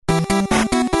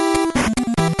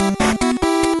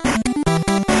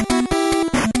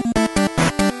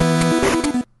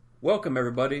Welcome,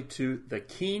 everybody, to the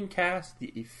KeenCast,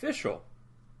 the official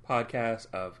podcast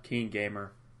of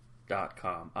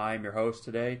KeenGamer.com. I am your host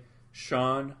today,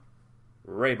 Sean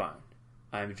Raybine.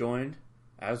 I am joined,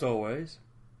 as always,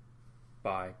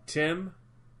 by Tim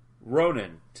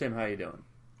Ronan. Tim, how you doing?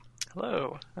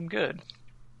 Hello, I'm good.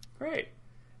 Great.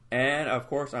 And, of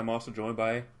course, I'm also joined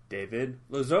by David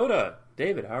Lazota.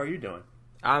 David, how are you doing?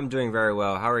 I'm doing very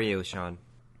well. How are you, Sean?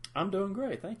 I'm doing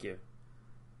great, thank you.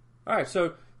 All right,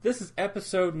 so this is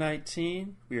episode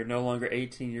 19. We are no longer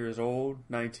 18 years old.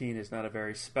 19 is not a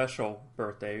very special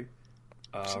birthday.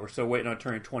 We're still waiting on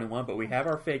turning 21, but we have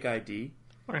our fake ID.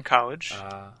 We're in college.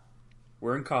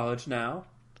 We're in college now.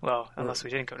 Well, unless we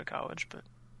didn't go to college, but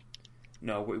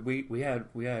no, we had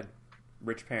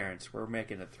rich parents. We're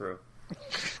making it through.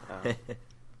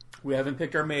 We haven't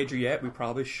picked our major yet. We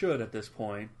probably should at this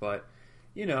point, but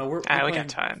you know we got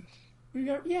time. We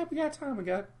got time. We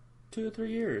got 2 or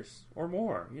 3 years or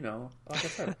more. You know, like I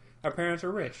said, our parents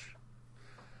are rich.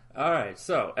 All right,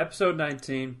 so episode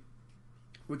 19.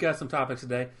 We got some topics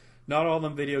today. Not all of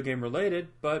them video game related,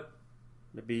 but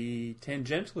maybe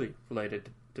tangentially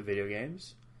related to video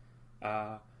games.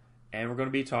 And we're going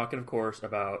to be talking, of course,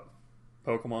 about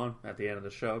Pokemon at the end of the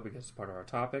show because it's part of our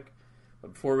topic.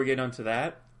 But before we get into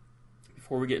that,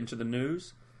 before we get into the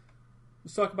news,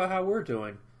 let's talk about how we're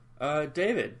doing.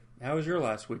 David, how was your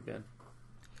last week then?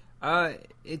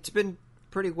 It's been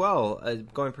pretty well.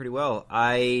 Going pretty well.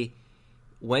 I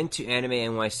went to Anime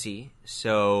NYC,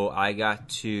 so I got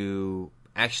to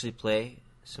actually play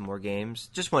some more games.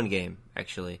 Just one game,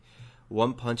 actually.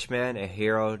 One Punch Man, A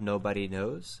Hero Nobody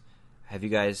Knows. Have you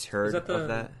guys heard of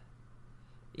that?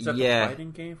 Is that the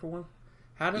fighting game for one?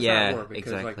 How does that work?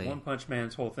 Because exactly. One Punch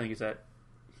Man's whole thing is that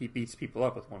he beats people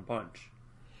up with one punch.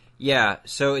 Yeah,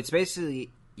 so it's basically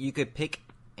you could pick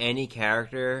any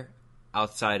character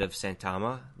outside of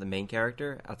Saitama, the main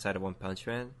character, outside of One Punch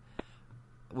Man,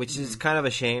 which is kind of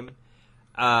a shame.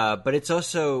 But it's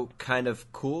also kind of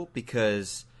cool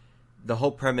because the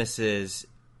whole premise is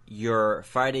you're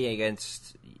fighting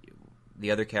against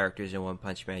the other characters in One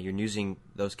Punch Man. You're using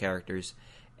those characters,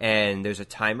 and there's a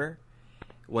timer.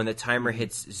 When the timer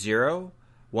hits 0,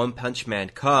 One Punch Man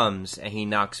comes and he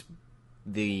knocks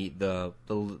the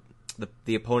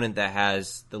opponent that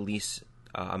has the least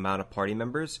amount of party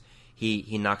members.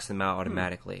 He knocks them out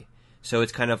automatically. So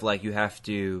it's kind of like you have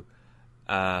to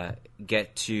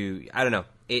get to... I don't know.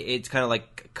 It's kind of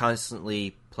like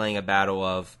constantly playing a battle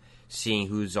of seeing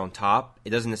who's on top. It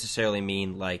doesn't necessarily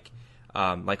mean like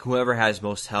whoever has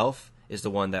most health is the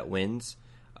one that wins.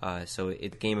 So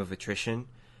it's a game of attrition.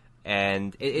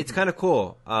 And it's kind of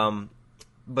cool.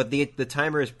 But the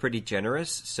timer is pretty generous,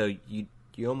 so you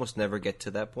almost never get to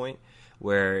that point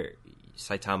where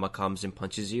Saitama comes and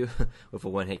punches you with a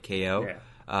one-hit KO.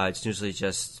 Yeah. It's usually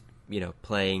just,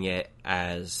 playing it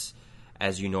as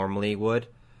you normally would.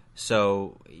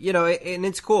 So, and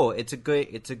it's cool. It's a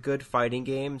good fighting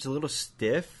game. It's a little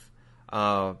stiff.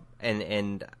 And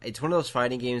it's one of those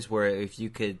fighting games where if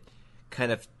you could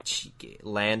kind of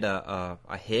land a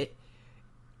hit,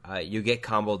 you get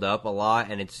comboed up a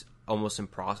lot, and it's almost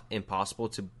impossible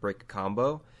to break a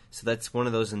combo. So that's one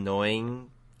of those annoying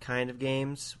kind of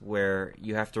games where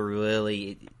you have to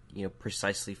really,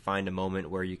 precisely find a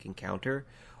moment where you can counter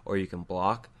or you can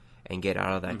block and get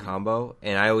out of that combo.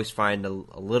 And I always find a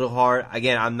little hard.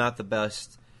 Again, I'm not the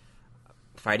best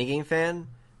fighting game fan,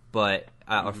 but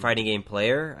or fighting game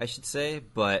player, I should say.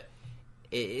 But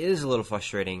it is a little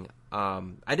frustrating. I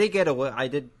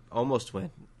did almost win.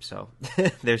 So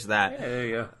there's that. Yeah, there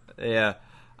you go. Yeah.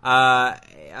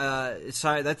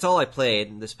 Sorry, that's all I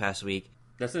played this past week.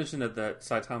 That's interesting that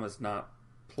Saitama is not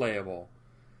playable.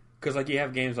 Because you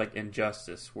have games like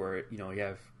Injustice where, you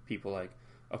have people like,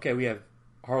 okay, we have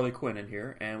Harley Quinn in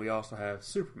here, and we also have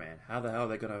Superman. How the hell are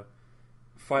they going to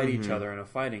fight each other in a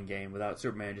fighting game without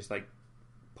Superman just,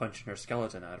 punching her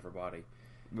skeleton out of her body?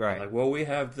 Right. We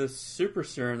have this super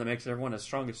serum that makes everyone as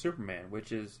strong as Superman,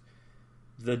 which is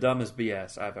the dumbest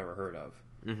BS I've ever heard of.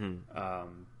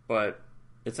 But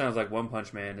it sounds like One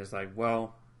Punch Man is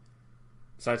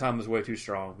Saitama's way too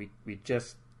strong. We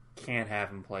just can't have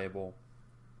him playable.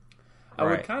 I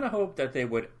would kind of hope that they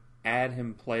would add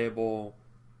him playable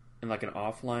in an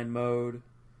offline mode.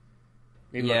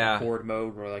 Maybe a horde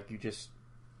mode where you just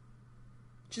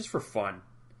for fun.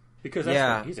 Because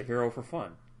that's he's a hero for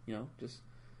fun. Yeah.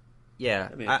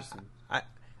 That'd be interesting.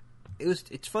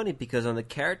 It's funny because on the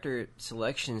character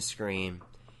selection screen,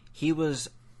 he was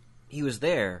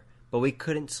there, but we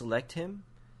couldn't select him,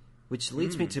 which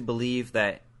leads me to believe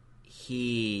that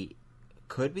he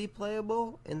could be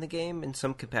playable in the game in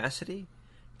some capacity,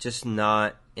 just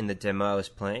not in the demo I was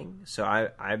playing. So I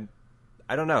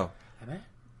don't know.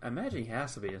 I imagine he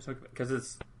has to be, because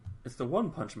it's the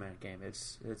One Punch Man game.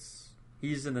 It's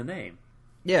he's in the name.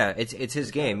 Yeah, it's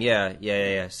his game.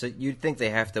 Yeah. So you'd think they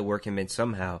have to work him in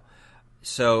somehow.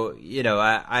 So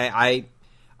I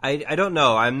don't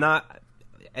know.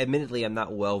 Admittedly, I'm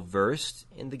not well versed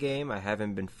in the game. I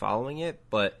haven't been following it,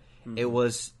 but it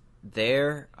was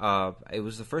there. It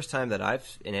was the first time that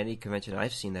in any convention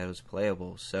I've seen that it was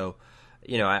playable. So,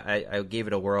 I gave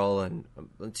it a whirl, and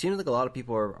it seems like a lot of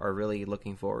people are really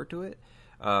looking forward to it.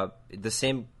 The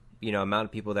same, amount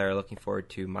of people that are looking forward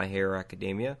to My Hero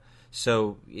Academia.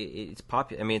 So it's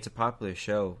popular. I mean, it's a popular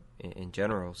show in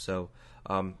general. So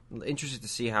interested to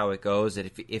see how it goes,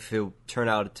 and if it turn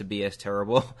out to be as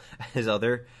terrible as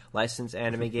other licensed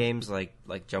anime games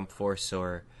like Jump Force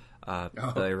or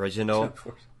the original. Jump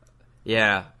Force.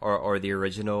 Yeah, or the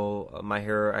original My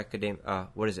Hero Academia.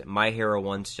 What is it? My Hero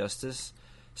One's Justice.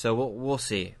 So we'll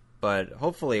see, but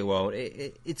hopefully it won't.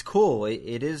 It's cool.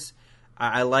 It is.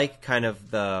 I like kind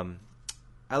of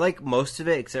I like most of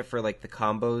it except for like the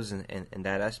combos and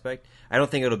that aspect. I don't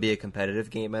think it'll be a competitive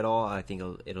game at all. I think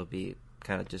it'll be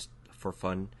kind of just for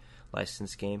fun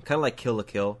licensed game, kind of like Kill la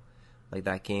Kill, like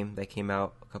that game that came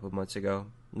out a couple of months ago.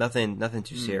 Nothing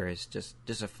too serious. Just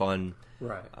a fun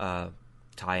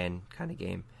tie-in kind of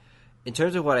game. In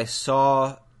terms of what I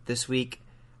saw this week,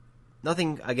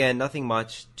 nothing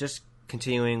much. Just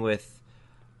continuing with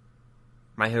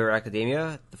My Hero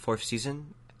Academia, the 4th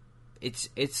season. It's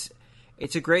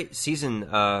a great season.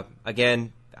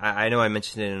 Again, I know I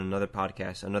mentioned it in another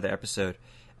podcast, another episode.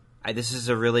 This is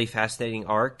a really fascinating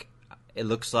arc. It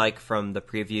looks like from the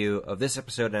preview of this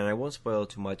episode, and I won't spoil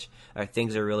too much,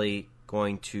 things are really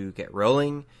going to get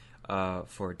rolling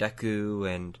for Deku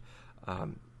and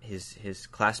his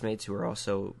classmates who are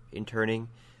also interning.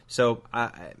 So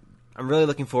I'm really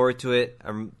looking forward to it.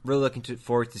 I'm really looking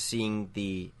forward to seeing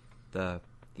the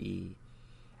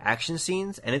action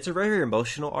scenes, and it's a very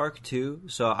emotional arc too.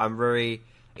 So I'm very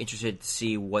interested to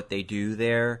see what they do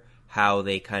there, how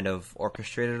they kind of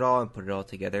orchestrate it all and put it all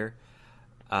together,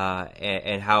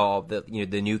 and how all the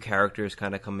new characters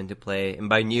kind of come into play. And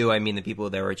by new, I mean the people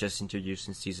that were just introduced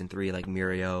in season 3, like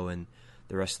Mirio and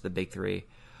the rest of the big 3.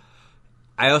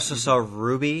 I also saw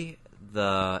Ruby,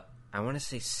 I want to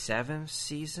say 7th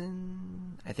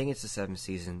season. I think it's the 7th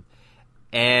season,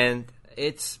 and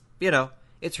it's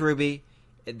Ruby.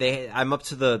 I'm up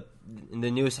to in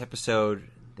the newest episode.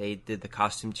 They did the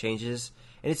costume changes,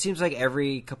 and it seems like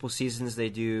every couple seasons they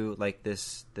do like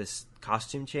this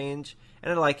costume change,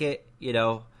 and I like it.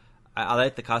 I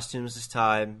like the costumes this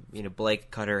time.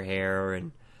 Blake cut her hair,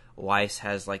 and Weiss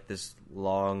has like this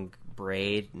long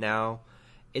braid now.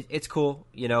 It's cool.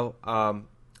 The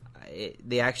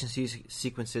action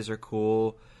sequences are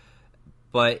cool,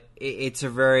 but it's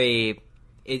not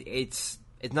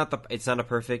a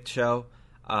perfect show.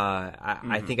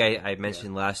 I think I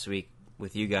mentioned last week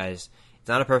with you guys, it's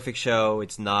not a perfect show.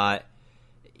 It's not,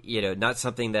 not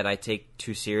something that I take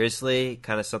too seriously.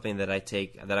 Kind of something that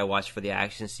I watch for the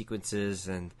action sequences,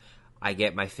 and I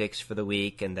get my fix for the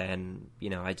week, and then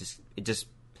it just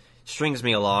strings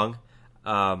me along.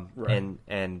 And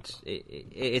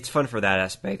it's fun for that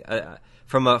aspect.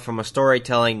 From a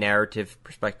storytelling narrative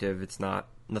perspective, it's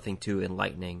nothing too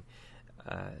enlightening.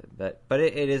 But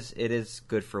it is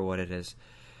good for what it is.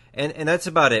 And that's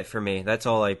about it for me. That's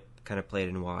all I kind of played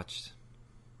and watched.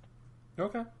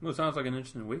 Okay. Well, it sounds like an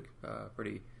interesting week.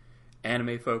 Pretty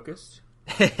anime focused.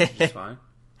 Which is fine.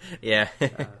 Yeah.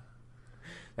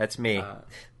 That's me.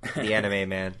 The anime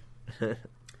man.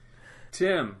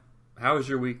 Tim, how was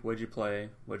your week? What'd you play?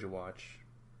 What'd you watch?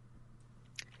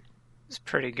 It's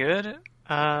pretty good.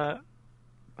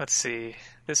 Let's see.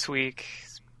 This week,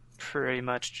 it's pretty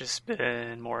much just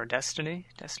been more Destiny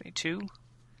 2.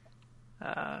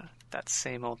 That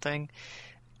same old thing.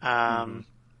 I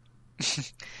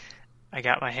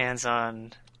got my hands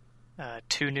on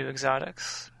 2 new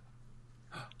exotics.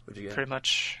 What'd you get? Pretty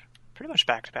much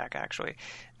back to back, actually.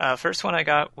 First one I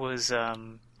got was I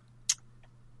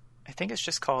think it's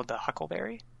just called the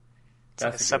Huckleberry. It's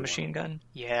like a submachine gun.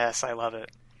 Yes, I love it.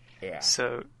 Yeah.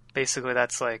 So basically,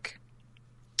 that's like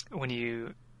when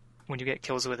you get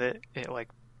kills with it,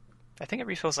 I think it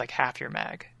refills like half your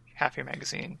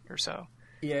magazine or so.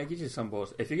 Yeah, it gives you some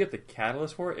bullets. If you get the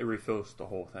catalyst for it, it refills the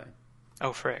whole thing.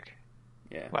 Oh, frick.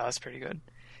 Yeah. Wow, that's pretty good.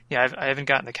 Yeah, I haven't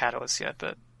gotten the catalyst yet,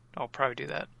 but I'll probably do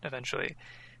that eventually.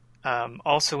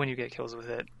 Also, when you get kills with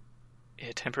it,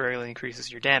 it temporarily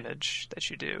increases your damage that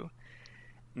you do.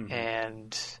 Mm-hmm.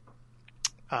 And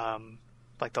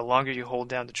the longer you hold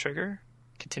down the trigger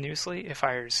continuously, it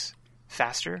fires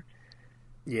faster.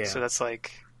 Yeah. So that's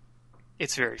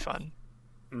it's very fun.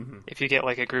 Mm-hmm. If you get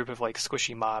like a group of like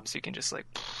squishy mobs, you can just like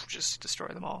just destroy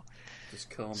them all. Just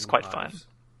kill them. It's quite fun.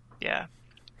 Yeah.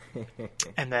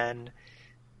 And then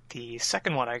the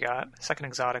second one I got, second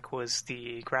exotic, was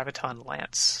the Graviton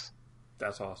Lance.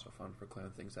 That's also fun for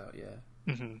clearing things out, yeah.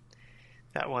 Mm-hmm.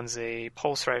 That one's a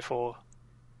pulse rifle,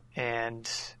 and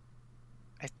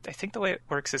I think the way it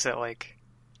works is that like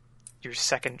your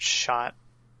second shot,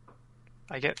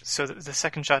 so the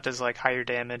second shot does like higher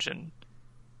damage and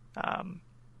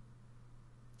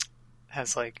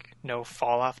has like no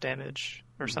fall off damage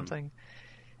or something,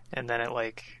 and then it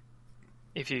like,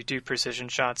 if you do precision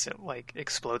shots, it like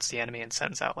explodes the enemy and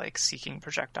sends out like seeking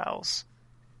projectiles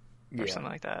or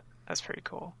something like that. That's pretty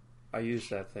cool. I use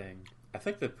that thing. I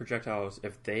think the projectiles,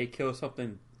 if they kill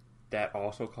something, that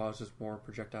also causes more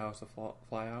projectiles to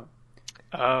fly out.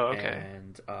 Oh, okay.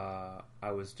 And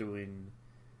I was doing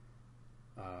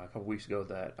a couple weeks ago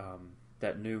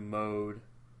that new mode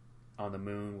on the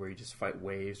moon where you just fight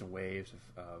waves and waves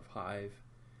of hive.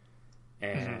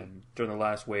 And during the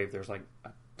last wave, there's like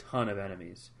a ton of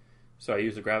enemies. So I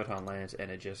used the Graviton Lance,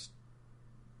 and it just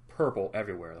purple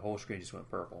everywhere. The whole screen just went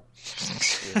purple.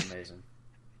 It was amazing.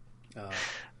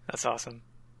 That's awesome.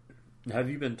 Have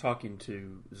you been talking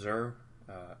to Xur,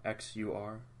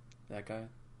 XUR, that guy?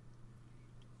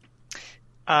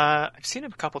 I've seen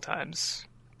him a couple times,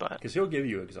 but because he'll give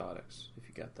you exotics if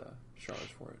you get the shards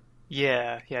for it.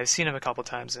 Yeah, I've seen him a couple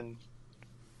times, and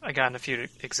I gotten a few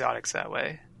exotics that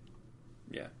way.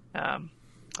 Yeah.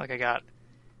 Like I got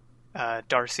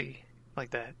Darcy,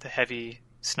 like the heavy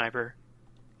sniper.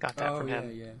 Got that from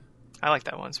him. Yeah. I like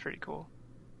that one. It's pretty cool.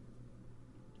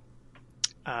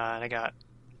 And I got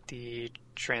the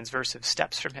transversive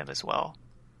steps from him as well.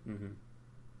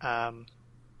 Mm-hmm.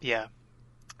 Yeah.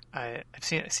 I've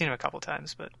seen him a couple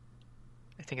times, but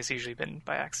I think it's usually been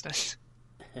by accident.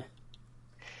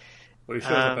 Well, he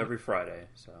shows up every Friday,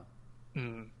 so.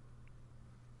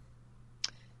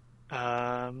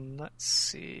 Let's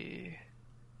see.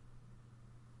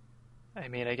 I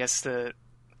mean, I guess the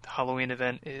Halloween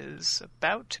event is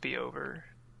about to be over.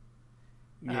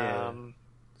 Yeah.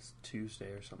 It's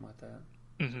Tuesday or something like that.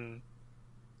 Mm-hmm.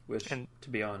 Which, to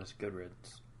be honest, good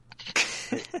riddance.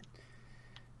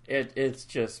 It's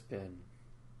just been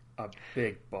a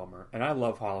big bummer. And I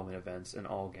love Halloween events in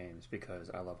all games because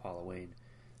I love Halloween.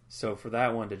 So for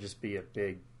that one to just be a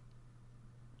big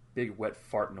wet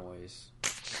fart noise,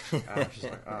 I was just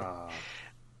like,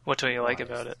 What don't you like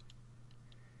about it?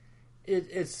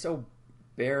 It's so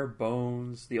bare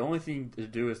bones. The only thing to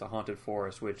do is the Haunted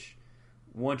Forest, which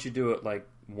once you do it like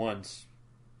once,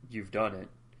 you've done it.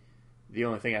 The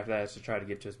only thing after that is to try to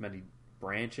get to as many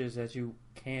branches as you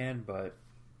can, but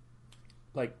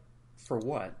like, for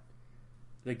what?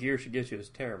 The gear she gives you is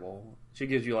terrible. She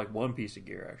gives you like one piece of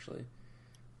gear, actually.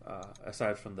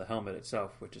 Aside from the helmet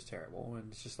itself, which is terrible.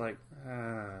 And it's just like,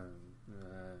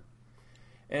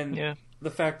 And the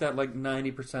fact that like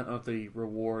 90% of the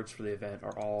rewards for the event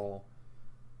are all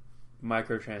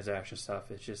microtransaction stuff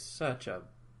is just such a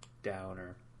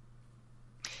downer.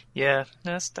 Yeah,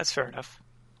 that's fair enough.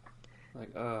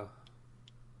 Like, I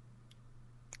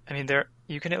mean,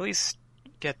 you can at least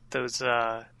get those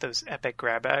epic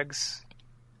grab bags.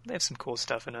 They have some cool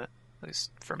stuff in it, at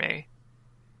least for me.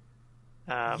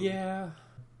 Yeah.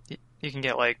 You can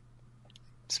get like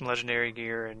some legendary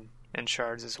gear and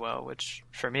shards as well, which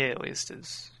for me at least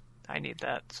is, I need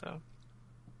that, so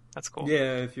that's cool.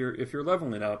 Yeah, if you're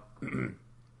leveling up,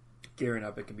 gearing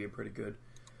up, it can be a pretty good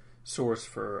source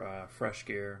for fresh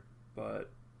gear.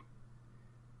 But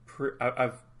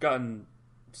I've gotten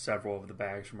several of the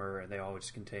bags from her, and they all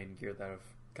just contain gear that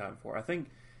I've gotten for. I think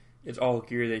it's all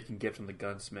gear that you can get from the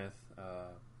gunsmith,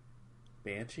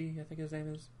 Banshee, I think his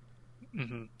name is.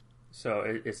 Mm-hmm. So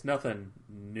it's nothing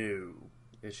new.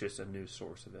 It's just a new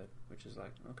source of it, which is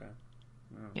like, okay.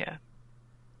 Yeah.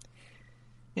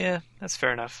 Yeah, that's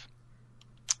fair enough.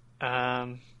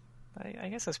 I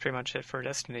guess that's pretty much it for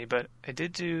Destiny, but I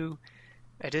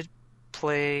did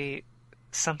play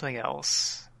something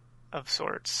else of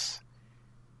sorts,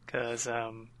 because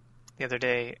the other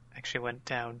day I actually went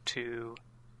down to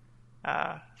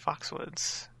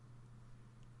Foxwoods.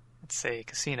 It's a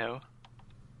casino.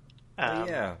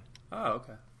 Yeah. Oh,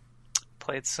 okay.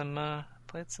 Played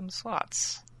some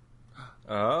slots.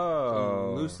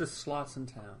 Oh. The loosest slots in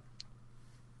town.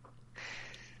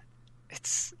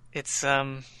 It's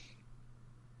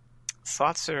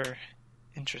slots are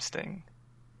interesting.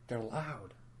 They're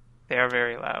loud. They are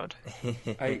very loud.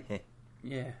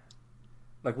 Yeah.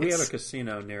 Like, we have a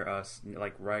casino near us,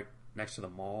 like, right next to the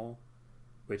mall,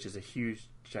 which is a huge,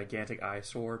 gigantic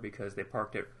eyesore because they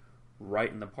parked it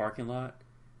right in the parking lot,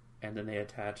 and then they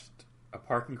attached a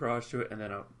parking garage to it, and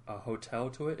then a hotel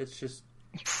to it. It's just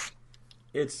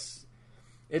it's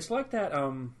like that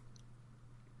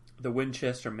the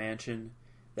Winchester Mansion,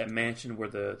 that mansion where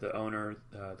the owner,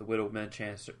 the widow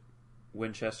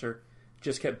Winchester,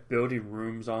 just kept building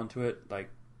rooms onto it like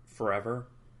forever,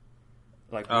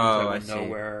 like rooms that went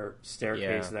nowhere,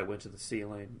 staircases that went to the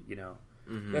ceiling.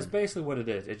 That's basically what it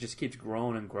is. It just keeps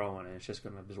growing and growing, and it's just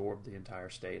going to absorb the entire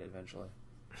state eventually.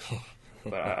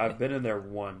 But I've been in there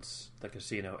once, the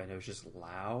casino, and it was just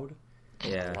loud.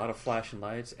 Yeah, a lot of flashing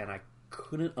lights, and I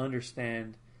couldn't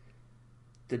understand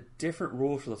the different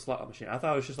rules for the slot machine. I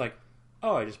thought it was just like,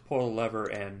 oh, I just pull a lever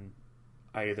and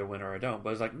I either win or I don't.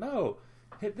 But it's like, no,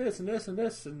 hit this and this and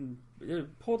this and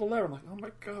pull the lever. I'm like, oh my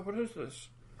god, what is this?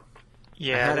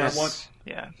 Yeah,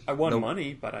 I won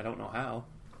money, but I don't know how.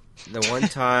 The one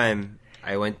time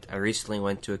I recently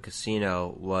went to a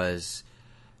casino was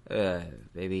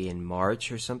maybe in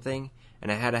March or something,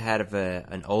 and I had to have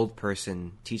an old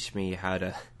person teach me how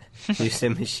to use the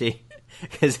machine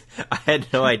because I had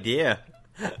no idea.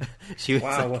 She was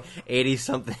like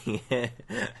 80-something.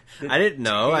 I didn't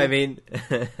know. I mean,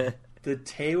 the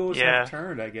tables have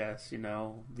turned, I guess.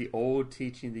 The old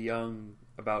teaching the young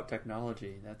about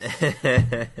technology.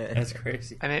 That's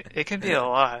crazy. I mean, it can be a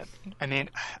lot. I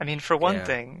mean, for one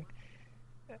thing,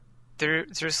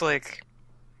 there's like,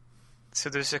 so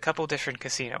there's a couple different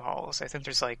casino halls. I think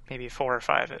there's like maybe 4 or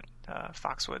 5 at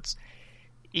Foxwoods.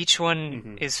 Each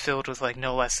one is filled with like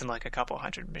no less than like a couple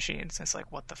hundred machines. And it's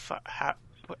like, what the fuck?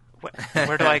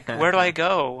 Where do I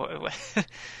go?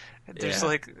 There's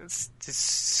like, it's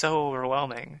so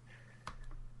overwhelming.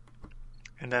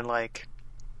 And then like,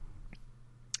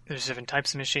 there's different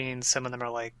types of machines. Some of them are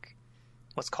like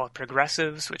what's called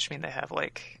progressives, which mean they have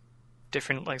like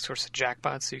different like sorts of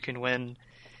jackpots so you can win.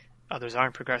 Others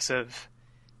aren't progressive.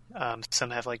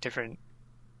 Some have like different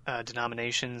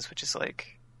denominations, which is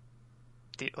like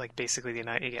basically the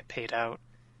amount you get paid out.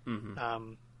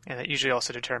 And that usually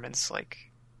also determines like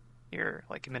your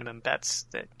like minimum bets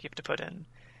that you have to put in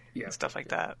and stuff like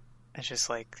that. It's just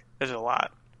like there's a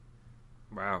lot.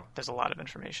 Wow. There's a lot of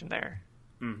information there.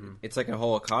 It's like a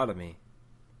whole economy,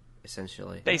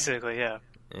 essentially. Basically, yeah.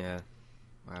 Yeah.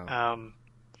 Wow.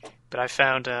 But I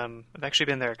found I've actually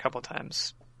been there a couple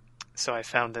times. So I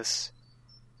found this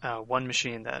one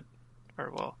machine a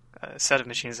set of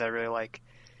machines that I really like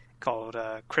called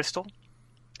Crystal.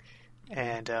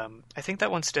 And I think that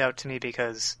one stood out to me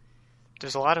because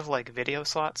there's a lot of like video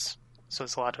slots, so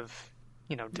it's a lot of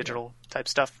digital type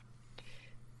stuff.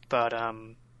 But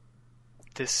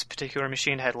this particular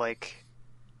machine had like,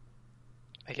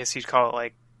 I guess you'd call it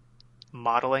like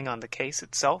modeling on the case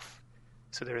itself.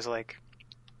 So there's like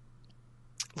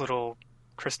little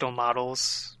crystal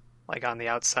models like on the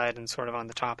outside and sort of on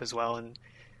the top as well, and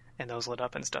those lit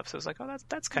up and stuff. So it was like, oh,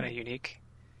 that's kind of unique.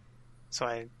 So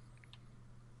I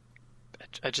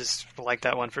just liked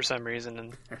that one for some reason.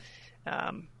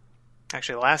 And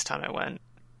actually, the last time I went,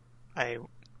 I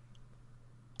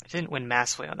didn't win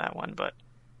massively on that one, but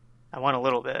I won a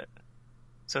little bit.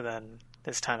 So then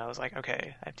this time I was like,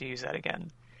 okay, I have to use that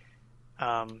again.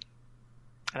 And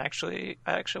I actually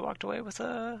walked away with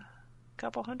a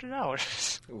couple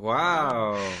 $100.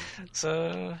 Wow.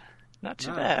 So not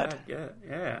too bad.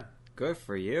 Yeah. Good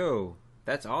for you.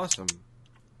 That's awesome.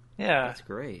 Yeah. That's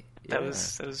great. That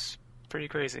was pretty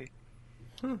crazy.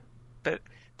 But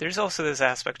there's also this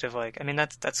aspect of like, I mean,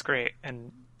 that's great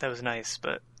and that was nice,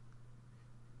 but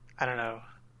I don't know,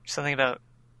 something about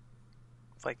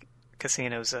like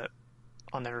casinos that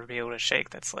I'll never be able to shake.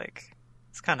 That's like,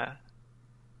 it's kind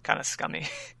of scummy.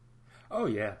 Oh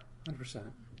yeah, 100%.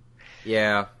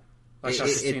 Yeah, like some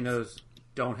casinos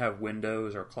don't have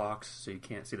windows or clocks, so you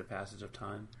can't see the passage of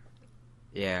time.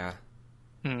 Yeah.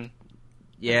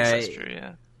 Yeah, that's true.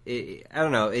 Yeah. I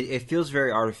don't know. It feels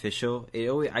very artificial.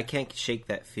 I can't shake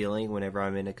that feeling whenever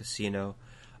I'm in a casino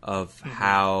of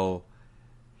how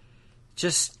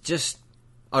just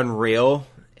unreal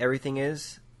everything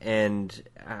is, and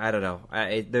I don't know.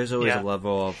 There's always a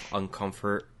level of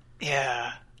uncomfort.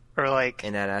 Yeah, or like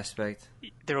in that aspect,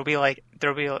 there'll be like,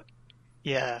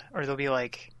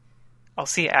 I'll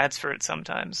see ads for it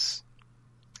sometimes,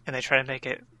 and they try to make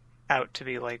it out to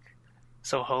be like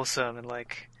so wholesome and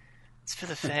like it's for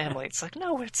the family. It's like,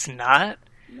 no, it's not.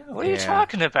 No. What are you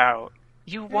talking about?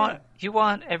 You want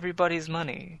everybody's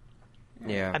money.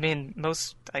 Yeah. I mean,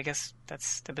 I guess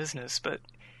that's the business, but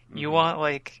you want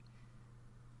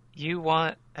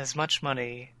as much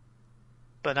money,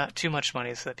 but not too much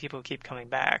money so that people keep coming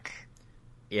back.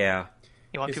 Yeah.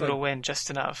 You want people to win just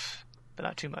enough, but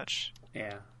not too much.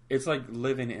 Yeah. It's like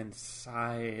living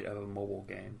inside of a mobile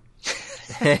game.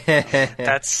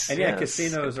 That's And yeah, yes,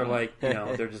 casinos good are point.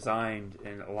 like, they're designed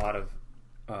in a lot of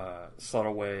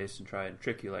subtle ways to try and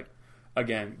trick you. Like,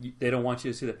 again, they don't want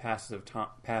you to see the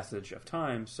passage of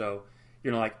time, so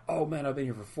you're not like, oh man, I've been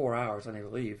here for 4 hours, I need to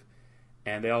leave.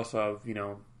 And they also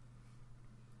have,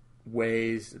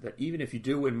 ways that even if you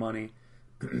do win money,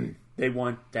 they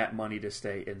want that money to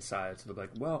stay inside. So they're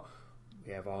like, well,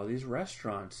 we have all these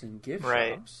restaurants and gift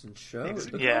Right. shops and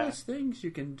shows. Look yeah. at all these things you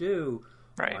can do.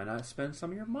 Right. Why not spend some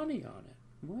of your money on it?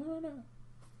 Why not?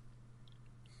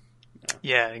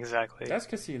 Yeah, exactly. That's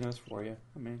casinos for you.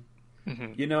 I mean,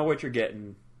 Mhm. you know what you're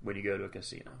getting when you go to a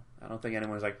casino. I don't think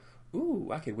anyone's like,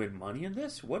 ooh, I could win money in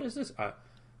this? What is this? A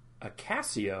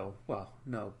Casio? Well,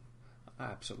 no.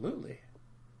 Absolutely.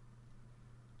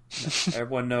 No.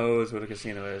 Everyone knows what a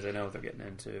casino is. They know what they're getting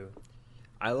into.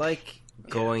 I like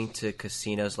going to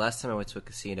casinos. Last time I went to a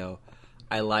casino,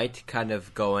 I liked kind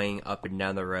of going up and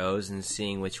down the rows and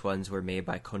seeing which ones were made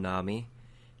by Konami.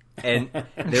 And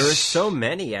there were so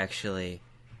many, actually.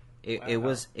 It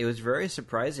was very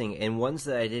surprising, and ones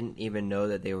that I didn't even know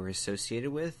that they were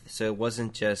associated with. So it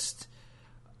wasn't just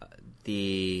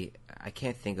I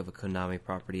can't think of a Konami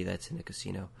property that's in a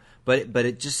casino, but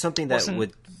it's just something that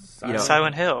would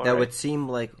Silent Hill, that right? would seem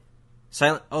like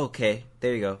Silent. Oh, okay,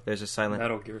 there you go. There's a Silent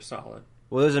Metal Gear Solid.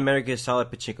 Well, there's a Metal Gear Solid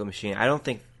pachinko machine. I don't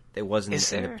think there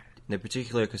wasn't in the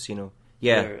particular casino.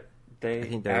 Yeah, They I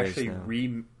think there is actually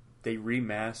now. they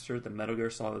remastered the Metal Gear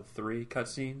Solid 3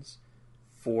 cutscenes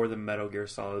for the Metal Gear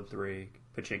Solid 3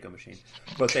 pachinko machine.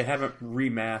 But they haven't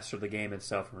remastered the game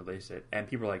itself and released it. And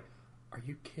people are like, are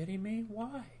you kidding me?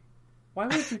 Why? Why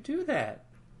would you do that?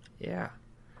 Yeah.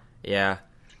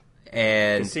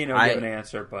 And Casino gave an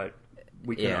answer, but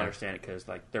we couldn't understand it because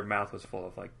like their mouth was full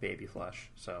of like baby flesh.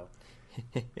 So,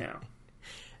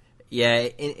 Yeah,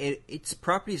 it's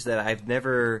properties that I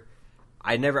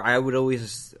would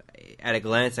always, at a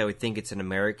glance, I would think it's an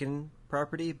American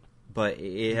property, but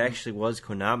it actually was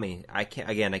Konami. I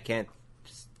can't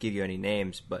give you any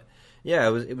names, but yeah,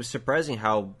 it was surprising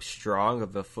how strong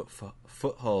of a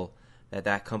foothold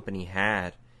that company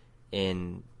had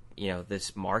in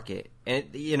this market, and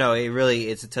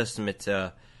it's a testament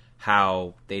to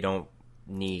how they don't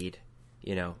need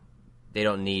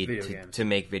to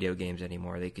make video games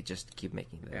anymore. They could just keep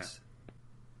making this.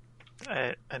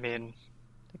 I mean,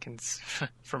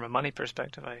 from a money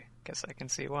perspective, I guess I can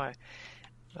see why.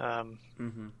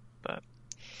 But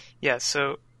yeah,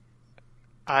 so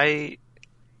in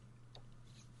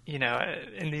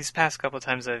these past couple of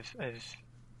times I've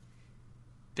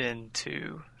been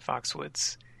to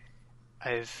Foxwoods,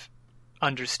 I've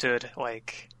understood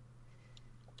like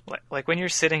when you're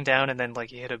sitting down and then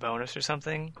like you hit a bonus or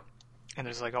something, and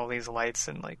there's like all these lights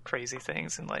and like crazy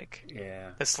things and like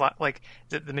the slot, like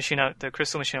the machine the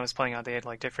crystal machine I was playing on, they had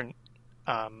like different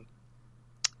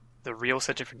the reels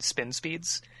at different spin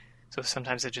speeds. So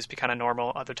sometimes it'd just be kind of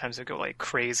normal. Other times it'd go like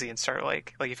crazy and start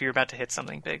like if you're about to hit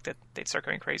something big, that they'd start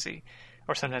going crazy.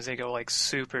 Or sometimes they go like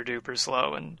super duper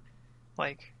slow and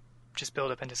like just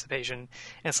build up anticipation. And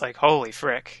it's like, holy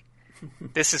frick,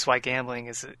 this is why gambling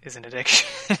is an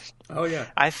addiction. Oh yeah,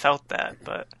 I felt that,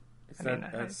 but it's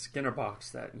that Skinner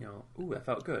box that ooh, that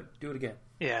felt good. Do it again.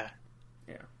 Yeah.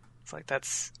 Yeah. It's like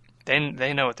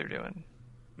they know what they're doing.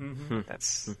 Mm-hmm.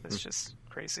 That's just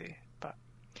crazy. But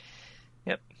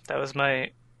yep, that was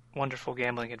my wonderful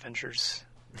gambling adventures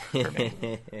for me.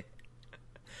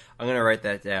 I'm gonna write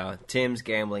that down. Tim's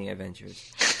gambling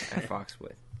adventures at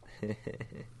Foxwood.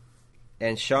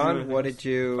 And Sean, what did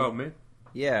you? Oh, me?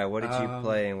 Yeah, what did you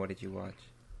play and what did you watch?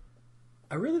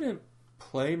 I really didn't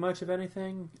play much of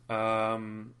anything.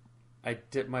 I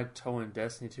dip my toe in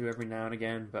Destiny 2 every now and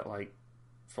again, but like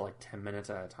for like 10 minutes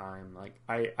at a time. Like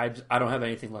I don't have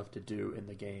anything left to do in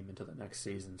the game until the next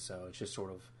season, so it's just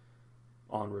sort of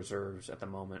on reserves at the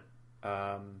moment.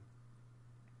 I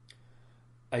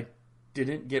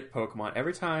didn't get Pokemon.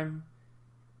 Every time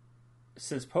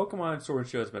since Pokemon Sword and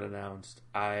Shield has been announced,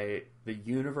 the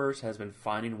universe has been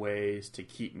finding ways to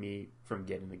keep me from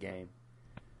getting the game.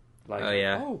 Like,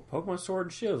 Pokemon Sword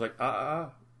and Shield. Like,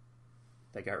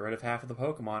 they got rid of half of the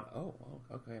Pokemon. Oh,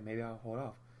 okay, maybe I'll hold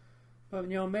off. But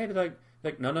maybe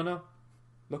like no.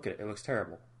 Look at it. It looks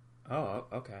terrible. Oh,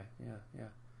 okay, yeah.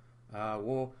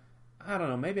 Well, I don't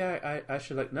know. Maybe I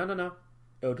should like no.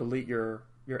 It'll delete your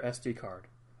SD card.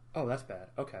 Oh, that's bad.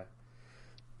 Okay.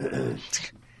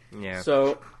 Yeah.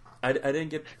 So I didn't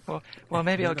get. Well,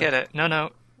 maybe I'll get it.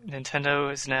 No.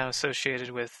 Nintendo is now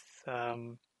associated with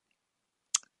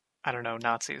I don't know,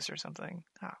 Nazis or something.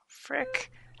 Oh,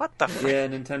 frick. What the frick? Yeah,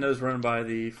 Nintendo's run by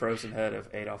the frozen head of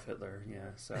Adolf Hitler. Yeah,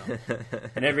 so.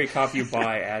 And every copy you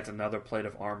buy adds another plate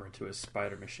of armor to his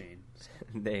spider machine. So.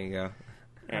 There you go.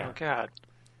 Yeah. Oh God.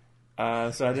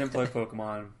 So I didn't play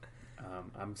Pokemon.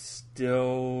 I'm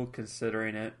still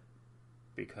considering it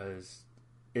because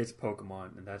it's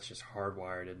Pokemon, and that's just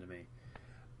hardwired into me.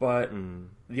 But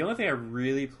the only thing I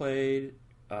really played,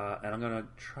 and I'm going to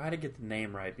try to get the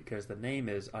name right because the name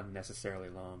is unnecessarily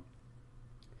long.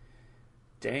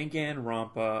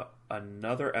 Danganronpa,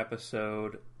 another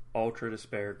episode, Ultra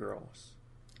Despair Girls.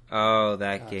 Oh,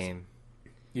 that game.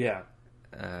 Yeah.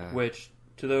 Which,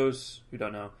 to those who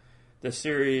don't know, the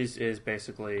series is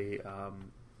basically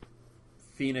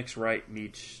Phoenix Wright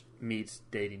meets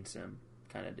dating sim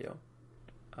kind of deal.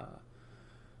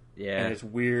 Yeah. And it's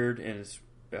weird, and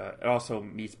it also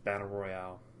meets Battle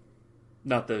Royale.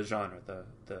 Not the genre,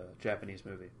 the Japanese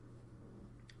movie.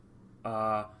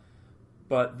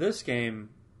 But this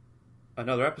game,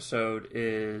 another episode,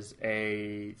 is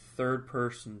a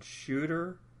third-person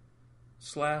shooter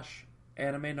 /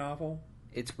 anime novel.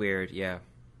 It's weird, yeah.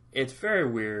 It's very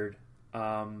weird.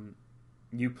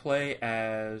 You play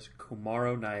as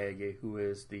Kumaro Naegi, who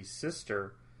is the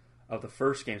sister of the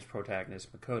first game's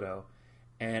protagonist, Makoto,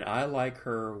 and I like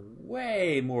her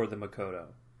way more than Makoto.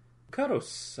 Makoto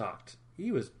sucked.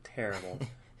 He was terrible.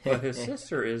 But his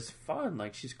sister is fun.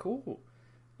 Like, she's cool.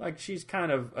 Like, she's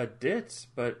kind of a ditz,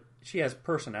 but she has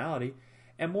personality.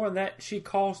 And more than that, she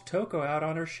calls Toko out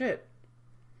on her shit.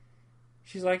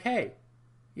 She's like, hey,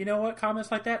 you know what?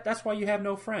 Comments like that, that's why you have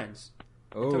no friends.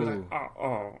 Oh. Like,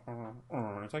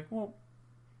 It's like, well,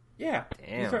 yeah.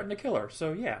 Damn. You threatened to kill her,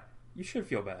 so yeah, you should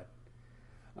feel bad.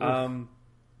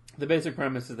 The basic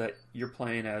premise is that you're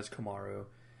playing as Komaru,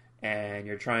 and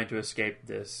you're trying to escape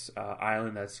this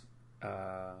island that's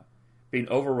being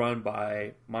overrun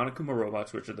by Monokuma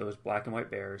robots, which are those black and white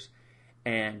bears,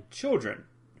 and children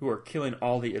who are killing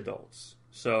all the adults.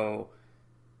 So,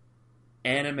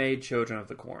 anime Children of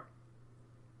the Corn.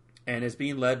 And it's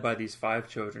being led by these 5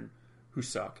 children who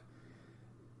suck.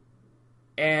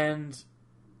 And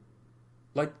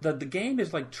like the game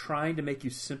is like trying to make you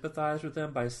sympathize with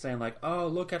them by saying like, oh,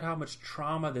 look at how much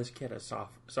trauma this kid has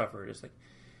suffered. It's like,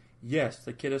 yes,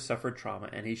 the kid has suffered trauma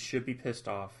and he should be pissed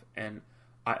off, and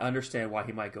I understand why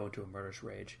he might go into a murderous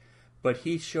rage. But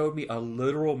he showed me a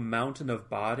literal mountain of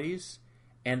bodies,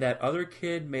 and that other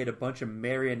kid made a bunch of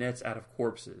marionettes out of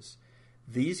corpses.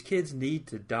 These kids need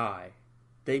to die.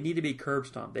 They need to be curb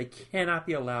stomped. They cannot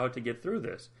be allowed to get through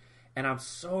this. And I'm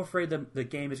so afraid that the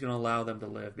game is going to allow them to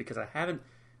live, because I haven't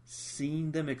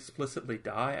seen them explicitly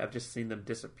die. I've just seen them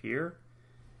disappear.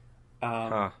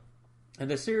 And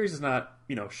the series is not,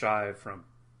 shy from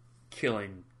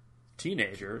killing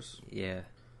teenagers. Yeah.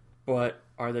 But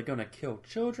are they going to kill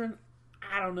children?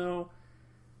 I don't know.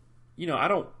 I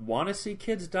don't want to see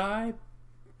kids die,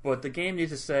 but the game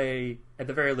needs to say, at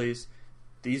the very least,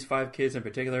 these 5 kids in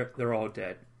particular, they're all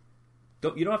dead.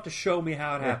 You don't have to show me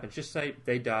how it happened. Just say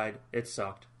they died, it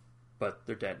sucked, but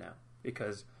they're dead now.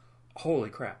 Because, holy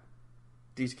crap,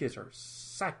 these kids are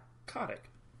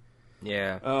psychotic.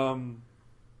 Yeah.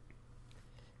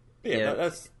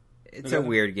 It's a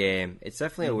weird game. It's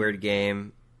definitely a weird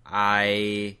game.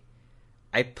 I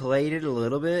played it a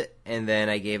little bit, and then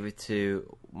I gave it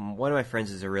to one of my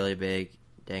friends is a really big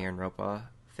Danganronpa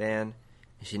fan,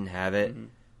 and she didn't have it,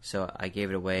 so I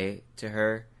gave it away to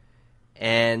her.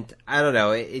 And I don't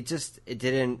know, it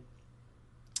didn't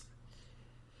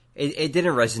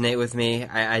resonate with me.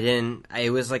 I didn't. It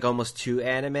was like almost too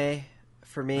anime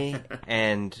for me,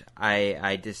 and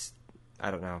I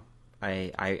don't know.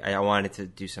 I wanted to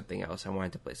do something else. I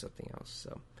wanted to play something else.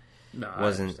 So no,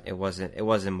 it wasn't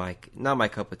not my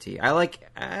cup of tea. I like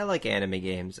anime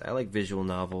games. I like visual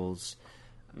novels,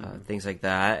 things like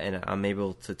that, and I'm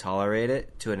able to tolerate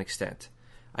it to an extent.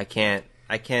 I can't.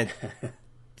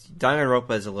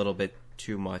 Danganronpa is a little bit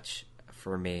too much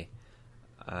for me.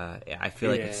 I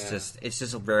feel like it's just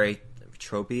very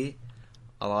tropey.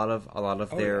 A lot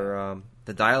of their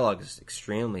the dialogue is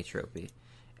extremely tropey,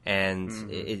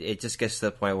 and it just gets to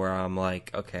the point where I'm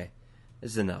like, okay,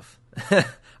 this is enough.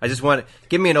 I just want to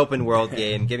give me an open world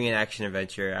game, give me an action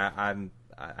adventure.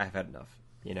 I've had enough,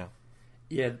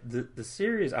 Yeah, the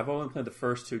series, I've only played the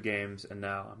first 2 games, and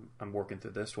now I'm working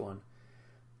through this one.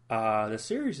 The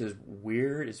series is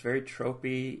weird. It's very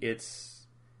tropey.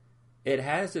 It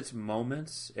has its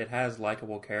moments. It has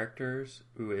likable characters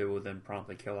who it will then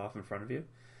promptly kill off in front of you.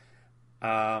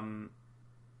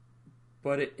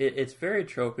 But it's very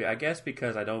tropey. I guess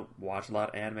because I don't watch a lot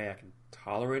of anime, I can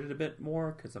tolerate it a bit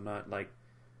more, because I'm not like,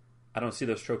 I don't see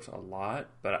those tropes a lot,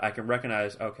 but I can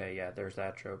recognize, okay, yeah, there's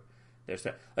that trope. There's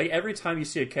that. Like, every time you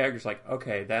see a character, it's like,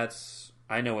 okay,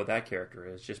 I know what that character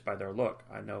is just by their look.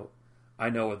 I know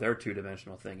what their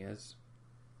 2-dimensional thing is.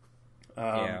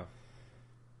 Yeah.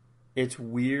 It's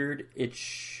weird. It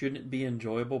shouldn't be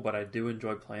enjoyable, but I do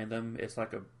enjoy playing them. It's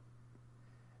like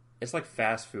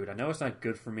fast food. I know it's not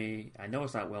good for me. I know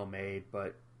it's not well made,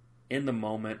 but in the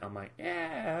moment, I'm like,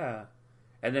 yeah.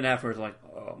 And then afterwards, I'm like,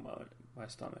 oh my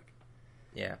stomach.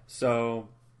 Yeah. So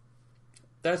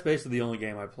that's basically the only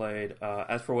game I played.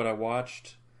 As for what I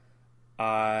watched,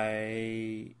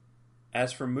 as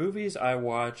for movies, I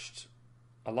watched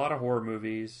a lot of horror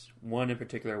movies. One in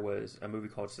particular was a movie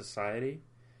called Society,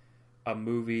 a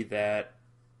movie that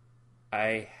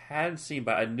I hadn't seen,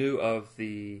 but I knew of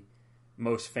the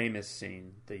most famous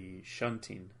scene, the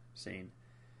shunting scene.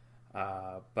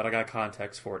 But I got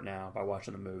context for it now by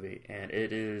watching the movie, and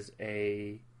it is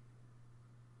a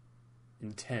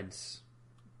intense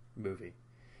movie.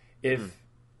 If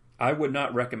I would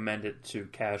not recommend it to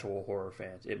casual horror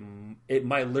fans, it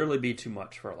might literally be too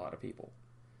much for a lot of people.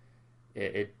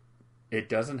 It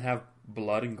doesn't have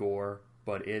blood and gore,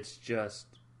 but it's just,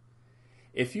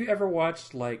 if you ever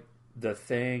watched like The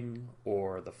Thing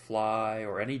or The Fly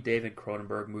or any David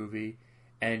Cronenberg movie,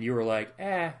 and you were like,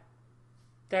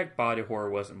 that body horror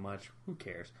wasn't much, who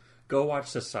cares? Go watch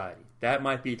Society. That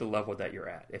might be the level that you're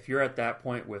at. If you're at that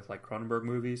point with like Cronenberg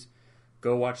movies,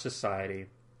 go watch Society.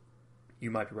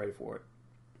 You might be ready for it.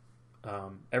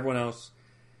 Everyone else,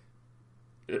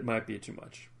 it might be too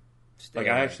much. I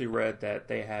actually read that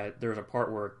there was a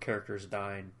part where a character's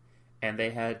dying, and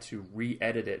they had to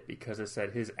re-edit it because it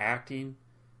said his acting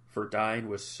for dying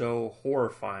was so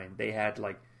horrifying. They had to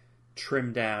like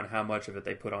trim down how much of it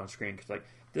they put on screen because like,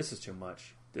 this is too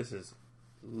much. This is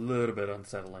a little bit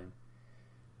unsettling.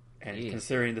 And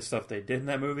considering the stuff they did in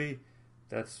that movie,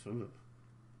 that's so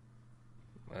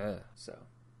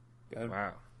good.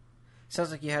 Wow.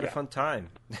 Sounds like you had a fun time.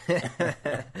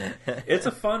 It's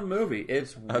a fun movie.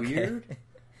 It's weird.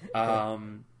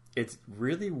 It's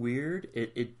really weird.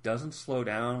 It doesn't slow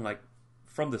down. Like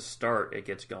from the start, it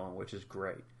gets going, which is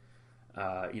great.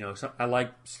 I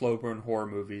like slow burn horror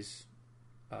movies,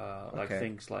 like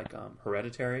things like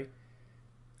Hereditary.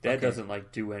 That doesn't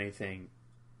like do anything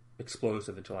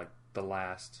explosive until like the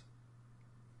last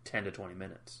 10 to 20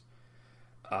 minutes.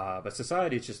 But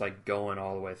Society is just like going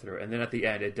all the way through, and then at the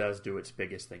end, it does do its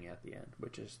biggest thing at the end,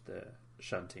 which is the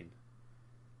shunting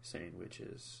scene, which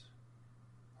is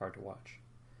hard to watch.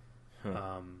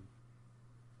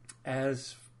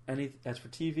 As for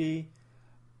TV,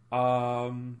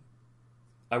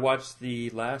 I watched the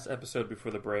last episode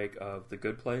before the break of The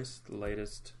Good Place, the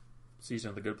latest season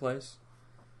of The Good Place.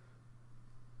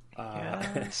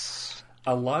 Yes.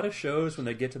 A lot of shows, when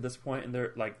they get to this point, and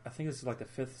they're like, I think this is like the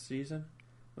 5th season.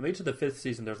 When they get to the 5th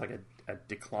season, there's like a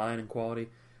decline in quality.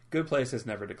 Good Place has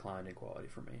never declined in quality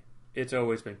for me. It's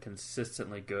always been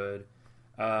consistently good.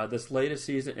 This latest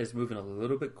season is moving a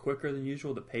little bit quicker than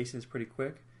usual. The pacing is pretty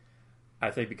quick. I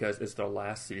think because it's their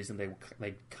last season,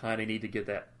 they kind of need to get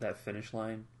that finish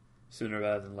line sooner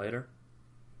rather than later.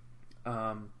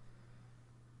 But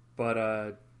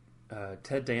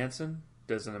Ted Danson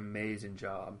does an amazing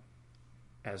job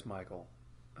as Michael.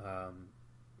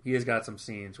 He has got some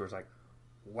scenes where it's like,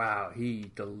 wow,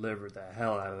 he delivered the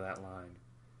hell out of that line.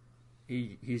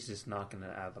 He's just knocking it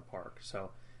out of the park.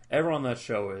 So everyone on that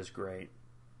show is great.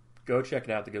 Go check it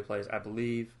out, The Good Place. I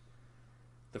believe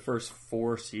the first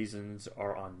 4 seasons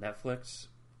are on Netflix.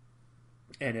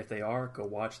 And if they are, go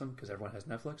watch them because everyone has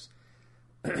Netflix.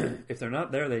 If they're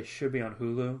not there, they should be on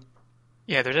Hulu.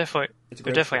 Yeah, they're definitely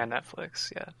on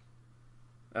Netflix. Yeah.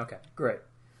 Okay, great.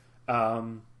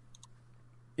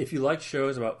 If you like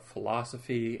shows about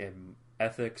philosophy and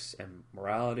ethics and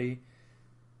morality,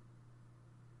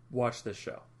 watch this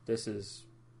show. This is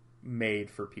made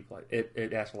for people.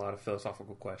 It asks a lot of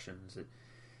philosophical questions.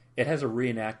 It has a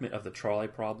reenactment of the trolley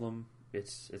problem.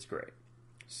 It's great.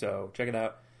 So check it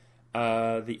out.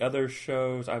 The other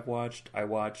shows I watched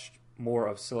more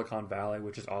of Silicon Valley,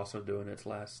 which is also doing its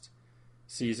last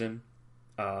season.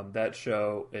 That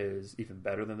show is even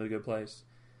better than The Good Place.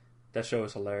 That show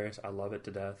is hilarious. I love it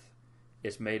to death.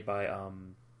 It's made by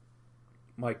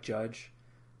Mike Judge,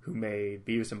 who made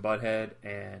Beavis and Butthead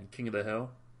and King of the Hill.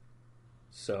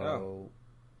 So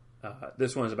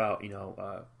this one is about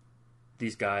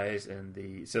these guys in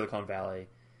the Silicon Valley,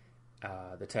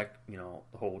 the tech, the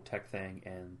whole tech thing,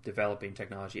 and developing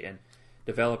technology and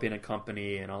developing a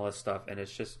company and all that stuff. And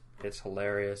it's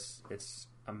hilarious. It's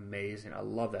amazing. I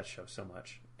love that show so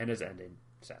much. And it's ending,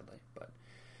 sadly, but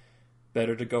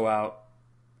better to go out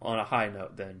on a high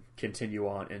note than continue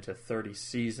on into 30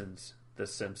 seasons. The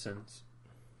Simpsons.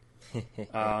 What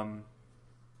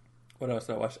else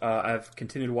did I watch? I've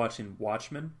continued watching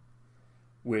Watchmen,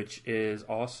 which is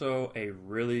also a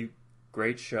really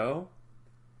great show.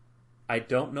 I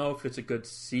don't know if it's a good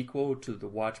sequel to the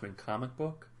Watchmen comic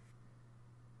book,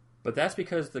 but that's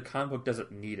because the comic book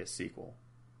doesn't need a sequel.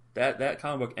 That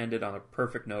comic book ended on a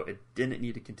perfect note. It didn't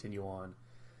need to continue on.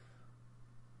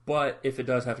 But if it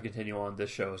does have to continue on, this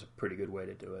show is a pretty good way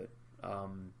to do it.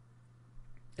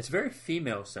 It's very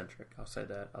female-centric, I'll say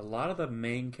that. A lot of the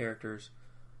main characters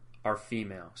are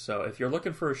female. So if you're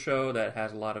looking for a show that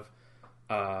has a lot of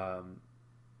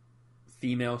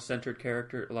female-centered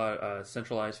character, a lot of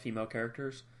centralized female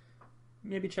characters,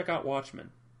 maybe check out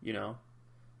Watchmen, you know?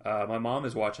 My mom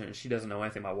is watching it, and she doesn't know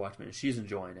anything about Watchmen, and she's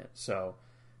enjoying it. So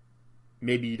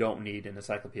maybe you don't need an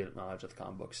encyclopedic knowledge of the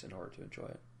comic books in order to enjoy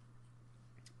it.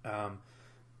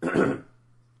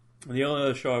 The only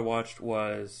other show I watched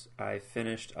was I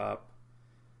finished up.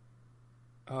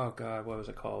 Oh God, what was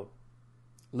it called?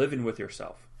 Living with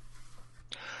Yourself.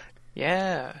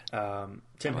 Yeah.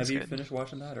 Tim, have you finished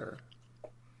watching that or?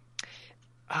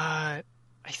 I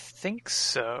think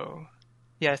so.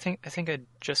 Yeah, I think I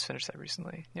just finished that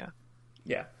recently. Yeah.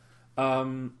 Yeah.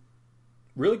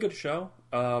 Really good show.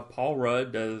 Paul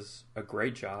Rudd does a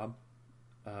great job.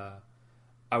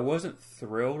 I wasn't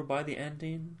thrilled by the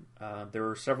ending. There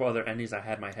were several other endings I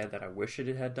had in my head that I wish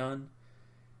it had done.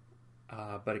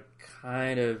 But it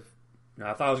kind of...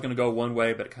 I thought I was going to go one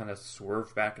way, but it kind of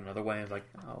swerved back another way. I was like,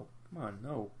 oh, come on,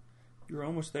 no. You were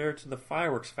almost there to the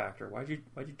fireworks factor. Why'd you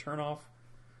turn off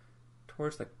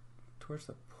towards the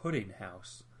pudding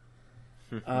house?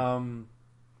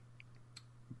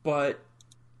 But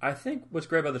I think what's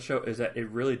great about the show is that it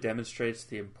really demonstrates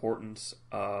the importance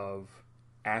of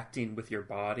acting with your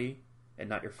body and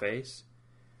not your face.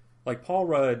 Like Paul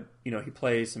Rudd, he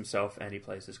plays himself and he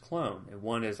plays his clone. And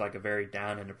one is like a very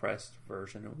down and depressed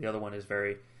version, and the other one is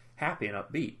very happy and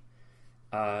upbeat.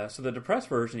 So the depressed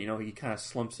version, he kind of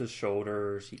slumps his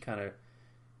shoulders. He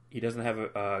doesn't have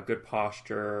a good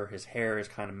posture. His hair is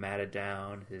kind of matted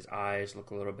down. His eyes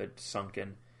look a little bit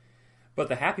sunken. But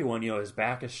the happy one, his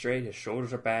back is straight. His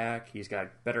shoulders are back. He's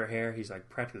got better hair. He's like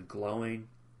practically glowing,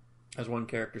 as one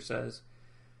character says.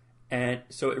 And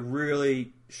so it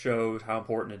really shows how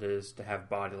important it is to have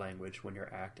body language when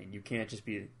you're acting. You can't just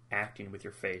be acting with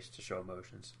your face to show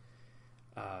emotions.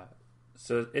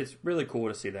 So it's really cool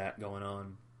to see that going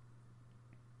on.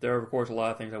 There are, of course, a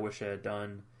lot of things I wish I had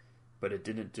done, but it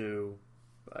didn't do.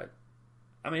 But,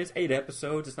 it's 8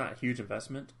 episodes. It's not a huge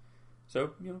investment.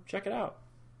 So, check it out.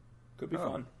 Could be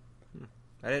fun.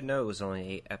 I didn't know it was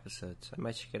only 8 episodes. I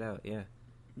might check it out, yeah.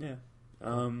 Yeah.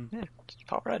 It's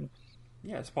Paul Rudd.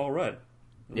 Yeah, it's Paul Rudd.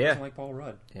 Yeah. Looks like Paul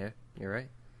Rudd. Yeah, you're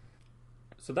right.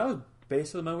 So that was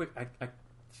basically my week. I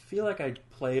feel like I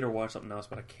played or watched something else,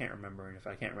 but I can't remember. And if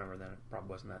I can't remember, then it probably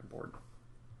wasn't that important.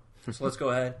 So let's go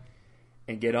ahead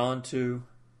and get on to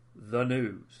the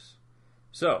news.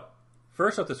 So,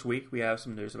 first up this week, we have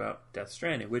some news about Death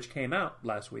Stranding, which came out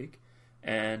last week.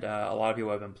 And a lot of people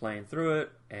have been playing through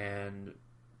it, and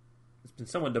it's been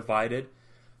somewhat divided.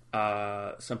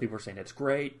 Some people are saying it's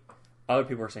great. Other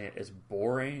people are saying it's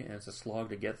boring and it's a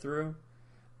slog to get through.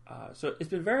 So it's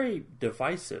been very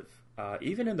divisive,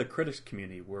 even in the critics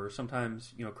community, where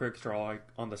sometimes critics are all like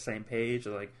on the same page.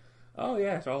 They're like, "Oh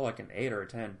yeah, it's all like an 8 or a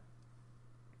 10."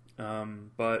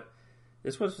 But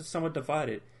this was somewhat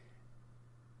divided.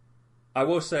 I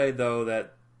will say though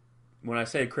that when I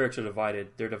say critics are divided,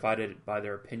 they're divided by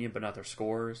their opinion, but not their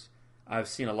scores. I've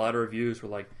seen a lot of reviews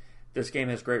where like, this game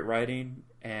has great writing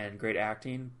and great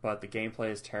acting, but the gameplay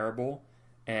is terrible,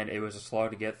 and it was a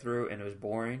slog to get through, and it was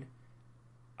boring.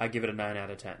 I give it a 9 out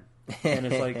of 10. And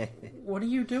it's like, what are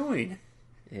you doing?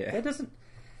 Yeah. That doesn't...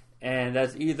 And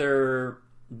that's either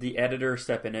the editor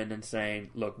stepping in and saying,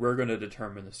 look, we're going to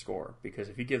determine the score, because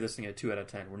if you give this thing a 2 out of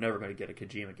 10, we're never going to get a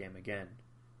Kojima game again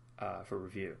for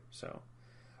review. So,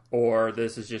 or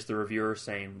this is just the reviewer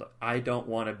saying, look, I don't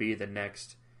want to be the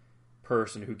next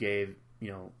person who gave,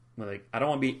 like, I don't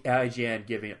want to be IGN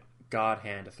giving God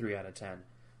Hand a 3 out of 10.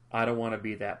 I don't want to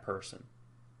be that person.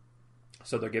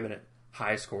 So they're giving it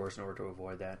high scores in order to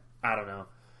avoid that. I don't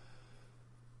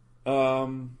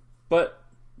know. But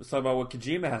let's talk about what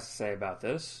Kojima has to say about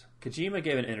this. Kojima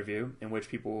gave an interview in which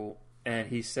and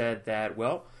he said that,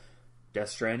 well, Death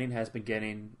Stranding has been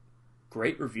getting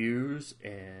great reviews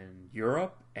in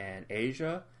Europe and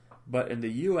Asia, but in the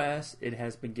US it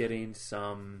has been getting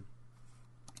some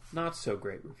not so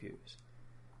great reviews.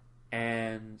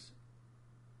 And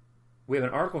we have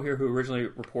an article here who originally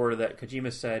reported that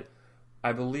Kojima said,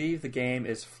 I believe the game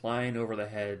is flying over the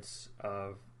heads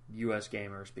of US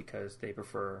gamers because they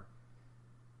prefer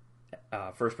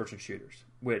first-person shooters,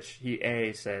 which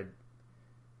he said,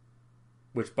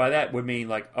 which by that would mean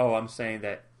like, oh, I'm saying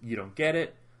that you don't get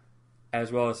it,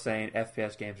 as well as saying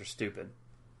FPS games are stupid.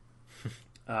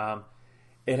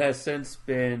 It has since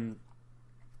been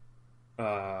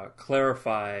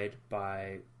clarified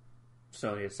by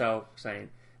Sony itself, saying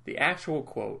the actual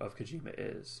quote of Kojima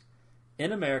is,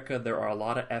 "In America, there are a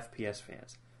lot of FPS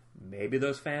fans. Maybe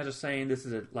those fans are saying this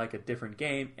is like a different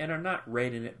game and are not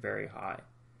rating it very high."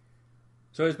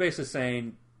 So he's basically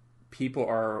saying people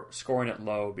are scoring it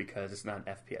low because it's not an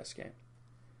FPS game.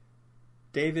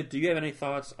 David, do you have any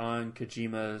thoughts on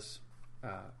Kojima's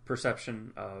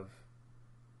perception of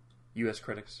U.S.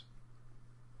 critics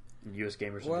and U.S.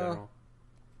 gamers in general?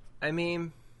 I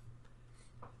mean,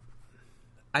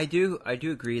 I do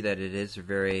agree that it is a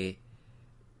very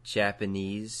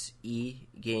Japanese-y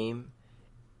game.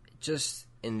 Just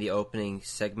in the opening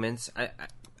segments,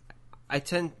 I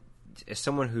tend, as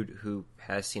someone who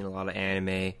has seen a lot of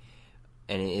anime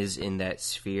and is in that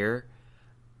sphere,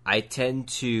 I tend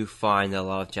to find that a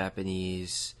lot of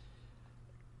Japanese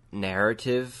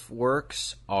narrative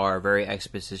works are very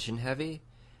exposition heavy,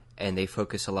 and they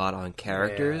focus a lot on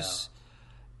characters.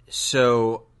 Yeah.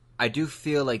 So I do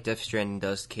feel like Death Stranding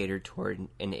does cater toward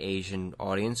an Asian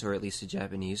audience, or at least a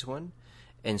Japanese one.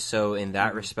 And so in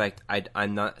that respect,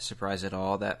 I'm not surprised at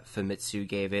all that Famitsu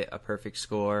gave it a perfect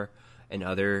score, and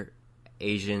other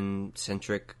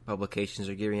Asian-centric publications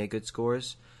are giving it good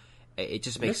scores. It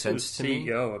just makes sense to me.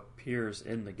 CEO appears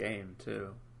in the game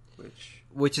too,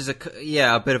 which is a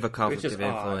bit of a conflict of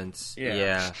influence.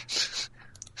 Yeah.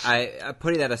 I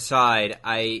putting that aside,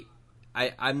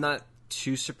 I'm not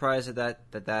too surprised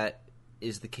that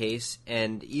is the case,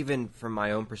 and even from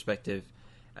my own perspective,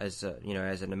 as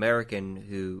an American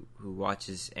who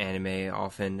watches anime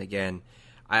often, again,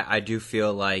 I do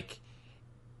feel like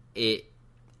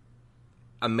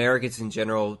Americans in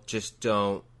general just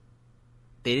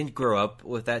they didn't grow up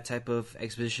with that type of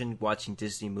exposition, watching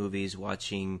Disney movies,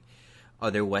 watching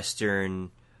other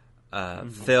Western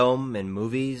film and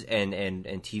movies and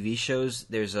TV shows.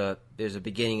 There's a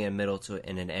beginning, a middle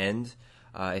and an end.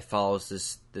 It follows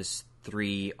this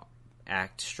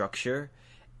 3-act structure,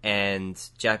 and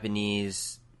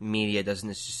Japanese media doesn't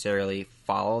necessarily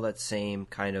follow that same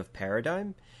kind of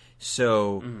paradigm.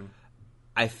 So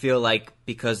I feel like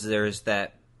because there's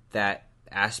that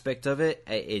aspect of it,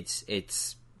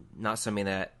 it's not something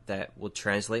that will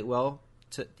translate well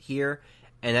to here.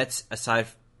 And that's aside,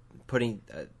 putting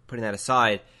that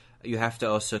aside, you have to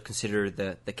also consider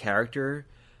the character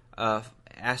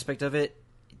aspect of it.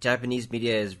 Japanese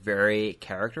media is very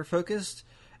character focused,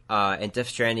 and Death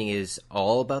Stranding is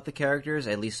all about the characters.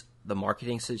 At least the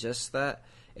marketing suggests that.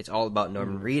 It's all about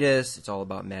Norman Reedus. It's all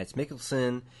about Mads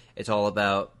Mikkelsen. It's all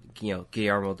about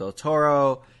Guillermo del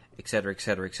Toro, et cetera, et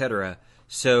cetera, et cetera.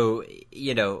 So,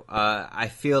 I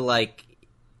feel like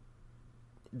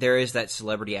there is that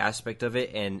celebrity aspect of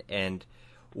it, and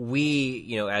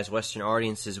we, as Western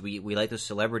audiences, we like those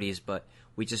celebrities, but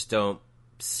we just don't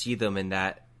see them in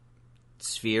that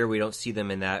sphere. We don't see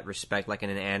them in that respect, like in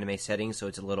an anime setting, so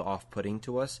it's a little off-putting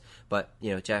to us. But,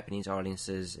 Japanese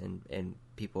audiences and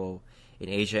people in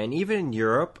Asia, and even in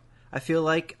Europe, I feel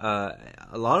like a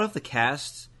lot of the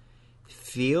cast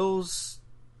feels...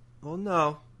 Well,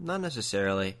 no, not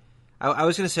necessarily. I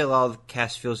was going to say a lot of the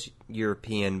cast feels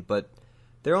European, but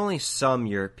they're only some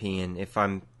European.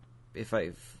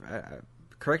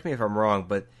 Correct me if I'm wrong,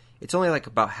 but it's only like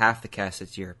about half the cast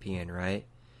that's European, right?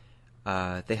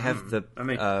 They have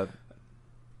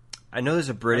I know there's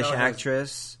a British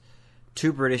actress,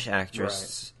 2 British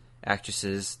actresses.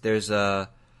 There's a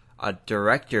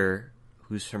director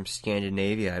who's from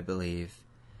Scandinavia, I believe,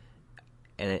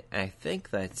 and I think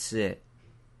that's it.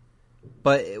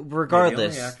 But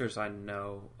regardless, the only actors I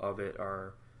know of it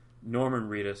are Norman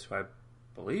Reedus, who I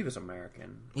believe is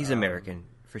American. He's American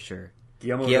for sure.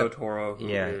 Guillermo del Toro, who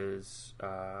is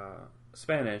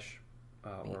Spanish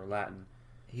or Latin.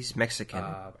 He's Mexican,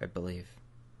 I believe.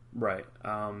 Right,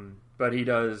 but he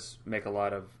does make a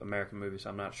lot of American movies. So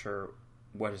I'm not sure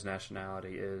what his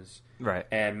nationality is. Right,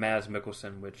 and Mads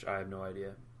Mikkelsen, which I have no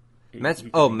idea. Mads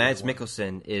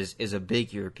Mikkelsen is a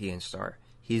big European star.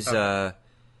 He's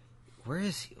where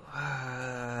is he?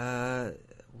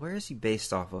 Where is he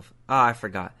based off of? I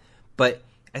forgot. But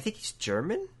I think he's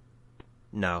German.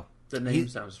 No, the name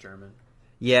sounds German.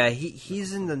 Yeah,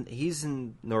 he's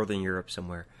in Northern Europe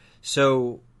somewhere.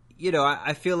 So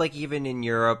I feel like even in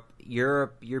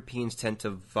Europeans tend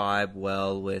to vibe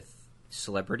well with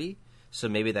celebrity. So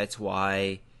maybe that's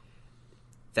why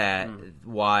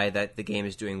the game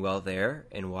is doing well there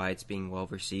and why it's being well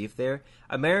received there.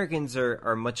 Americans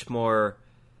are much more.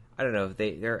 I don't know.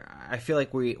 I feel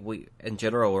like we in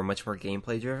general we're much more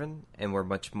gameplay driven, and we're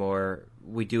much more.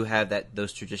 We do have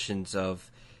those traditions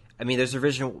of I mean, there's a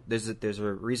reason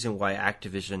why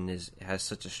Activision has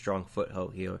such a strong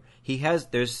foothold here.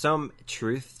 There's some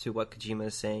truth to what Kojima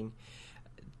is saying.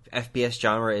 FPS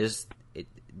genre is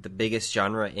the biggest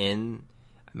genre in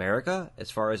America,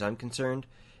 as far as I'm concerned.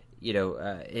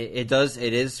 It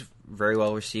is very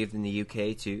well received in the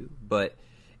UK too, but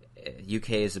UK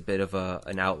is a bit of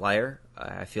an outlier.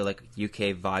 I feel like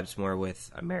UK vibes more with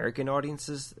American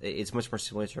audiences. It's much more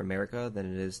similar to America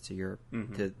than it is to Europe,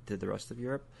 to the rest of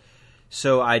Europe.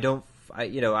 So I don't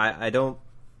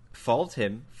fault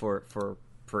him for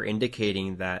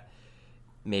indicating that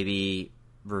maybe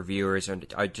reviewers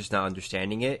are just not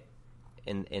understanding it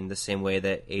in the same way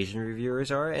that Asian reviewers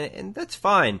are, and that's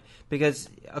fine, because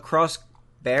across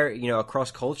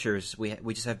cultures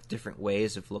we just have different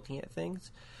ways of looking at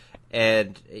things.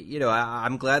 And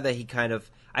I'm glad that he kind of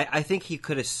I think he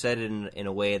could have said it in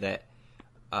a way that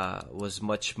was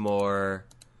much more.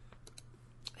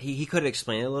 He could have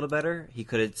explained it a little better. He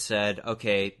could have said,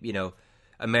 okay,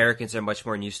 Americans are much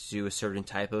more used to a certain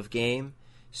type of game,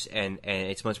 and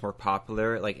it's much more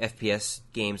popular. Like FPS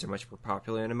games are much more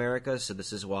popular in America, so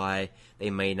this is why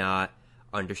they may not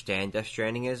understand Death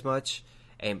Stranding as much,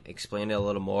 and explain it a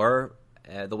little more.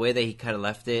 The way that he kind of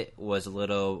left it was a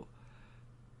little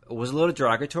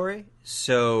derogatory.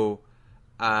 So,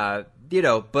 but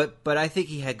I think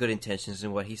he had good intentions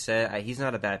in what he said. He's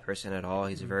not a bad person at all.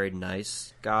 He's a very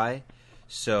nice guy.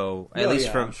 So, at least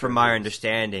from my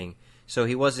understanding. So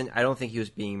he wasn't. I don't think he was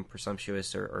being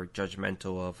presumptuous or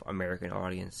judgmental of American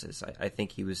audiences. I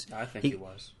think he was. I think he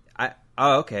was.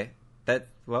 Okay. But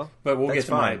we'll get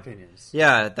to my opinions.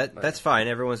 Yeah, that's fine.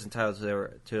 Everyone's entitled to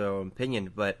their own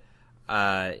opinion. But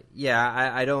I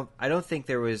don't think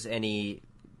there was any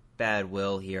bad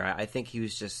will here. I think he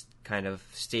was just kind of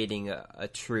stating a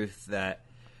truth that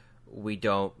we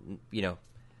don't,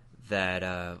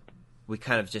 that we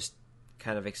kind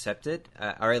of accepted,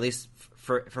 or at least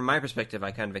from my perspective,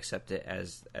 I kind of accept it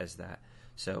as that.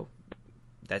 So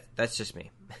that's just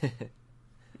me.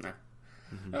 Nah.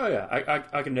 Mm-hmm. Oh yeah,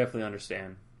 I can definitely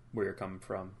understand where you're coming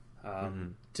from.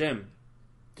 Tim,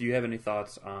 do you have any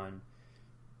thoughts on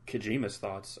Kojima's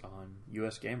thoughts on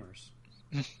U.S. gamers?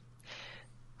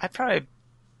 I'd probably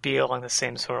be along the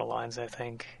same sort of lines, I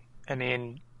think. I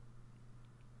mean,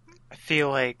 I feel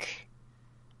like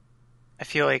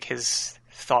his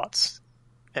thoughts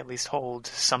at least hold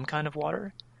some kind of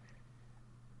water.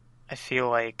 I feel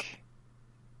like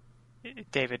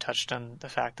David touched on the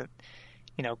fact that,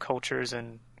 cultures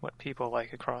and what people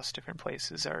like across different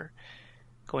places are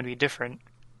going to be different.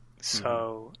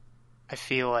 So I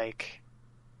feel like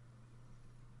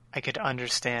I could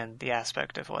understand the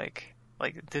aspect of like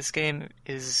this game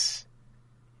is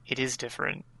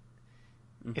different.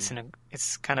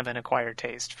 It's kind of an acquired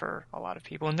taste for a lot of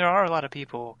people, and there are a lot of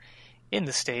people in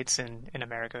the States and in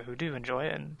America who do enjoy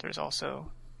it, and there's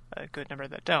also a good number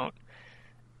that don't.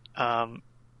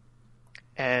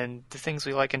 And the things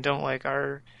we like and don't like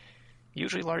are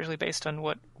usually largely based on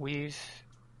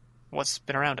what's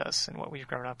been around us and what we've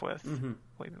grown up with,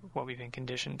 what we've been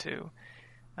conditioned to.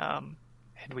 And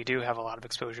we do have a lot of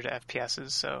exposure to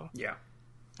FPSs, so yeah,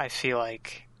 I feel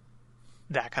like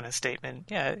that kind of statement,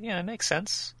 it makes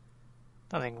sense.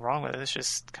 Nothing wrong with it. It's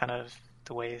just kind of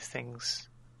the way things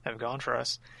have gone for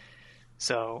us.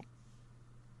 So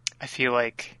I feel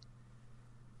like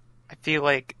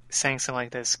saying something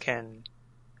like this can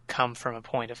come from a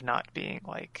point of not being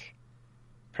like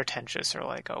pretentious or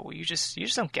like, oh, well, you just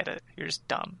don't get it. You're just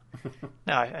dumb.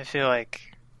 No, I feel like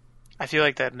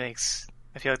that makes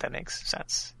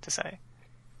sense to say.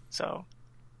 So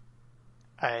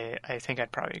I think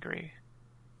I'd probably agree.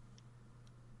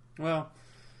 Well,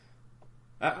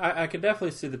 I could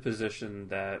definitely see the position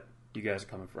that you guys are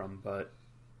coming from, but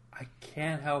I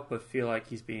can't help but feel like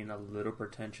he's being a little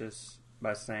pretentious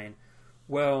by saying,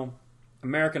 well,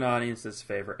 American audiences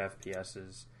favor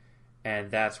FPSs,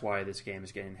 and that's why this game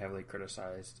is getting heavily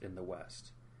criticized in the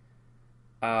West.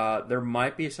 There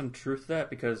might be some truth to that,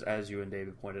 because as you and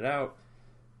David pointed out,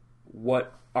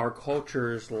 what our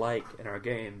cultures like in our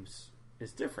games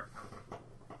is different.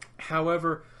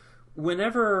 However,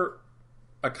 whenever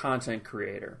a content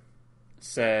creator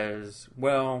says,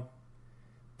 well,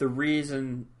 the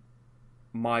reason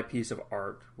my piece of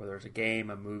art, whether it's a game,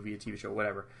 a movie, a TV show,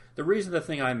 whatever, the reason the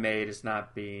thing I made is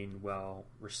not being well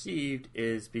received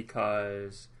is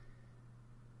because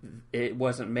it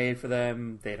wasn't made for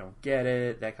them, they don't get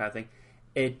it, that kind of thing.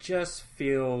 It just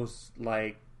feels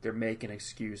like they're making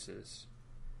excuses.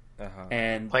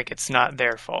 And like it's not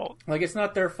their fault. Like it's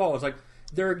not their fault. It's like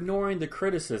they're ignoring the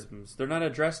criticisms. They're not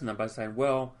addressing them by saying,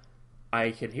 well,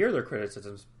 I can hear their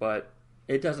criticisms, but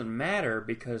it doesn't matter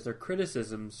because their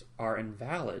criticisms are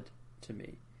invalid to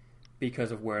me because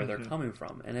of where they're coming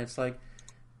from. And it's like,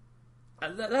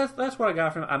 that's what I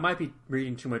got from him. I might be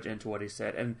reading too much into what he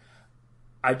said. And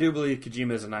I do believe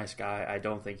Kojima is a nice guy. I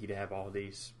don't think he'd have all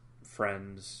these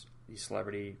friends, these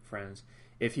celebrity friends,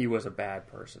 if he was a bad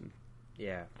person.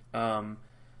 Yeah.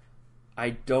 I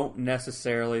don't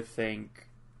necessarily think...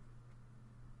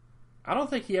 I don't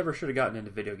think he ever should have gotten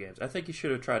into video games. I think he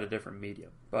should have tried a different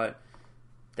medium. But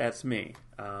that's me.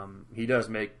 He does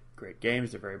make great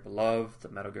games. They're very beloved. The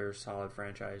Metal Gear Solid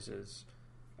franchise is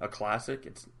a classic.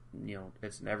 It's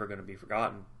never going to be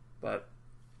forgotten. But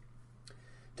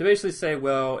to basically say,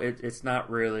 well, it's not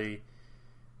really...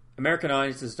 American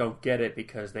audiences don't get it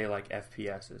because they like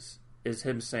FPSs, is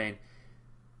him saying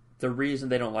the reason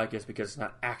they don't like it is because it's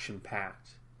not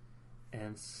action-packed.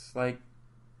 And it's like,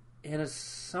 in a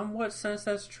somewhat sense,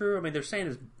 that's true. I mean, they're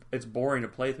saying it's boring to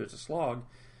play through. It's a slog.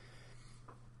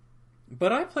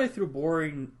 But I play through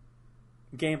boring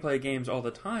gameplay games all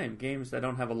the time. Games that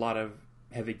don't have a lot of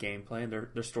heavy gameplay and they're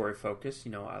story-focused.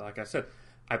 Like I said,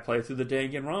 I played through the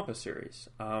Danganronpa series.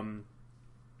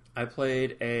 I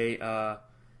played a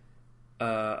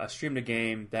streamed a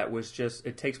game that was just...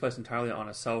 It takes place entirely on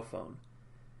a cell phone.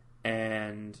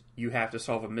 And you have to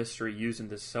solve a mystery using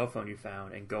this cell phone you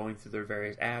found and going through their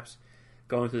various apps,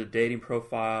 going through the dating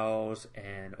profiles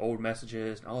and old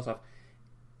messages and all that stuff.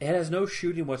 It has no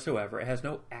shooting whatsoever. It has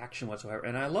no action whatsoever.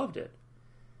 And I loved it.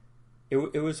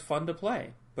 It was fun to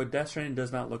play. But Death Stranding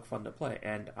does not look fun to play.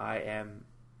 And I am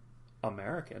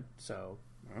American, so...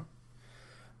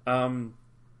 But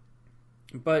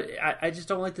I just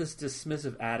don't like this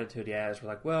dismissive attitude he has. We're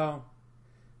like, well,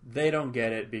 they don't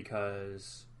get it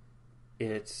because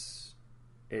it's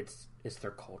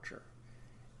their culture.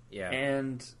 Yeah.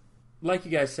 And like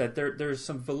you guys said, there's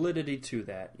some validity to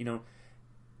that.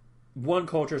 One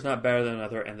culture is not better than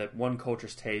another, and that one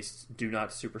culture's tastes do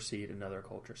not supersede another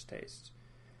culture's tastes.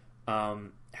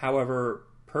 However,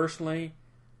 personally,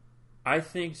 I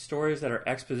think stories that are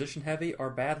exposition heavy are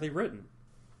badly written.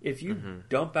 If you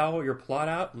dump out your plot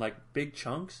out in like big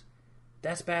chunks,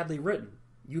 that's badly written.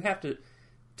 You have to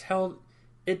tell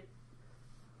it.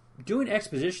 Doing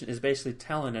exposition is basically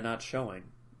telling and not showing.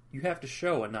 You have to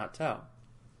show and not tell.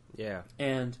 Yeah.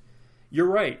 And you're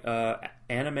right.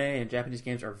 Anime and Japanese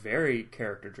games are very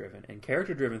character driven, and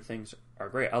character driven things are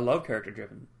great. I love character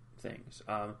driven things.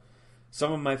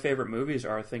 Some of my favorite movies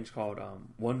are things called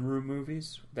one room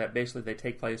movies that basically they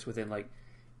take place within like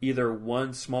either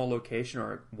one small location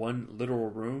or one literal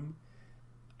room.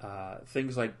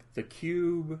 Things like The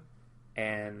Cube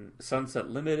and Sunset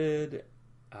Limited.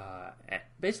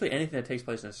 Basically anything that takes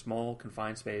place in a small,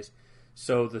 confined space.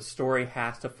 So the story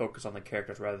has to focus on the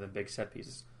characters rather than big set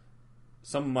pieces.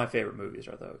 Some of my favorite movies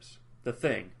are those. The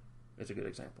Thing is a good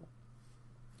example.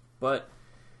 But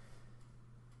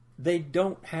they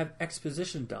don't have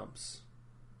exposition dumps.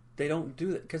 They don't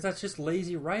do that because that's just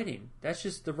lazy writing. That's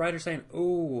just the writer saying,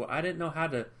 "Oh, I didn't know how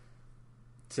to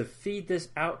feed this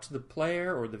out to the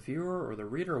player or the viewer or the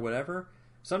reader or whatever.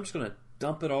 So I'm just going to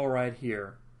dump it all right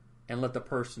here and let the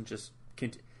person just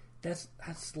continue."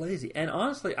 That's lazy. And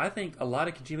honestly, I think a lot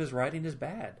of Kojima's writing is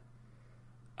bad.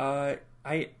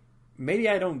 Maybe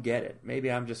I don't get it. Maybe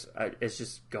it's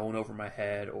just going over my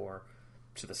head or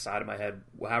to the side of my head,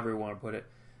 however you want to put it.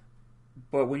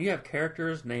 But when you have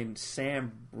characters named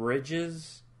Sam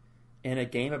Bridges in a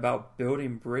game about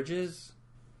building bridges,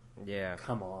 yeah,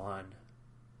 come on.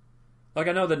 Like,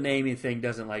 I know the naming thing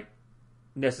doesn't like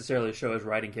necessarily show his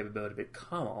writing capability, but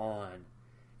come on.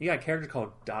 You got a character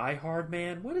called Die Hard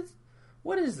Man. What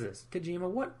is this, Kojima?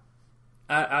 What?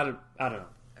 I don't know.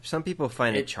 Some people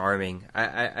find it charming.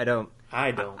 I don't.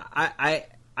 I don't. I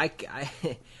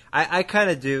kind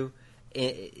of do.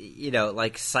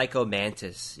 Like Psycho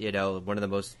Mantis, one of the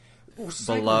most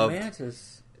beloved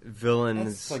Mantis,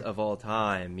 villains of all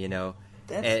time,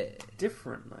 That's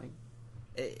different,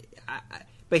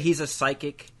 but he's a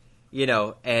psychic,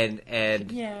 and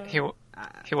yeah.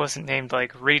 He wasn't named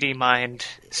like Reedy Mind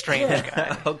Strange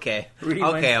Guy. Okay.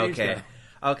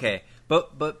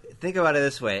 But think about it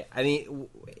this way. I mean,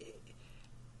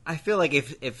 I feel like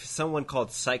if someone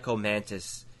called Psycho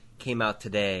Mantis came out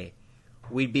today,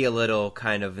 we'd be a little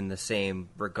kind of in the same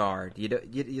regard.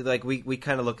 You like we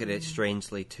kind of look at it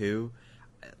strangely too.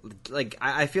 Like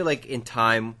I feel like in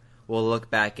time we'll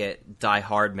look back at Die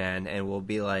Hard Man and we'll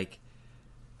be like,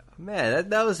 man,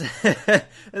 that was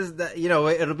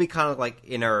it'll be kind of like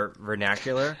in our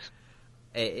vernacular.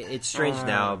 It's strange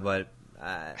now, but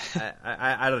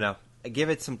I don't know.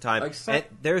 Give it some time. And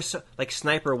there's like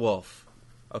Sniper Wolf.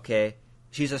 Okay,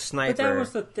 she's a sniper. But that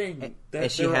was the thing.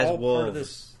 And she has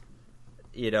wolves.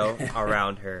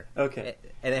 around her. Okay.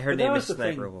 And her But name that is was the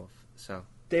Sniper thing. Wolf. So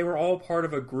They were all part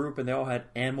of a group, and they all had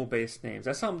animal-based names.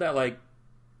 That's something that like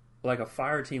a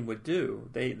fire team would do.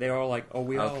 They're all like, oh,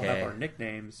 we all have Okay. our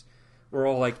nicknames. We're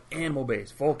all like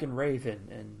animal-based, Vulcan Raven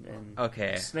and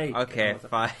okay, Snake. okay, and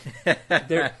fine.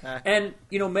 and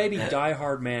maybe Die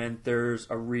Hard Man. There's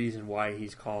a reason why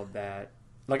he's called that.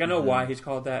 Like I know why he's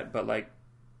called that, but like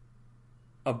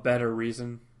a better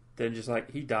reason than just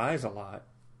like he dies a lot.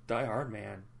 Die Hard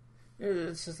Man.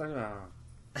 It's just like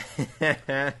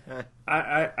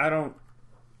I don't.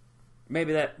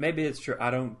 Maybe it's true. I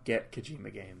don't get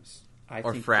Kojima games.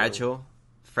 Or Fragile.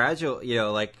 Fragile,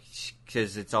 like,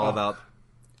 because it's all about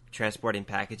transporting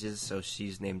packages, so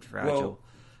she's named Fragile.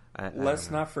 Well,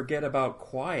 let's not forget about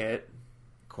Quiet.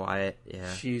 Quiet,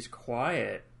 yeah. She's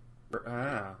quiet.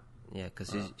 Ah. Yeah,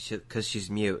 because she's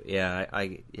mute. Yeah,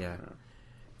 yeah.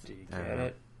 Do you get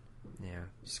it? Yeah.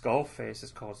 Skullface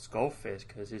is called Skullface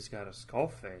because he's got a skull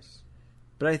face.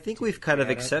 But I think we've kind of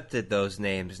accepted those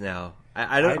names now.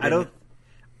 I don't know.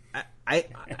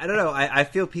 I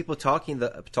feel people talking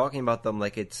about them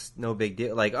like it's no big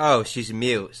deal. Like, oh, she's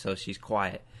mute, so she's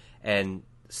quiet. And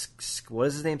what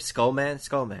is his name?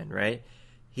 Skullman, right?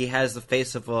 He has the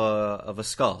face of a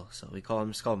skull, so we call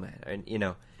him Skullman. And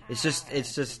it's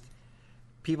just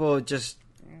people just,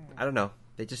 I don't know.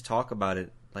 They just talk about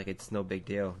it like it's no big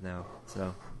deal now.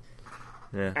 So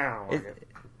yeah,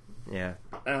 yeah.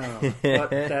 But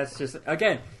that's just,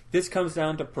 again, this comes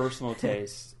down to personal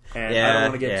taste. And I don't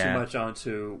want to get too much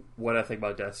onto what I think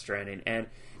about Death Stranding. And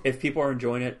if people are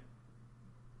enjoying it,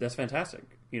 that's fantastic.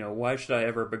 Why should I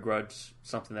ever begrudge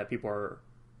something that people are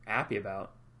happy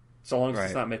about? So long as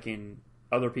it's not making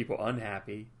other people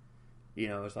unhappy.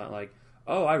 It's not like,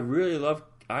 oh,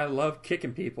 I love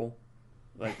kicking people.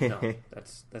 Like, no,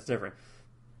 that's different.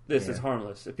 This is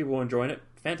harmless. If people are enjoying it,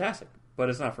 fantastic. But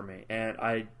it's not for me. And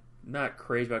I'm not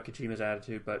crazy about Kojima's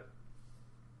attitude, but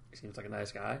he seems like a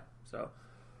nice guy. So...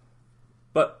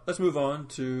 But let's move on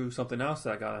to something else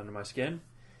that got under my skin.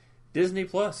 Disney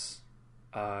Plus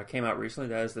came out recently.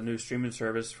 That is the new streaming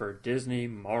service for Disney,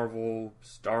 Marvel,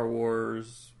 Star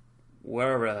Wars,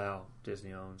 whatever the hell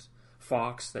Disney owns.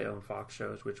 Fox, they own Fox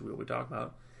shows, which we will talk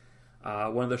about.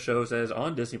 One of the shows that is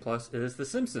on Disney Plus is The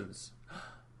Simpsons.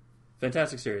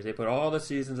 Fantastic series. They put all the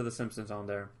seasons of The Simpsons on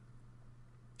there,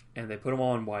 and they put them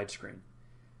all in widescreen.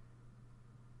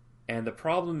 And the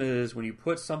problem is when you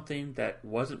put something that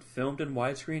wasn't filmed in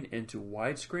widescreen into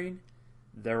widescreen,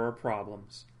 there are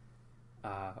problems.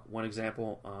 One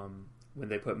example, when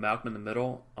they put Malcolm in the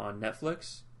Middle on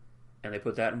Netflix, and they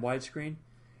put that in widescreen,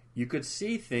 you could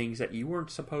see things that you weren't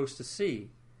supposed to see,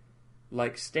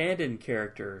 like stand-in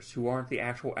characters who aren't the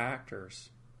actual actors,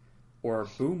 or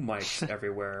boom mics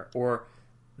everywhere, or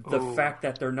the fact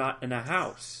that they're not in a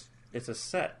house. It's a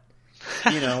set.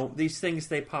 These things,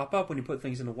 they pop up when you put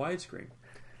things into widescreen.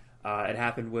 It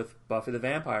happened with Buffy the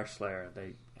Vampire Slayer.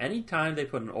 Anytime they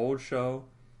put an old show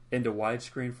into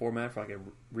widescreen format for like a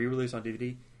re-release on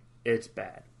DVD, it's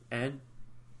bad. And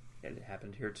it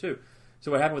happened here too. So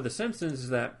what happened with The Simpsons is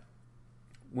that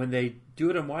when they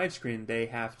do it in widescreen, they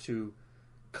have to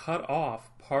cut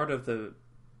off part of the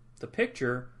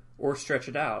picture or stretch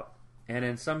it out. And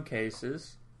in some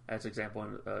cases, as example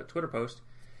in a Twitter post,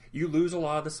 you lose a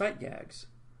lot of the sight gags.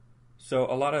 So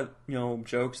a lot of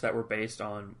jokes that were based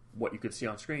on what you could see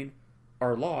on screen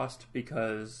are lost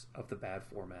because of the bad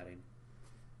formatting.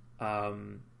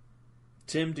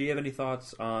 Tim, do you have any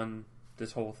thoughts on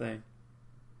this whole thing?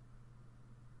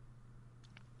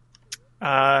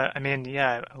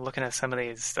 Looking at some of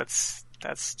these,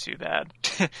 that's too bad.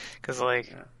 Because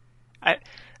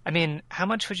how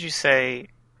much would you say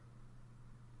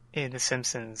in The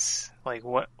Simpsons, like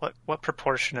what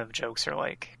proportion of jokes are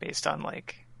like based on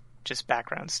like just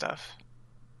background stuff?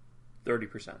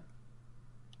 30%.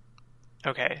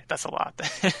 Okay, that's a lot.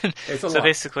 It's a so lot.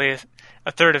 Basically,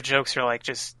 a third of jokes are like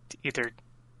just either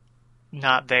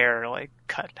not there, or like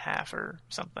cut in half or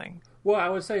something. Well, I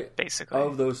would say basically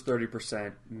of those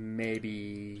 30%,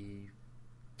 maybe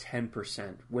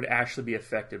 10% would actually be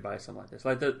affected by something like this.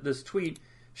 Like this tweet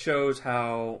shows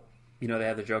how they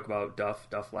have the joke about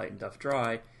Duff Light and Duff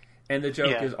Dry, and the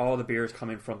joke is all the beer is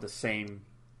coming from the same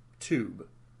tube,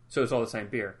 so it's all the same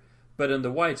beer. But in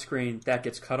the widescreen, that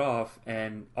gets cut off,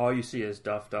 and all you see is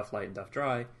Duff Light, and Duff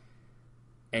Dry,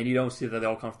 and you don't see that they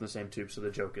all come from the same tube, so the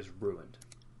joke is ruined.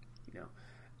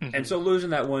 Mm-hmm. And so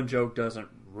losing that one joke doesn't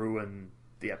ruin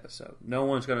the episode. No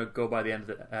one's going to go by the end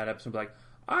of that episode and be like,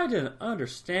 I didn't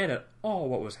understand at all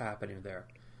what was happening there.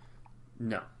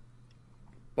 No.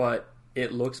 But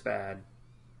it looks bad,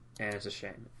 and it's a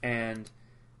shame. And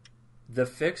the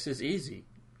fix is easy.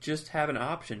 just have an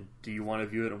option. Do you want to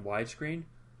view it in widescreen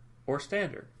or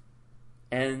standard?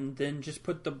 And then just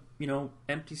put the,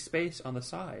 empty space on the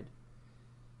side.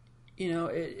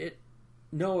 It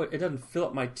doesn't fill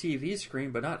up my TV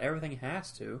screen, but not everything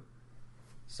has to.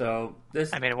 So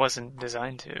this... it wasn't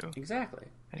designed to. Exactly.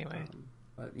 Anyway.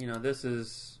 But, this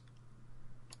is,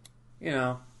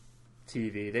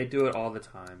 TV. They do it all the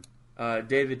time.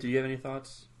 David, do you have any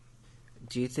thoughts?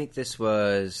 Do you think this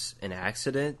was an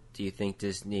accident? Do you think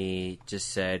Disney just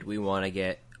said, we want to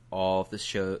get all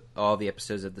the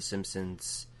episodes of The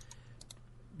Simpsons,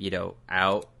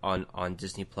 out on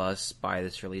Disney Plus by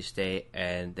this release date,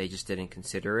 and they just didn't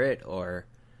consider it? Or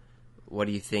what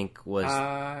do you think was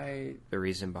the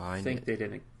reason behind it? I think they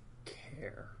didn't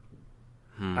care.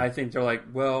 I think they're like,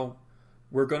 well,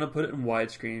 we're going to put it in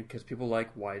widescreen because people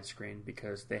like widescreen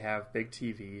because they have big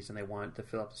TVs and they want to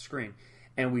fill up the screen.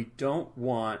 And we don't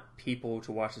want people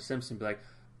to watch The Simpsons and be like,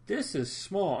 this is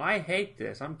small. I hate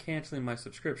this. I'm canceling my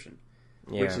subscription.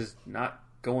 Yeah. Which is not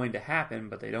going to happen,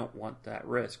 but they don't want that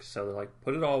risk. So they're like,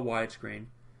 put it all widescreen,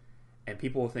 and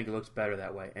people will think it looks better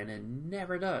that way. And it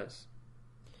never does.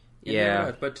 It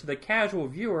never does. But to the casual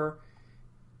viewer,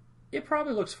 it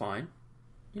probably looks fine.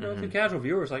 The casual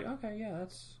viewer is like, okay, yeah,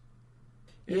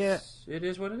 it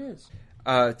is what it is.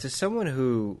 To someone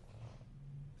who,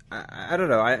 I don't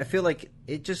know, I feel like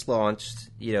it just launched,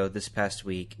 this past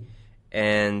week,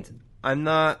 and I'm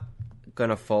not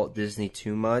gonna fault Disney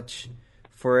too much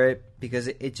for it because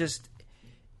it just,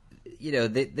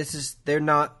 they're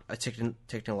not a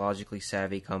technologically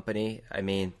savvy company. I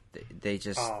mean,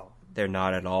 they're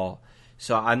not at all.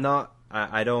 So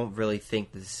I don't really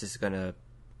think this is gonna,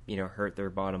 hurt their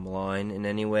bottom line in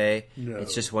any way. No.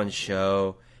 It's just one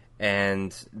show,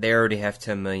 and they already have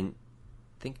 10 million.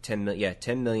 I think 10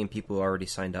 million people already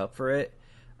signed up for it,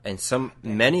 and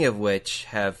many of which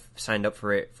have signed up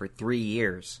for it for 3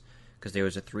 years because there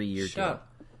was a 3-year deal.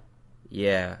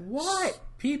 Yeah. What?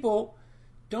 People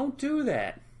don't do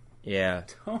that. Yeah.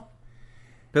 Don't.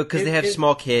 Because they have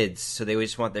small kids, so they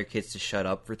just want their kids to shut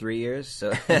up for 3 years.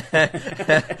 So, so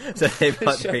they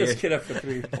bought 3 years. Shut this kid up for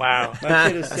 3 years. Wow.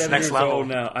 My kid is 7 years old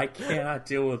now. I cannot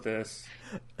deal with this.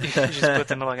 You should just put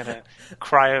them in a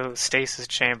cryostasis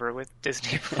chamber with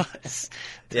Disney Plus.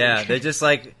 Yeah, they're just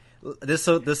like, this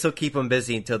will keep them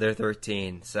busy until they're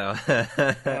 13. So.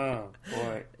 Oh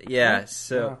boy. Yeah.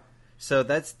 So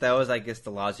that was, I guess,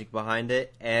 the logic behind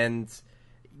it, and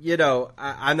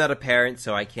I'm not a parent,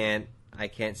 so I can't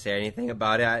say anything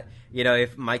about it.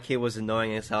 If my kid was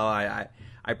annoying as hell,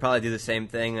 I'd probably do the same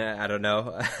thing. I don't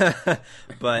know.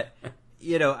 But,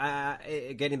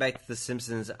 getting back to The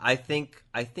Simpsons, I think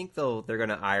they're going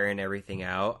to iron everything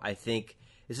out. I think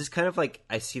this is kind of like,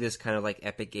 I see this kind of like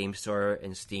Epic Game Store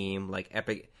and Steam, like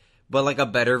Epic, but like a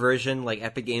better version. Like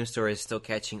Epic Game Store is still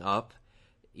catching up,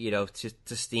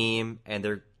 to Steam, and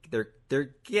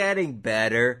they're getting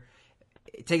better.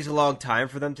 It takes a long time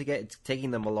for them to get. It's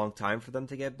taking them a long time for them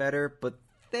to get better, but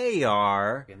they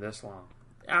are. This long.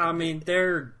 I mean,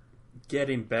 they're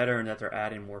getting better in that they're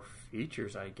adding more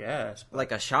features, I guess. But...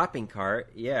 Like a shopping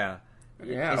cart, yeah.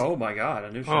 Yeah. Oh my God,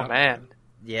 a new shopping man, cart.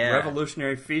 Yeah,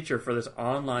 revolutionary feature for this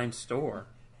online store.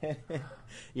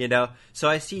 So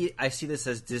I see this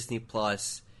as Disney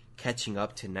Plus catching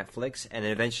up to Netflix, and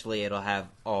eventually it'll have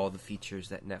all the features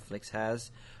that Netflix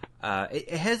has.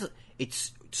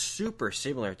 It's super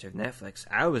similar to Netflix.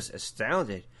 I was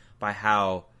astounded by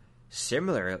how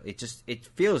similar it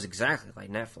feels exactly like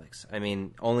Netflix. I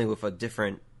mean, only with a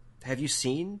different. Have you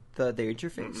seen the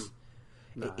interface?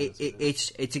 Mm-hmm. No,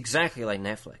 it's exactly like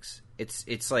Netflix.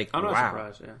 It's like, I'm not wow.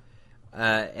 surprised.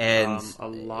 Yeah, and a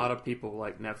lot of people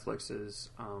like Netflix's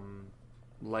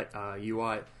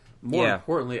UI. More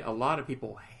importantly, a lot of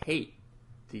people hate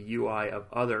the UI of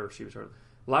other streaming services.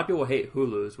 A lot of people hate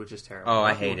Hulu's, which is terrible. Oh,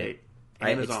 I hate it.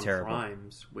 Amazon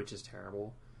Prime's, which is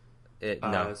terrible.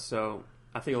 No. So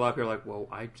I think a lot of people are like, well,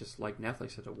 I just like Netflix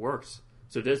because it works.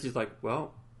 So Disney's like,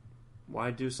 well,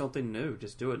 why do something new?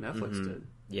 Just do what Netflix did.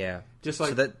 Yeah. Just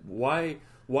like,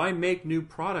 why make new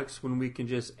products when we can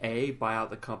just, A, buy out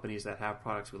the companies that have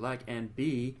products we like, and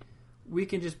B, we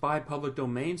can just buy public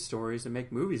domain stories and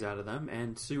make movies out of them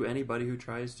and sue anybody who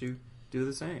tries to do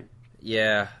the same.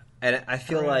 Yeah. And I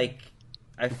feel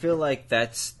like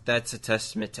that's a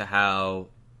testament to how,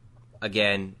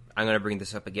 again, I'm going to bring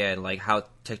this up again, like how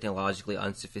technologically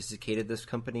unsophisticated this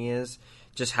company is.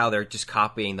 Just how they're just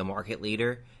copying the market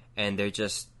leader, and they're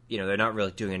just, they're not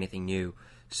really doing anything new.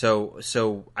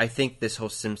 So I think this whole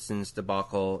Simpsons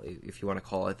debacle, if you want to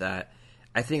call it that,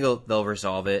 I think they'll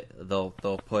resolve it. They'll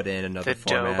put in another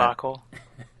format. The debacle.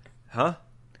 Huh?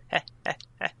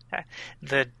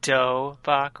 The dough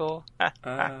buckle.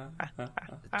 Dough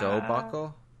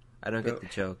buckle? I don't get the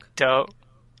joke. Dough.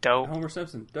 Homer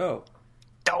Simpson, dough.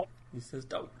 Dough. He says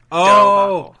dough.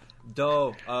 Oh!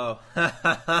 Dough. Oh. I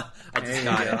just There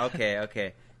got you it. go.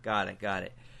 Okay. Got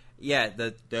it. Yeah,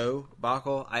 the dough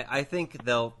buckle. I think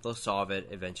they'll solve it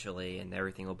eventually, and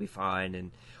everything will be fine,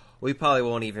 and we probably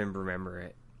won't even remember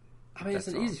it. I mean, it's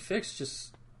an all. easy fix.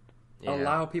 Just Yeah.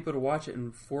 allow people to watch it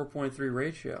in 4.3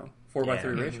 ratio,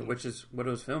 4:3 Yeah. ratio, which is what it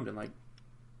was filmed in. Like,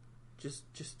 just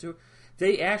do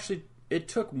it. It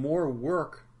took more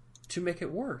work to make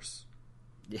it worse.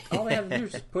 All they have to do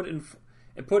is just put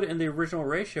it in the original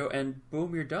ratio, and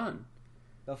boom, you're done.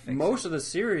 Most of the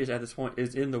series at this point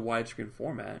is in the widescreen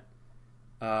format.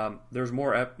 There's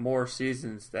more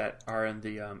seasons that are in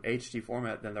the HD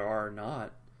format than there are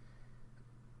not.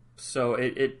 So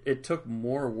it took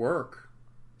more work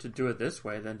to do it this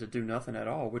way than to do nothing at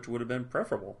all, which would have been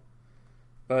preferable.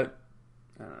 But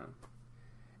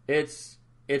it's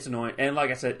annoying, and like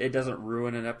I said, it doesn't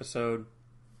ruin an episode.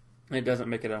 It doesn't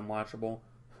make it unwatchable.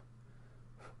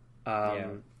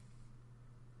 The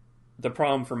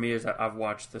problem for me is that I've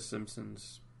watched The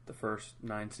Simpsons, the first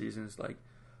 9 seasons, like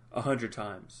 100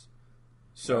 times.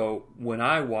 So when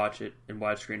I watch it in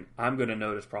widescreen, I'm going to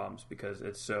notice problems because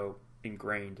it's so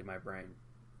ingrained in my brain.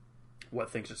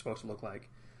 What things are supposed to look like,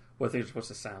 what things are supposed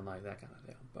to sound like, that kind of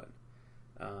deal. But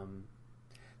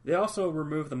they also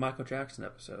removed the Michael Jackson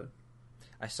episode.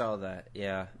 I saw that.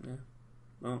 Yeah.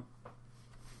 Well,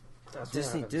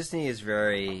 Disney is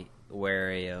very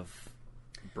wary of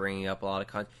bringing up a lot of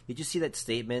content. Did you see that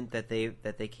statement that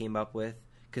they came up with?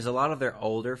 Because a lot of their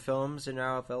older films are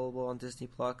now available on Disney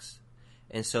Plus,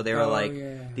 and so they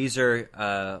were these are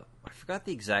I forgot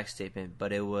the exact statement,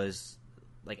 but it was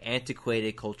like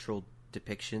antiquated cultural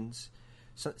depictions,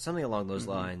 something along those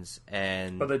lines.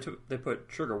 And but they put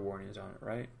trigger warnings on it,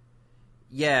 right?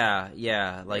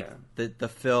 Yeah. Like the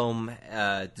film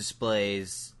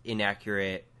displays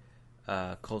inaccurate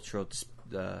cultural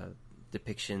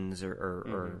depictions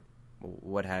or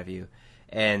what have you,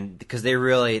 and because they're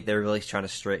really trying to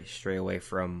stray away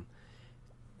from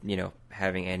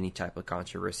having any type of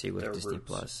controversy with Their Disney roots.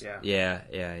 Plus.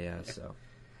 Yeah. So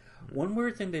one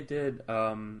weird thing they did,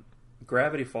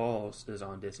 Gravity Falls is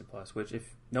on Disney Plus, which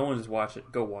if no one has watched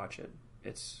it, go watch it.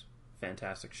 It's a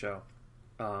fantastic show.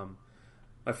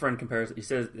 My friend compares it. He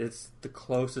says it's the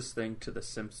closest thing to The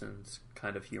Simpsons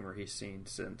kind of humor he's seen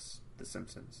since The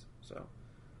Simpsons. So,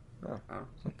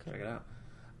 check it out.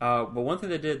 But one thing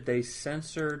they did, they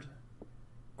censored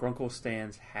Grunkle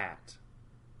Stan's hat,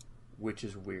 which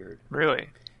is weird. Really?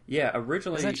 Yeah,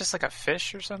 originally... Isn't it just like a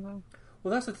fish or something?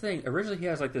 Well, that's the thing. Originally, he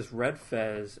has like this red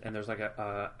fez, and there's like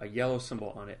a yellow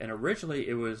symbol on it. And originally,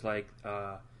 it was like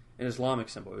an Islamic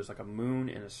symbol. It was like a moon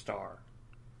and a star.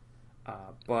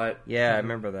 But yeah, I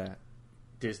remember that.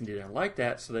 Disney didn't like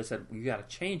that, so they said, you got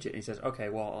to change it. And he says, okay,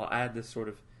 well, I'll add this sort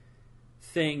of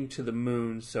thing to the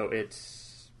moon so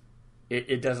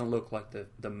it doesn't look like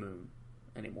the moon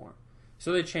anymore.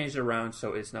 So they changed it around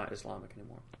so it's not Islamic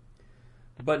anymore.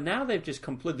 But now they've just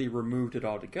completely removed it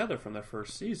altogether from their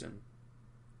first season.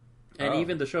 And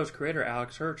even the show's creator,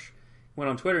 Alex Hirsch, went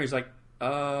on Twitter. He's like,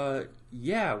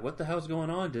 yeah, what the hell's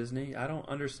going on, Disney? I don't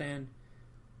understand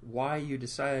why you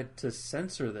decided to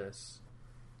censor this.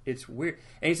 It's weird.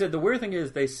 And he said the weird thing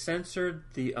is they censored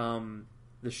the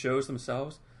shows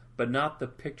themselves, but not the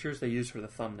pictures they use for the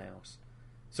thumbnails.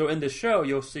 So in the show,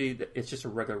 you'll see that it's just a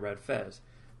regular red fez.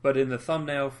 But in the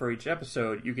thumbnail for each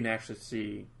episode, you can actually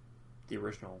see the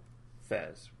original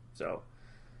fez. So,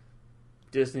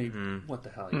 Disney, what the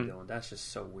hell are you doing? That's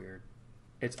just so weird.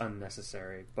 It's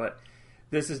unnecessary. But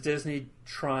this is Disney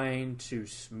trying to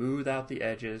smooth out the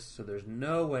edges so there's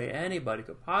no way anybody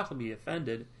could possibly be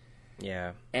offended.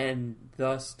 Yeah. And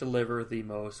thus deliver the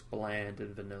most bland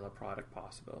and vanilla product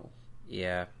possible.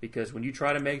 Yeah. Because when you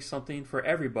try to make something for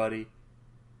everybody,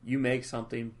 you make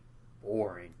something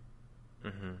boring.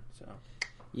 Mm-hmm. So,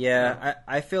 yeah,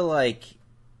 I feel like,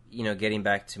 getting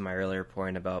back to my earlier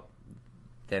point about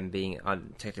them being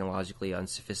technologically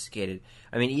unsophisticated.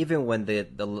 I mean, even when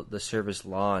the service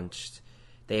launched,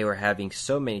 they were having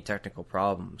so many technical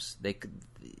problems.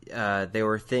 There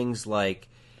were things like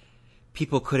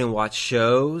people couldn't watch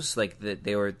shows, like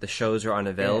the shows were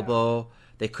unavailable. Yeah.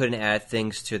 They couldn't add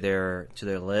things to their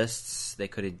lists. They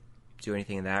couldn't do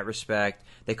anything in that respect.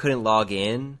 They couldn't log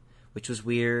in, which was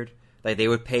weird. Like, they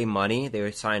would pay money, they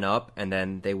would sign up, and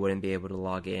then they wouldn't be able to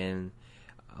log in.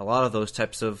 A lot of those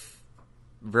types of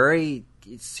very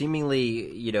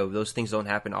seemingly, those things don't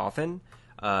happen often.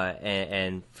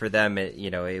 And for them,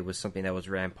 it was something that was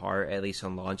rampart, at least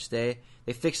on launch day.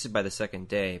 They fixed it by the second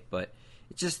day, but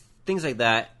It's just things like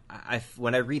that.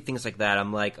 When I read things like that,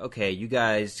 I'm like, okay, you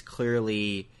guys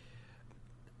clearly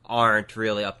aren't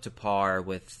really up to par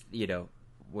with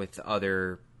with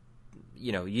other,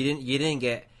 you didn't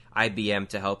get IBM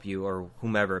to help you or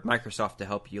whomever, Microsoft to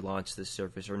help you launch this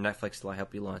service or Netflix to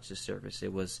help you launch this service.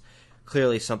 It was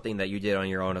clearly something that you did on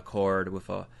your own accord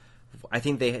I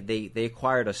think they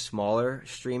acquired a smaller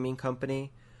streaming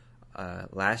company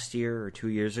last year or 2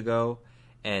 years ago,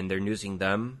 and they're using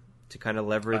them to kind of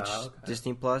leverage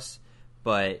Disney Plus.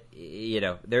 But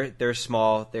they're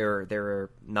small. They're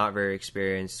not very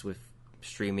experienced with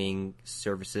streaming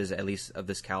services, at least of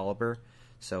this caliber.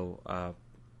 So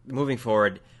moving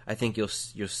forward, I think you'll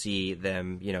see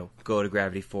them go to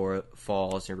Gravity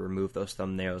Falls and remove those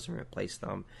thumbnails and replace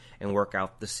them and work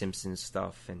out the Simpsons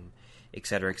stuff and et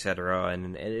cetera,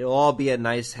 and it'll all be a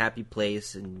nice happy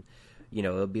place, and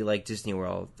it'll be like Disney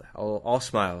World, all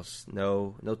smiles,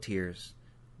 no tears.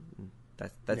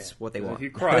 That's what they want. If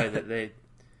you cry, that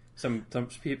some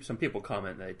people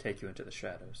comment they take you into the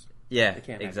shadows. Yeah,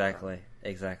 exactly.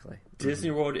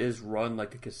 Disney World is run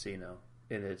like a casino.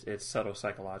 It's subtle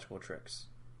psychological tricks.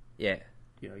 Yeah,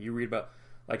 you read about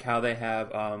like how they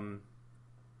have a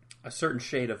certain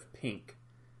shade of pink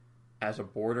as a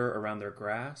border around their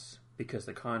grass because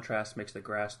the contrast makes the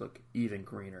grass look even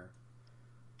greener,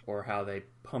 or how they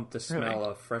pump the smell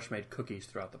of fresh made cookies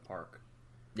throughout the park.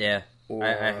 Yeah,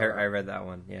 I read that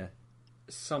one. Yeah,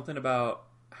 something about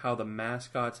how the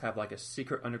mascots have like a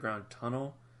secret underground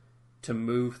tunnel to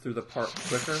move through the park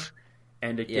quicker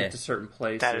and to get to certain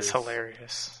places. That is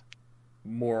hilarious.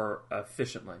 More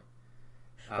efficiently,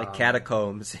 like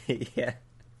catacombs. Yeah,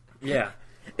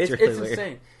 it's really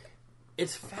insane.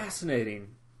 It's fascinating.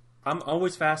 I'm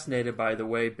always fascinated by the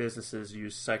way businesses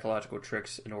use psychological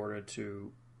tricks in order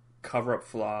to cover up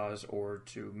flaws or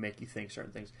to make you think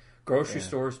certain things. Grocery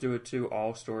stores do it too.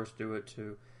 All stores do it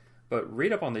too. But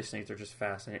read up on these things. They're just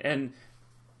fascinating. And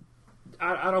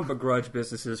I don't begrudge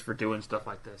businesses for doing stuff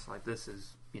like this. Like this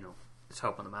is, it's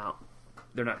helping them out.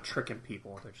 They're not tricking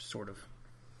people. They're just sort of,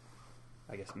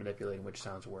 I guess, manipulating, which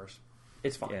sounds worse.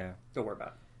 It's fine. Yeah. Don't worry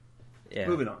about it. Yeah.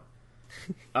 Moving on.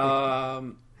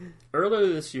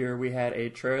 Earlier this year, we had a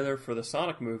trailer for the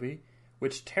Sonic movie,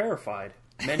 which terrified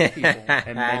many people,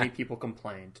 and many people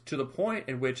complained, to the point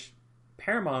in which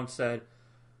Paramount said,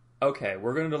 okay,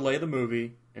 we're going to delay the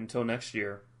movie until next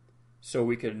year so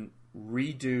we can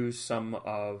redo Sonic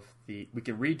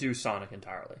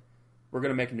entirely. We're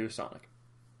going to make a new Sonic.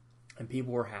 And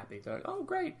people were happy. They're like, oh,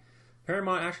 great.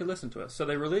 Paramount actually listened to us. So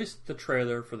they released the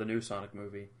trailer for the new Sonic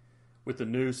movie with the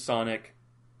new Sonic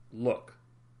look,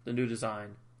 the new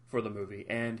design for the movie,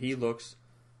 and he looks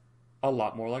a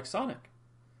lot more like Sonic.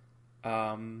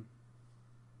 David,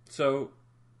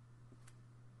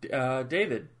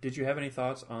 did you have any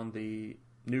thoughts on the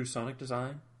new Sonic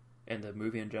design and the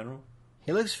movie in general?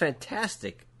 He looks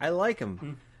fantastic. I like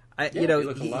him. He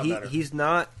looks a lot better. He's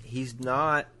not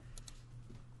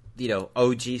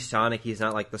OG Sonic. He's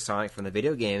not like the Sonic from the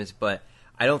video games, but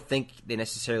I don't think they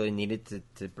necessarily needed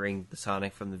to bring the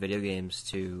Sonic from the video games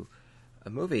to a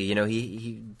movie.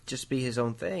 He just be his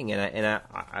own thing, and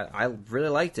I really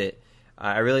liked it.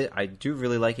 I do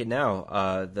really like it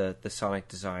now. The Sonic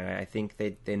design, I think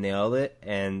they nailed it,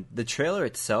 and the trailer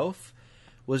itself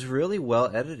was really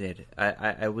well edited.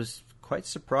 I was quite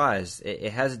surprised.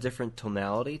 It has a different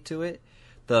tonality to it.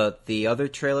 The other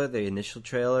trailer, the initial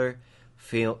trailer,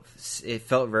 it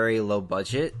felt very low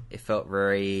budget. It felt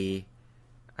very,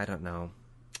 I don't know,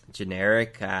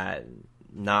 generic,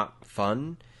 not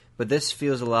fun. But this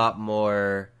feels a lot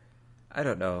more, I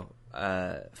don't know,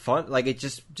 fun. Like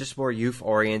it's just more youth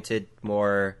oriented,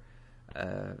 more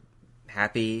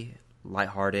happy,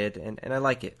 lighthearted, and I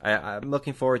like it. I'm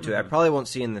looking forward to it. I probably won't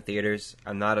see it in the theaters.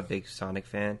 I'm not a big Sonic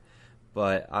fan,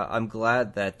 but I'm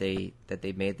glad that they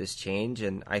made this change,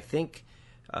 and I think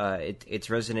it's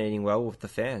resonating well with the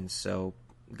fans. So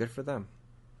good for them.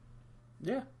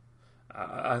 Yeah,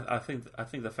 I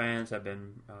think the fans have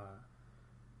been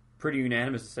pretty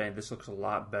unanimous in saying this looks a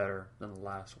lot better than the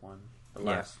last one,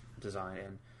 last design,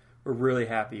 and we're really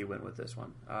happy you went with this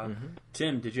one.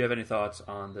 Tim, did you have any thoughts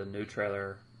on the new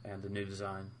trailer and the new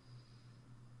design?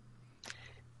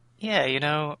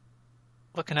 Yeah,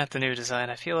 looking at the new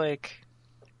design, I feel like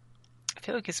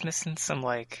it's missing some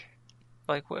where's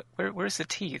the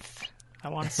teeth? I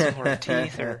want some more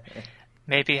teeth, or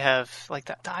maybe have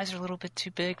the eyes are a little bit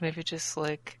too big. Maybe just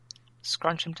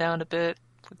scrunch them down a bit,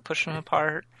 push them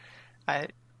apart.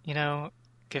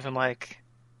 Give him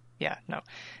no.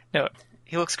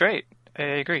 He looks great. I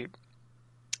agree.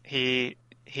 He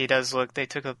does look. They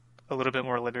took a little bit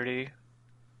more liberty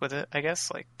with it, I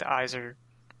guess. The eyes are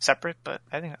separate, but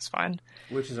I think that's fine.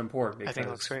 Which is important because I think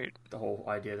it looks great. The whole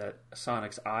idea that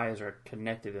Sonic's eyes are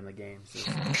connected in the games.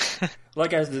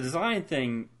 Like, as the design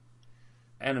thing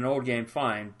and an old game,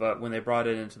 fine, but when they brought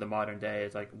it into the modern day,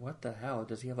 it's like, what the hell?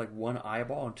 Does he have like one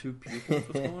eyeball and two pupils?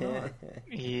 What's going on?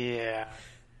 Yeah.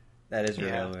 That is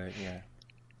really weird, yeah.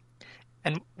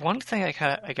 And one thing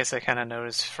I guess I kind of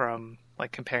noticed from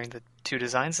like comparing the two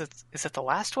designs is that the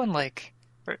last one, like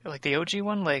the OG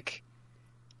one, like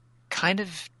kind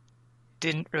of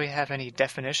didn't really have any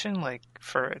definition, like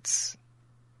for its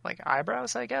like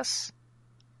eyebrows, I guess.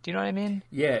 Do you know what I mean?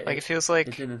 Yeah. Like it feels like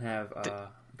it didn't have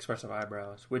expressive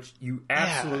eyebrows, which you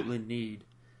absolutely need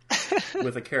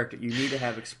with a character. You need to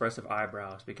have expressive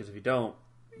eyebrows because if you don't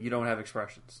have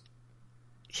expressions.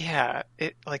 Yeah,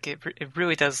 it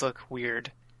really does look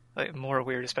weird, like more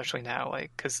weird, especially now,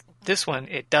 like because this one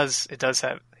it does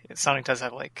have Sonic does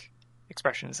have like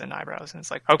expressions and eyebrows, and it's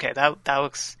like okay, that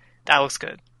looks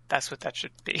good. That's what that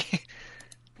should be.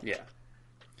 Yeah.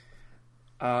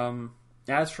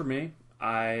 As for me,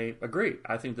 I agree.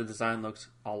 I think the design looks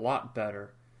a lot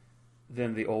better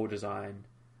than the old design.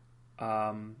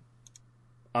 I'm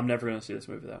never going to see this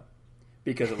movie though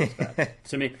because it looks bad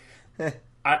to me.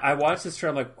 I watched this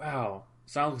trailer, I'm like, wow,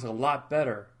 Sonic looks a lot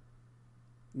better.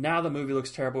 Now the movie looks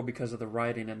terrible because of the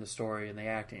writing and the story and the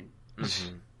acting.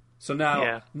 Mm-hmm. So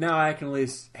now I can at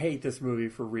least hate this movie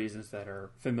for reasons that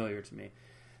are familiar to me.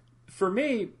 For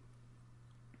me,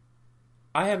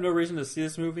 I have no reason to see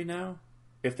this movie now.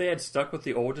 If they had stuck with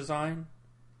the old design,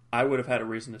 I would have had a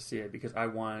reason to see it because I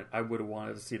would have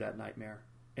wanted to see that nightmare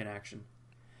in action.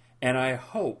 And I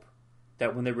hope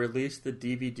that when they release the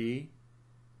DVD,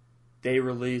 they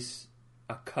release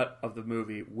a cut of the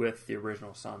movie with the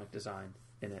original Sonic design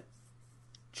in it.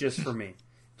 Just for me.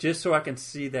 Just so I can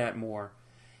see that more.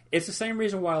 It's the same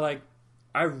reason why, like,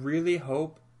 I really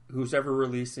hope who's ever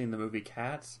releasing the movie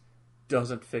Cats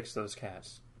doesn't fix those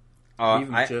cats.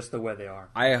 Even just the way they are.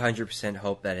 I 100%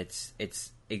 hope that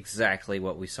it's exactly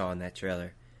what we saw in that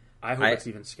trailer. I hope it's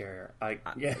even scarier.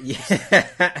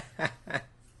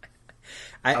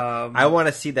 I want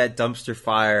to see that dumpster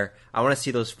fire. I want to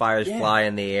see those fires fly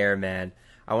in the air, man.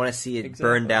 I want to see it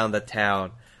burn down the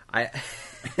town.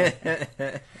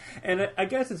 And I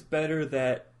guess it's better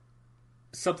that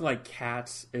something like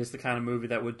Cats is the kind of movie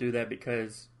that would do that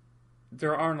because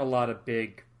there aren't a lot of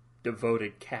big,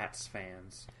 devoted Cats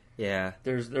fans. Yeah.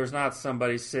 There's not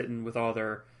somebody sitting with all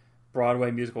their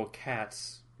Broadway musical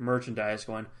Cats merchandise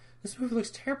going, this movie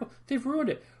looks terrible. They've ruined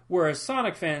it. Whereas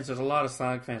Sonic fans, there's a lot of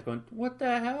Sonic fans going, what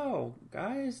the hell,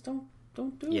 guys? Don't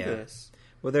do this.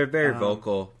 Well, they're very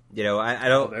vocal. You know, I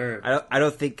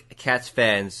don't think Cats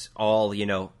fans, all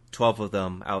 12 of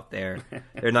them out there,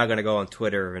 they're not going to go on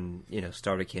Twitter and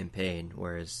start a campaign.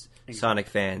 Whereas Sonic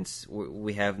fans,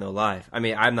 we have no life. I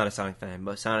mean, I'm not a Sonic fan,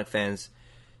 but Sonic fans,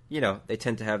 they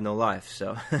tend to have no life.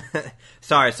 So,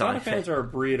 sorry, Sonic fans are a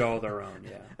breed all their own.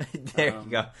 Yeah, there you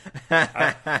go.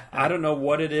 I don't know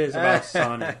what it is about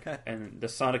Sonic and the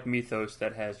Sonic mythos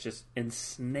that has just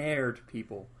ensnared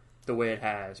people the way it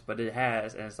has, but it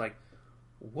has, and it's like,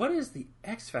 what is the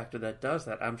X factor that does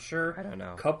that? I'm sure I don't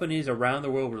know. Companies around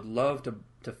the world would love to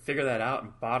figure that out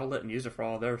and bottle it and use it for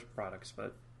all their products,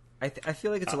 but I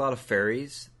feel like it's a lot of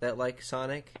furries that like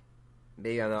Sonic.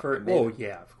 Maybe I'm not.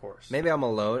 Yeah, of course. Maybe I'm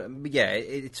alone. But yeah,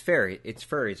 it's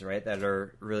furries, right? That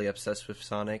are really obsessed with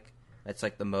Sonic. That's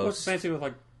like the most. Well, it's the same thing with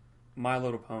like My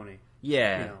Little Pony.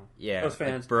 Yeah, yeah. Those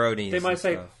fans, like bronies. They might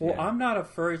say, stuff, "Well, I'm not a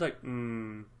furry." It's like,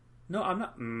 no, I'm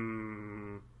not.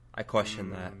 I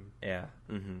question that. Yeah.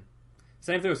 Mm-hmm.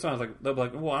 Same thing with Sonic. Like they'll be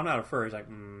like, "Well, I'm not a furry." It's like,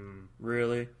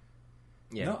 really?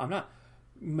 Yeah. No, I'm not.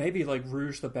 Maybe like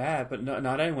Rouge the Bad, but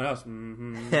not anyone else.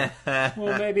 Mm-hmm.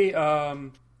 Well, maybe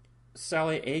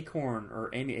Sally Acorn or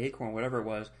Amy Acorn, whatever it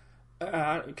was,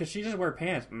 because she doesn't wear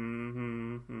pants.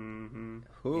 Who?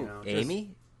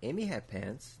 Amy? Amy had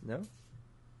pants. No.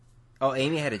 Oh,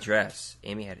 Amy had a dress.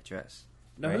 No,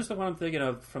 right? Who's the one I'm thinking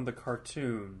of from the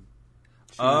cartoon?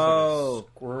 She was like a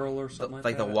squirrel or something like that.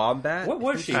 Like the wombat? What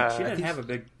was she? She didn't have a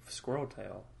big squirrel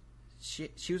tail. She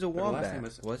was a wombat,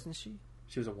 wasn't she?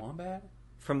 She was a wombat?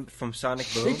 From Sonic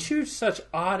Boom? They choose such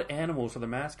odd animals for the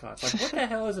mascots. Like, what the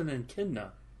hell is an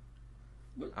echidna?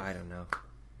 I don't know.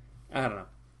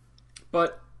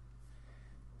 But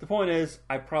the point is,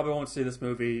 I probably won't see this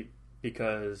movie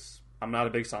because I'm not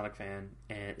a big Sonic fan.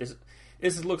 And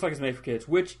this looks like it's made for kids,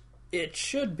 which it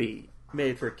should be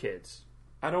made for kids.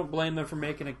 I don't blame them for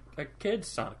making a kid's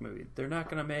Sonic movie. They're not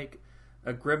going to make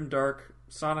a grim, dark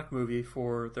Sonic movie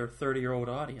for their 30-year-old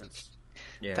audience.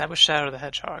 Yeah. That was Shadow the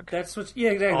Hedgehog. That's what.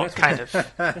 Yeah, exactly.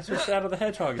 That's what Shadow the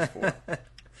Hedgehog is for.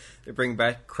 They bring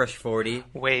back Crush 40.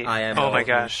 Wait. Oh my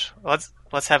gosh.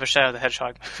 let's have a Shadow the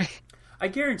Hedgehog movie. I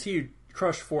guarantee you,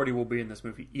 Crush 40 will be in this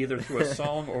movie either through a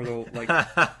song or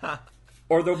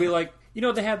they'll be like,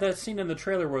 they have that scene in the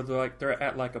trailer where they're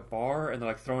at like a bar and they're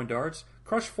like throwing darts.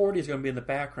 Crush 40 is going to be in the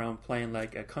background playing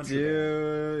like a country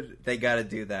band. They got to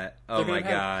do that. Oh my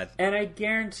god! And I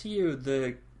guarantee you,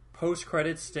 the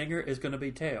post-credit stinger is going to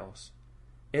be Tails.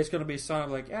 It's going to be Sonic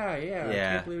like, I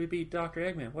can't believe we beat Dr.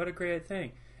 Eggman. What a great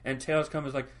thing! And Tails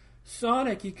comes like,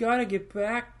 Sonic, you got to get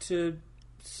back to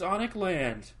Sonic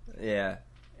Land. Yeah.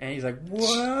 And he's like,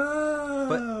 whoa!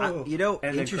 But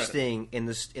interesting in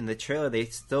the trailer, they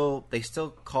still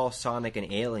call Sonic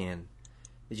an alien.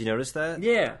 Did you notice that?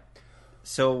 Yeah.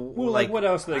 So, what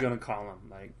else are they going to call him?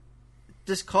 Like,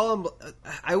 just call him.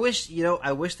 I wish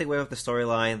they went with the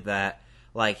storyline that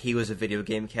like he was a video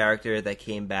game character that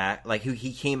came back, like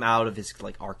he came out of his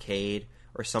like arcade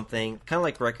or something, kind of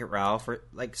like Wreck-It Ralph or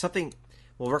like something.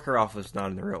 Well, Wreck-It Ralph was not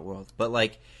in the real world, but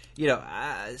like.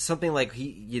 Something like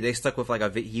they stuck with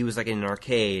like he was like in an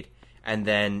arcade, and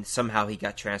then somehow he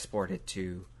got transported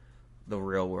to the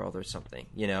real world or something.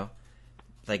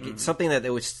 It's something that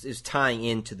is tying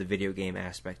into the video game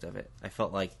aspect of it. I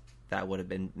felt like that would have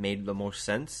been made the most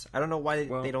sense. I don't know why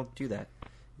they don't do that.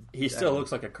 He still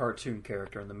looks like a cartoon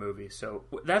character in the movie, so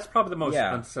that's probably the most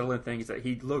unsettling thing is that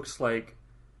he looks like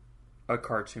a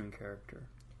cartoon character.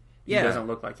 He doesn't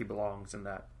look like he belongs in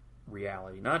that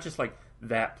reality, not just like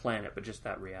that planet, but just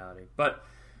that reality. But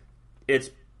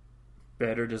it's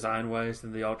better design-wise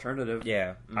than the alternative.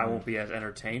 Yeah. Mm-hmm. I won't be as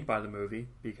entertained by the movie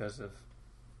because of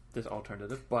this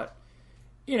alternative. But,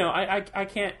 I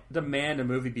can't demand a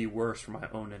movie be worse for my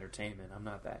own entertainment. I'm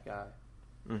not that guy.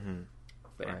 Mm-hmm.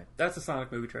 But yeah, that's a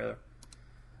Sonic movie trailer.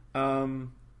 And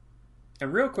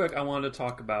real quick, I wanted to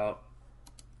talk about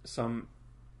some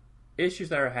issues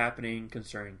that are happening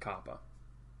concerning COPPA.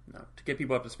 Now, to get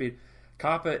people up to speed,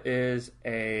 COPPA is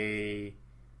a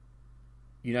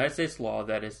United States law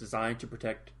that is designed to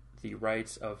protect the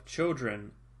rights of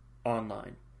children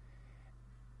online.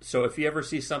 So if you ever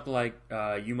see something like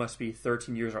you must be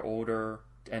 13 years or older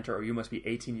to enter, or you must be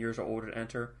 18 years or older to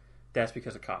enter, that's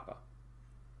because of COPPA.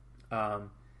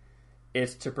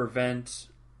 It's to prevent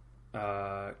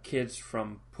kids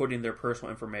from putting their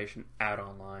personal information out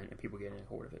online and people getting a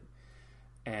hold of it.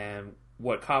 And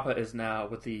what COPPA is now,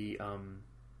 what the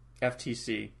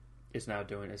FTC is now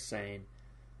doing, is saying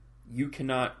you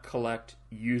cannot collect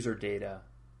user data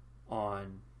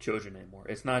on children anymore.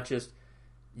 It's not just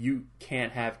you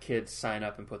can't have kids sign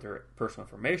up and put their personal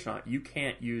information on it. You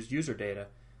can't use user data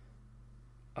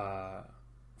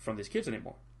from these kids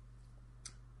anymore.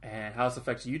 And how this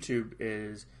affects YouTube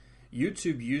is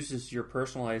YouTube uses your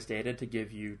personalized data to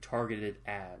give you targeted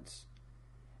ads.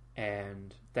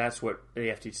 And that's what the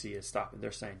FTC is stopping.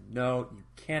 They're saying, no, you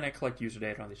cannot collect user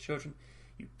data on these children.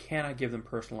 You cannot give them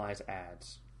personalized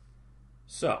ads.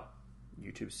 So,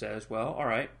 YouTube says, well, all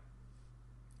right.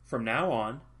 From now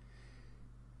on,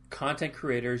 content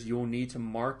creators, you will need to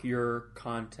mark your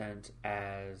content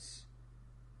as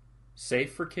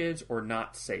safe for kids or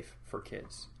not safe for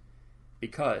kids.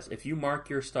 Because if you mark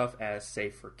your stuff as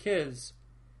safe for kids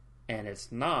and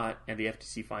it's not, and the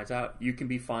FTC finds out, you can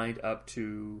be fined up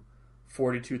to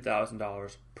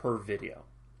 $42,000 per video.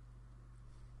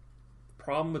 The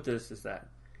problem with this is that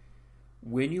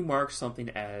when you mark something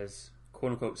as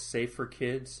quote-unquote safe for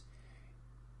kids,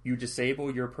 you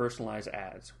disable your personalized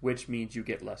ads, which means you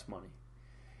get less money.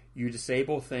 You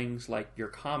disable things like your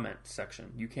comment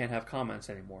section. You can't have comments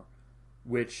anymore,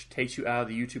 which takes you out of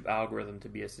the YouTube algorithm to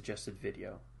be a suggested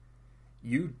video.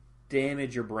 You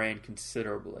damage your brand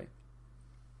considerably.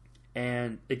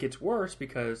 And it gets worse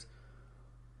because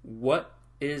what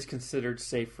is considered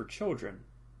safe for children?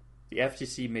 The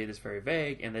FTC made this very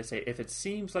vague, and they say if it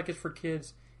seems like it's for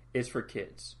kids, it's for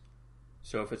kids.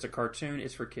 So if it's a cartoon,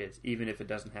 it's for kids, even if it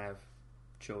doesn't have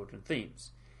children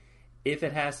themes. If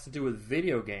it has to do with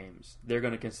video games, they're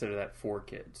going to consider that for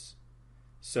kids.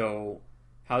 So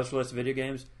how this relates to video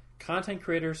games, content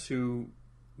creators who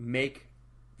make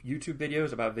YouTube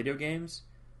videos about video games,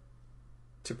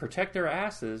 to protect their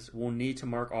asses, will need to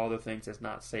mark all the things as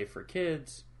not safe for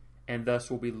kids, and thus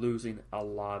will be losing a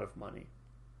lot of money.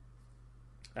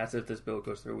 That's if this bill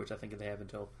goes through, which I think they have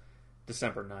until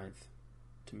December 9th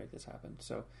to make this happen.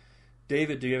 So,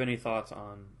 David, do you have any thoughts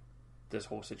on this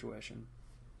whole situation?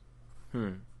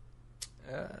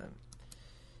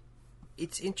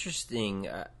 It's interesting.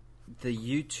 The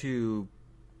YouTube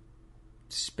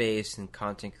space and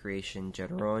content creation in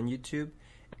general on YouTube,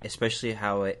 especially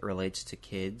how it relates to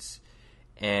kids.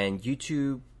 And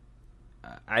YouTube,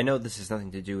 I know this has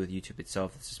nothing to do with YouTube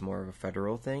itself. This is more of a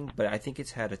federal thing, but I think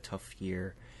it's had a tough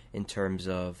year in terms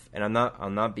of, and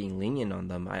I'm not being lenient on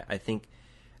them. I think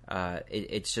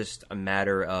It's just a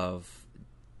matter of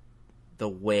the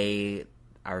way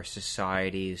our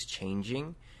society is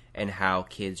changing and how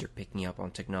kids are picking up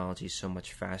on technology so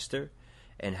much faster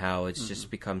and how it's just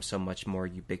become so much more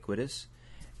ubiquitous.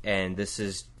 And this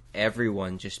is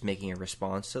everyone just making a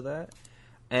response to that.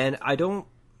 And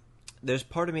there's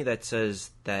part of me that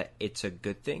says that it's a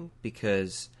good thing,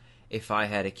 because if I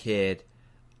had a kid,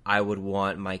 I would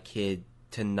want my kid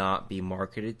to not be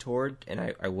marketed toward,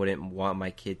 and I wouldn't want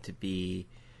my kid to be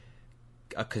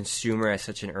a consumer at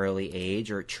such an early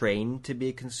age, or trained to be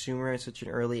a consumer at such an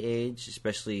early age,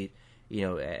 especially,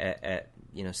 at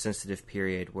sensitive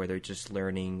period where they're just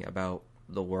learning about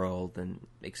the world and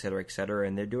et cetera,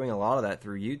 and they're doing a lot of that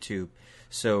through YouTube.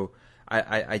 So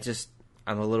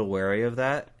I'm a little wary of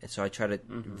that, and so I try to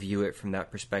view it from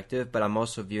that perspective, but I'm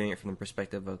also viewing it from the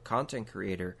perspective of a content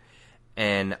creator,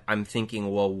 and I'm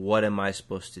thinking, well, what am I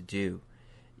supposed to do?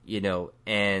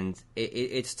 And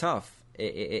it's tough.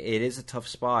 It is a tough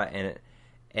spot,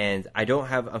 and I don't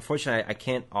have, unfortunately, I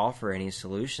can't offer any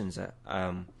solutions.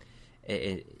 I'm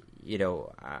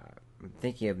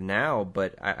thinking of now,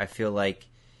 but I feel like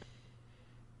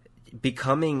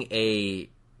becoming a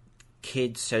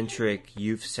kid-centric,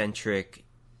 youth-centric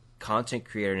content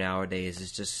creator nowadays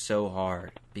is just so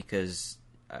hard because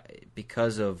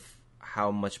of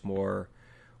how much more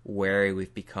wary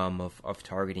we've become of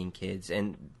targeting kids,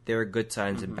 and there are good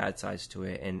sides and bad sides to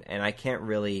it, and I can't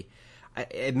really.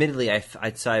 Admittedly,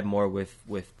 I'd side more with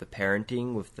the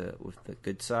parenting, with the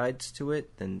good sides to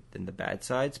it than the bad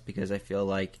sides, because I feel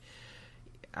like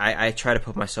I try to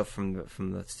put myself from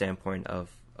the standpoint of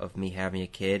me having a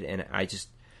kid, and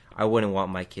I wouldn't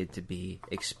want my kid to be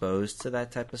exposed to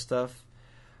that type of stuff.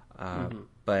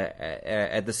 But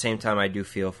at the same time, I do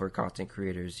feel for content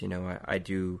creators. I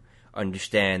do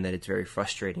understand that it's very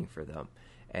frustrating for them,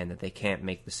 and that they can't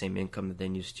make the same income that they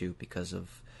used to because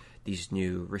of these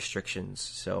new restrictions.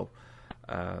 So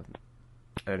I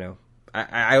don't know.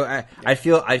 I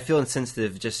feel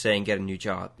insensitive just saying get a new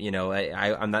job.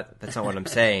 I'm not. That's not what I'm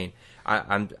saying.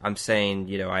 I'm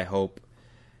saying I hope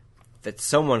that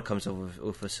someone comes up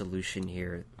with a solution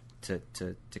here to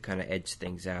kind of edge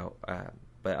things out.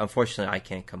 But unfortunately, I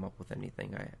can't come up with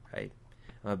anything. I'm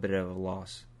a bit of a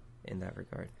loss in that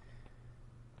regard.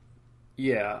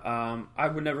 Yeah, I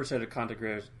would never say to content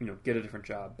creators, get a different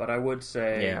job. But I would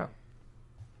say,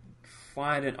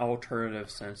 find an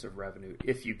alternative sense of revenue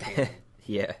if you can.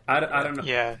 Yeah. I don't know.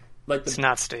 Yeah, it's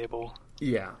not stable.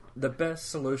 Yeah. The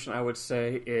best solution, I would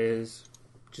say, is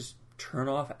just turn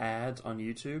off ads on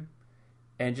YouTube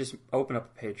and just open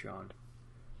up a Patreon,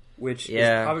 which is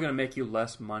probably going to make you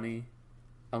less money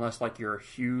unless, you're a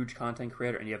huge content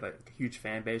creator and you have a huge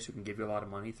fan base who can give you a lot of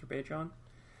money through Patreon.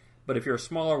 But if you're a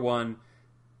smaller one,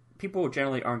 people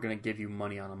generally aren't going to give you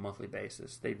money on a monthly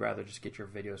basis. They'd rather just get your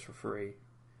videos for free.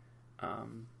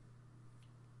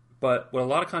 But what a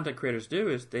lot of content creators do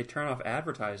is they turn off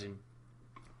advertising,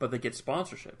 but they get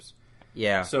sponsorships.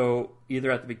 Yeah. So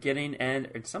either at the beginning and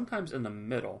sometimes in the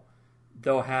middle,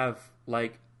 they'll have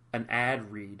an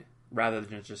ad read rather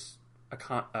than just a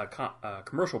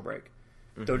commercial break.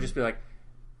 They'll just be like,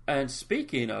 and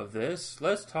speaking of this,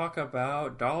 let's talk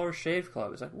about Dollar Shave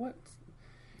Club. It's like, what?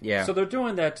 Yeah. So they're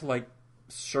doing that to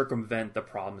circumvent the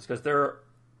problems, because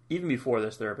even before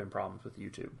this, there have been problems with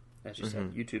YouTube. As you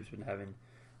said, YouTube's been having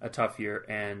a tough year,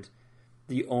 and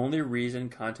the only reason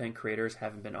content creators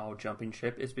haven't been all jumping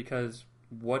ship is because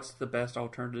what's the best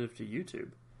alternative to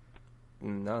YouTube?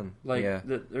 None.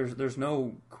 There's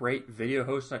no great video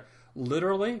host.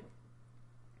 Literally,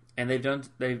 and there's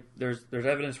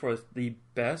evidence for this. The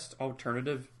best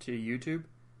alternative to YouTube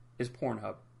is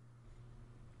Pornhub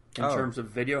in terms of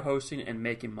video hosting and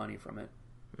making money from it.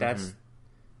 That's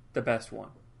the best one.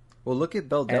 Well, look at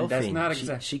Belle Delphine. That's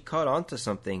not she caught on to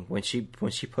something when she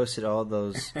posted all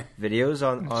those videos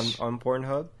on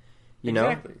Pornhub.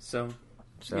 Exactly. So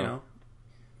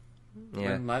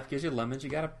when life gives you lemons, you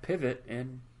got to pivot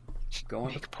and go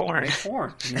on make porn. Make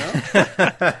porn.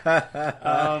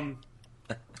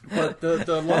 But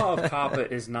the law of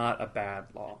COPPA is not a bad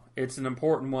law. It's an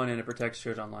important one, and it protects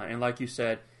kids online. And like you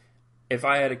said, if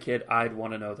I had a kid, I'd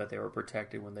want to know that they were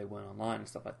protected when they went online and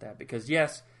stuff like that. Because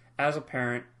yes, as a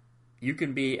parent, you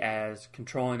can be as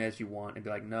controlling as you want and be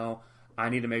like, no, I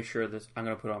need to make sure this. I'm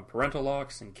going to put on parental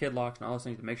locks and kid locks and all those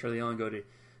things to make sure they only go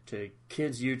to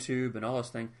kids' YouTube and all those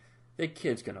things. The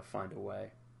kid's going to find a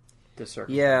way to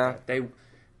circumvent that.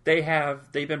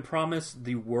 They've been promised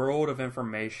the world of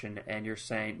information, and you're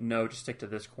saying no, just stick to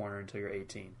this corner until you're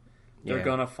 18. They're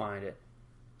gonna find it.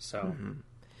 So,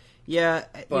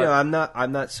 I'm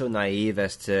not so naive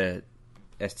as to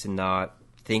not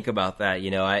think about that.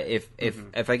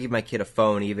 If I give my kid a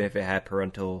phone, even if it had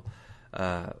parental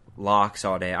locks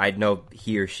all day, I'd know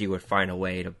he or she would find a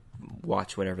way to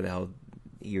watch whatever the hell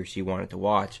he or she wanted to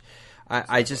watch.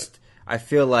 I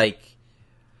feel like,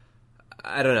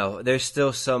 I don't know, there's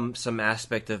still some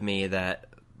aspect of me that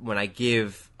when I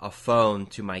give a phone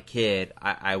to my kid,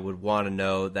 I would want to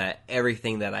know that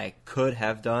everything that I could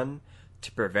have done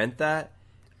to prevent that,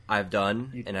 I've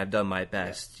done, and I've done my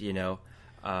best, even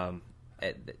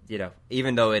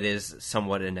though it is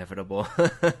somewhat inevitable.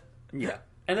 Yeah.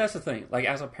 And that's the thing. Like,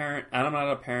 as a parent, and I'm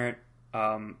not a parent,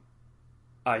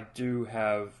 I do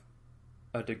have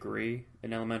a degree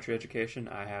in elementary education.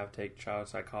 I have taken child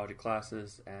psychology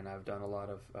classes, and I've done a lot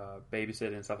of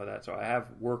babysitting and stuff like that. So I have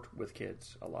worked with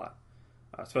kids a lot,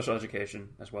 special education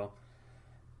as well.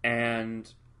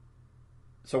 And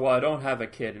so while I don't have a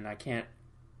kid and I can't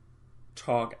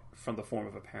talk from the form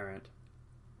of a parent,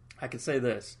 I can say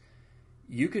this.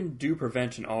 You can do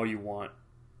prevention all you want.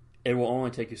 It will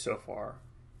only take you so far.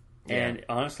 Yeah. And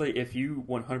honestly, if you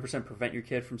 100% prevent your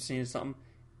kid from seeing something,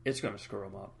 it's going to screw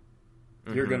them up.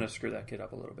 Mm-hmm. You're going to screw that kid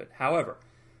up a little bit. However,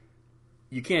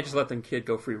 you can't just let them kid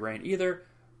go free reign either.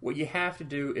 What you have to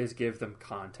do is give them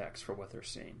context for what they're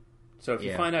seeing. So if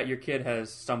you find out your kid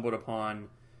has stumbled upon,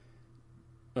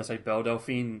 let's say, Belle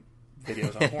Delphine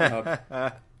videos on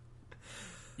Pornhub,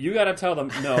 you got to tell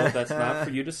them, no, that's not for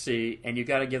you to see, and you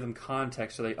got to give them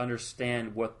context so they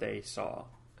understand what they saw.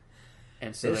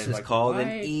 And so this is like, called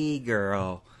an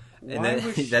e-girl. And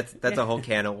then, that's a whole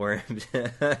can of worms.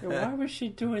 Why was she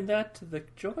doing that to the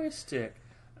joystick?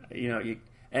 And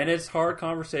it's hard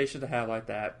conversation to have like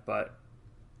that, but,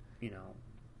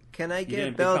 Can I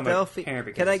get Belle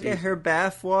Delphine? Can I get her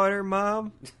bath water,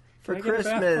 Mom? For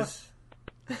Christmas.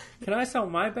 Can I sell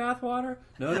my bath water?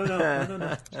 No.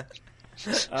 God.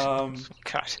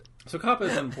 So COPPA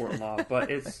is an important law,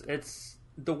 but it's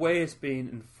the way it's being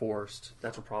enforced.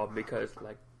 That's a problem because,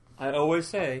 like I always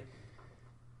say,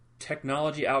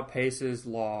 technology outpaces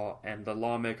law, and the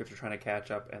lawmakers are trying to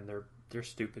catch up, and they're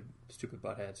stupid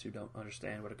buttheads who don't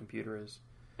understand what a computer is.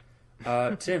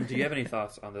 Tim, do you have any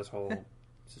thoughts on this whole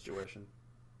situation?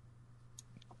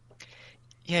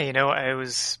 Yeah, I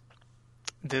was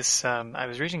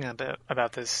reading a bit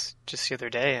about this just the other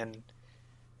day, and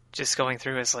just going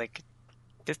through is like,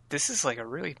 this is like a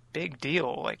really big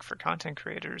deal, like for content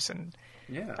creators, and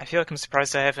yeah, I feel like I'm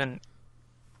surprised I haven't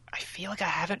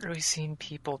really seen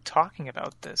people talking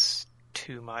about this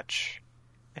too much.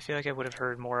 I feel like I would have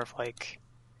heard more of like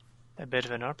a bit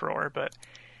of an uproar, but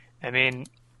I mean,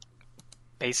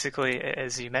 basically,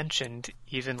 as you mentioned,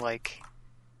 even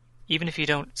if you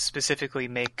don't specifically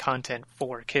make content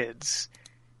for kids,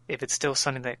 if it's still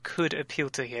something that could appeal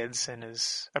to kids and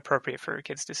is appropriate for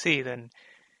kids to see, then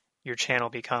your channel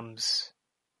becomes,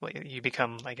 you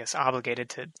become, I guess, obligated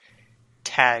to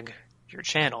tag your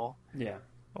channel. Yeah.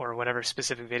 Or whatever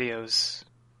specific videos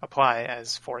apply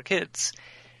as for kids.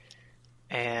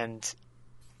 And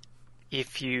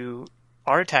if you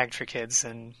are tagged for kids,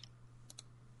 then,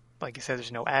 like you said,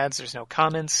 there's no ads, there's no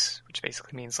comments, which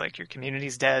basically means like your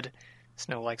community's dead. There's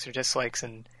no likes or dislikes,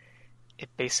 and it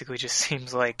basically just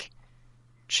seems like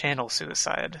channel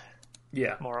suicide.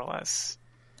 Yeah. More or less.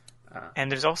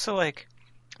 And there's also like,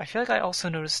 I feel like I also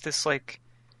noticed this like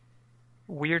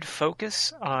weird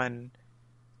focus on,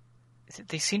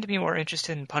 they seem to be more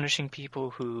interested in punishing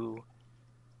people who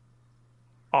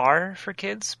are for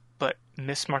kids but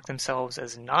mismark themselves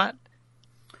as not,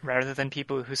 rather than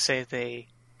people who say they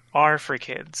are for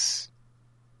kids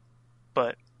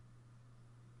but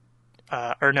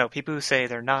people who say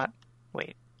they're not.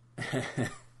 Wait.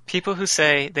 People who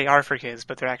say they are for kids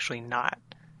but they're actually not.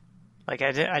 Like,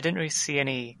 I didn't really see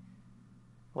any,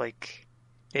 like,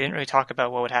 they didn't really talk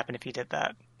about what would happen if you did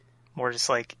that. More just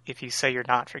like, if you say you're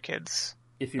not for kids,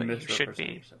 if you should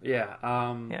be. Yeah.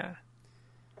 Yeah.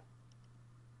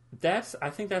 I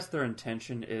think that's their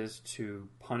intention, is to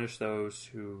punish those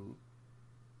who,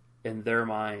 in their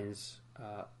minds,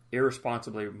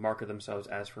 irresponsibly market themselves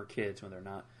as for kids when they're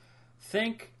not.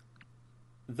 Think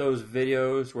those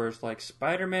videos where it's like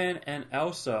Spider-Man and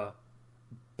Elsa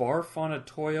barf on a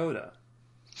Toyota.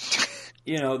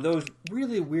 Those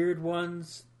really weird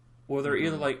ones. Or they're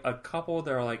either like a couple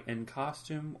that are like in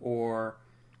costume, or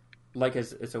like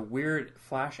it's a weird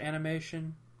flash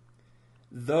animation.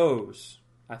 Those,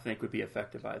 I think, would be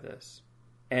affected by this.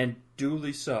 And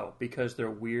duly so, because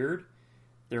they're weird,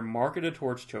 they're marketed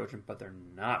towards children, but they're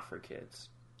not for kids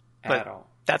at all.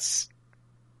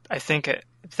 I think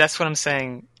that's what I'm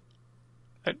saying.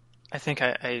 I think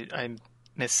I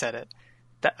missaid it.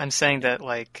 I'm saying that,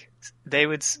 like, they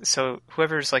would, so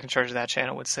whoever's like in charge of that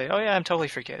channel would say, oh yeah, I'm totally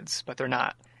for kids, but they're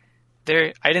not.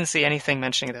 I didn't see anything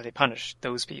mentioning that they punish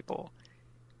those people.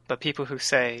 But people who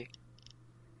say,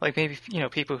 like maybe,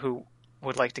 people who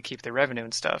would like to keep their revenue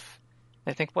and stuff,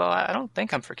 they think, well, I don't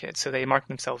think I'm for kids. So they mark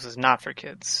themselves as not for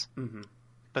kids. Mm-hmm.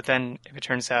 But then if it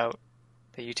turns out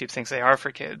that YouTube thinks they are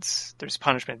for kids, there's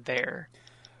punishment there,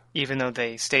 even though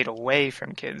they stayed away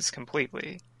from kids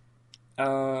completely.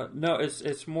 No,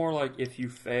 it's more like if you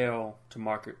fail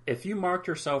to if you mark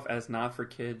yourself as not for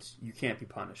kids, you can't be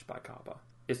punished by COPPA.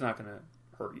 It's not going to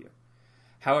hurt you.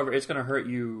 However, it's going to hurt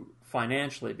you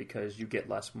financially because you get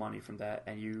less money from that,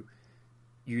 and you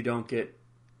don't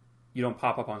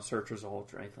pop up on search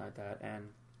results or anything like that, and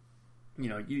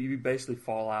you basically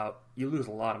fall out. You lose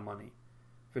a lot of money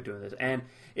for doing this. And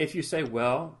if you say,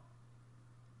 well,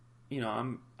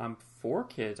 I'm for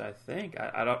kids, I think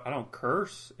I don't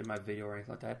curse in my video or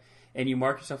anything like that, and you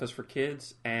mark yourself as for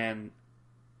kids, and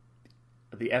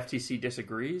the FTC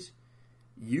disagrees,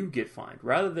 you get fined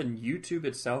rather than YouTube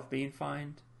itself being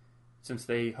fined, since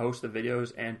they host the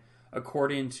videos, and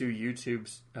according to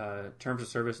YouTube's terms of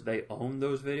service, they own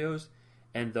those videos,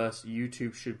 and thus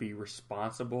YouTube should be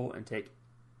responsible and take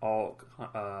all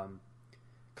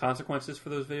consequences for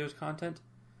those videos' content.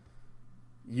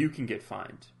 You can get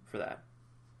fined for that.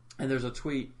 And there's a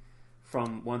tweet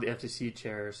from one of the FTC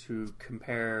chairs who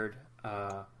compared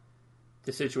the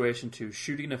situation to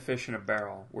shooting a fish in a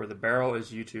barrel, where the barrel is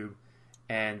YouTube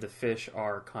and the fish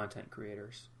are content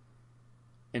creators,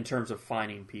 in terms of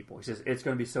finding people. He says it's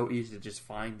going to be so easy to just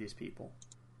find these people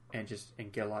and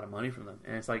get a lot of money from them.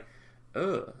 And it's like,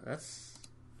 ugh, that's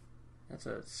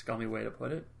a scummy way to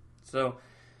put it. So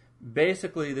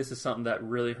basically, this is something that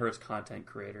really hurts content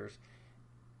creators.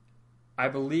 I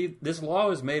believe this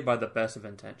law is made by the best of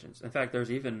intentions. In fact,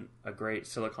 there's even a great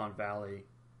Silicon Valley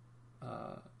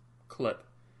clip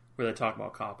where they talk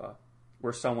about COPPA,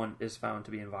 where someone is found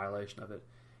to be in violation of it,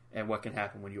 and what can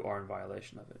happen when you are in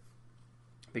violation of it.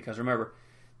 Because remember,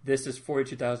 this is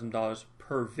 $42,000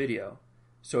 per video.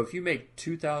 So if you make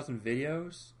 2,000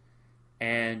 videos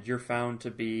and you're found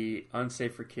to be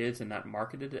unsafe for kids and not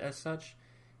marketed as such,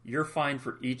 you're fined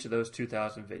for each of those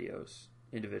 2,000 videos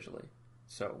individually.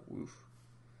 So, oof.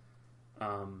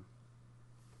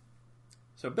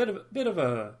 So a bit of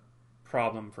a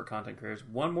problem for content creators.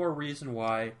 One more reason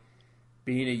why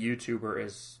being a YouTuber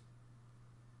is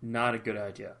not a good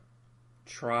idea.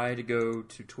 Try to go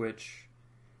to Twitch,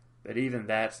 but even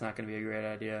that's not going to be a great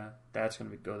idea. That's going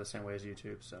to go the same way as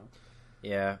YouTube. So,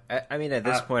 yeah, I mean, at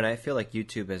this point, I feel like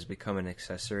YouTube has become an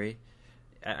accessory.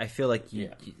 I feel like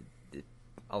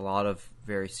a lot of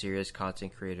very serious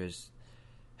content creators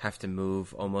have to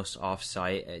move almost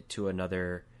off-site to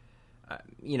another.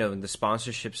 The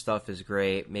sponsorship stuff is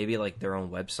great. Maybe like their own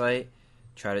website.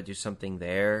 Try to do something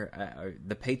there.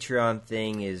 The Patreon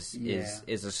thing is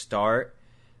a start.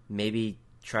 Maybe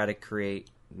try to create.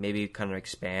 Maybe kind of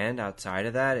expand outside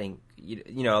of that, and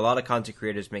a lot of content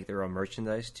creators make their own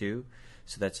merchandise too.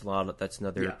 So that's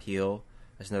another appeal.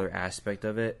 That's another aspect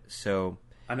of it. So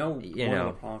I know one of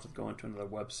the problems with going to another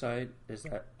website is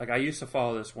that, like, I used to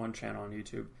follow this one channel on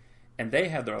YouTube, and they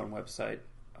had their own website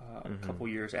a couple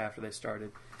years after they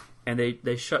started, and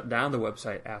they shut down the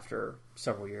website after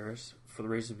several years for the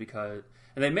reason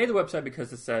and they made the website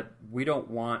because it said, we don't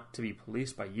want to be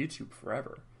policed by YouTube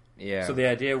forever. Yeah. So the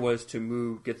idea was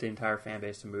to get the entire fan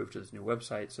base to move to this new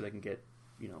website so they can get,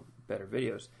 better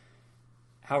videos.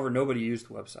 However, nobody used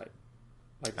the website.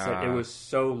 Like I said, it was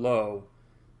so low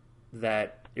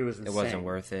that it was insane. It wasn't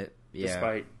worth it. Yeah.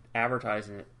 Despite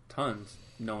advertising it tons,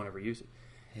 no one ever used it.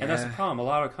 Yeah. And that's the problem. A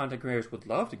lot of content creators would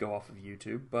love to go off of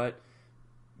YouTube, but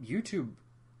YouTube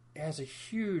has a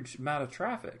huge amount of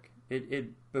traffic.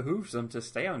 It behooves them to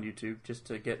stay on YouTube just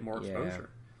to get more exposure.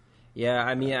 Yeah,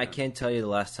 I mean, I can't tell you the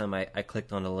last time I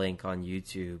clicked on a link on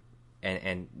YouTube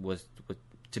and was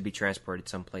to be transported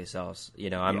someplace else.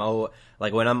 I'm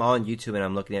like when I'm on YouTube and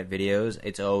I'm looking at videos,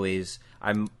 it's always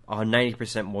I'm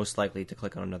 90% most likely to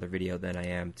click on another video than I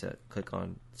am to click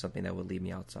on something that would lead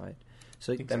me outside.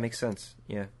 So that makes sense.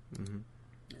 Yeah. Mm-hmm.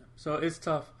 Yeah. So it's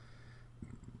tough.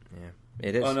 Yeah,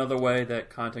 it is. Another way that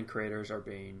content creators are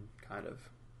being kind of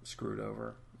screwed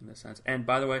over in this sense. And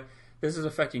by the way, this is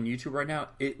affecting YouTube right now.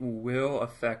 It will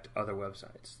affect other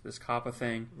websites. This COPPA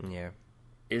thing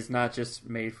is not just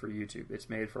made for YouTube. It's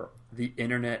made for the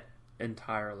internet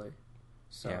entirely.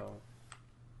 So,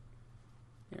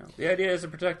 the idea is to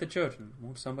protect the children.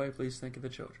 Won't somebody please think of the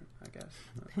children, I guess.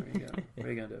 There you go. What are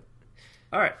you going to do?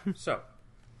 All right, so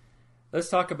let's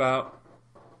talk about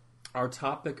our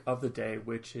topic of the day,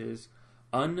 which is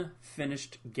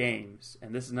unfinished games.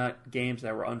 And this is not games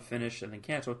that were unfinished and then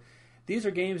canceled. These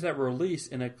are games that were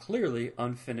released in a clearly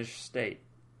unfinished state.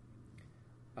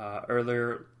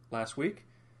 Earlier last week,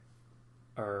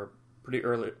 or pretty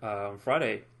early on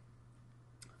Friday,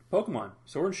 Pokemon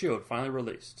Sword and Shield finally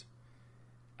released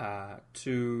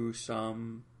to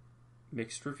some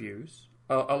mixed reviews.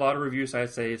 A lot of reviews I'd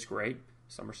say it's great.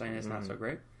 Some are saying it's not so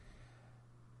great.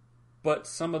 But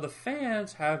some of the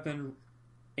fans have been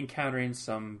encountering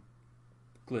some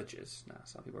glitches. Now,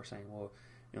 some people are saying, well,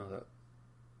 the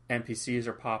NPCs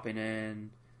are popping in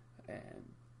and,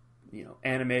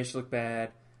 animations look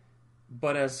bad.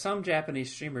 But as some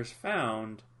Japanese streamers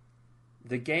found,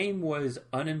 the game was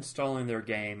uninstalling their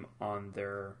game on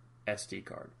their SD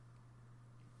card.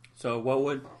 So what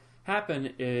would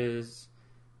happen is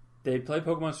they'd play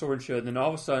Pokemon Sword and Shield, and then all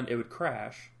of a sudden it would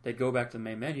crash. They'd go back to the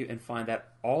main menu and find that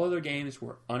all of their games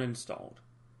were uninstalled.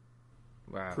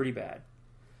 Wow. Pretty bad.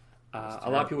 A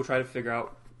lot of people try to figure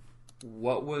out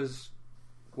what was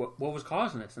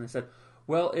causing this, and they said,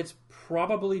 well, it's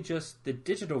probably just the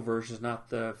digital versions, not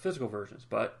the physical versions,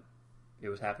 but it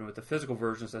was happening with the physical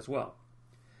versions as well.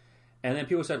 And then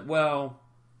people said, well,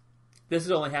 this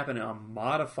is only happening on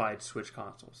modified Switch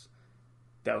consoles.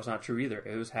 That was not true either.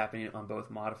 It was happening on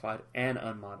both modified and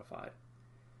unmodified.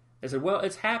 They said, well,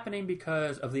 it's happening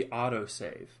because of the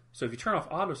autosave. So if you turn off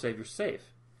autosave, you're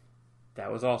safe.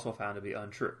 That was also found to be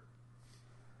untrue.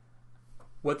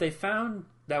 What they found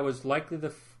that was likely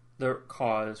the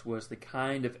cause was the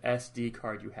kind of SD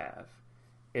card you have.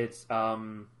 It's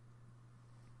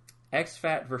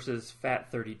exFAT versus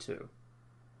FAT32.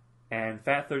 And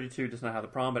FAT32 does not have the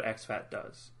problem, but exFAT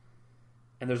does.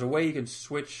 And there's a way you can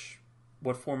switch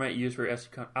what format you use for your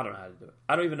SD card. I don't know how to do it.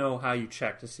 I don't even know how you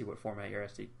check to see what format your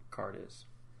SD card is.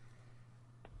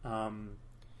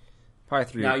 Probably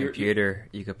through your computer.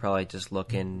 You could probably just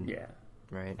look in. Yeah.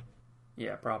 Right?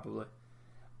 Yeah, probably.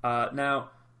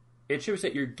 Now, it shows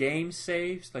that your game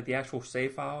saves, like the actual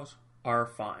save files, are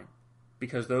fine.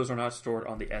 Because those are not stored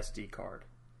on the SD card.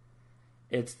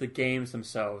 It's the games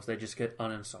themselves. They just get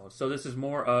uninstalled. So this is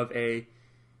more of a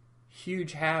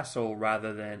huge hassle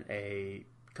rather than a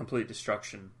complete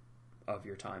destruction of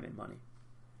your time and money.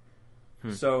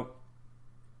 So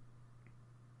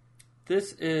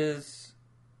this is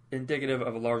indicative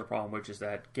of a larger problem, which is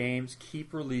that games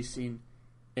keep releasing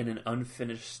in an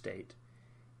unfinished state.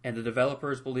 And the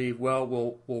developers believe, well,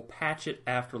 we'll patch it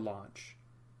after launch.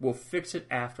 We'll fix it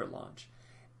after launch.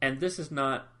 And this is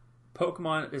not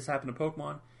Pokemon. This happened to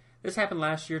Pokemon. This happened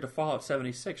last year to Fallout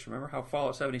 76. Remember how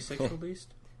Fallout 76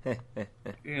 released? It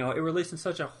released in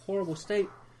such a horrible state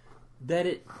that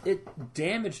it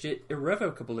damaged it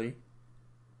irrevocably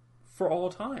for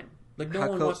all time. Like, no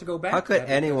one wants to go back. How could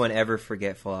anyone ever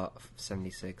forget Fallout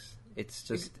 76? It's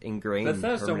just ingrained.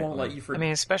 Bethesda won't let you forget. I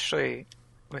mean, especially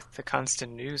with the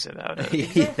constant news about it.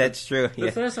 Exactly. That's true. Yeah.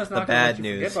 Bethesda's not going to let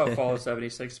you forget about Fallout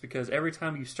 76 because every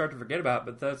time you start to forget about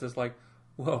it, Bethesda's like,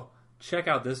 whoa, check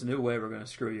out this new way we're going to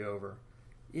screw you over.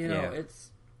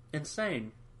 It's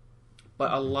insane.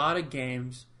 But a lot of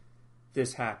games,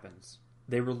 this happens.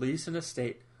 They release in a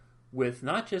state with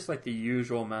not just like the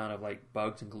usual amount of like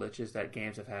bugs and glitches that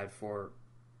games have had for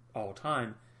all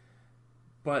time,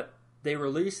 but they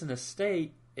release in a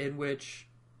state in which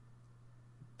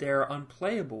they're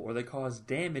unplayable or they cause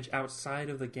damage outside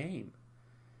of the game.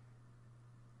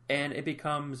 And it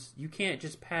becomes, you can't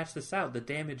just patch this out. The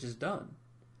damage is done.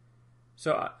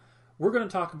 So we're going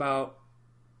to talk about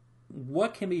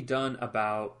what can be done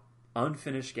about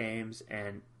unfinished games,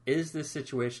 and is this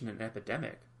situation an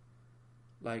epidemic?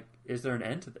 Like, is there an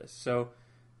end to this? So,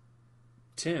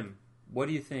 Tim, what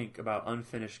do you think about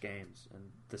unfinished games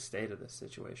and the state of this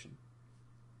situation?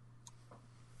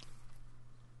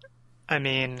 I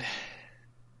mean,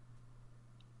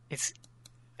 I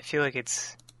feel like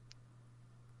it's,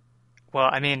 well,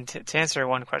 I mean, to answer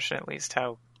one question at least,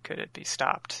 how could it be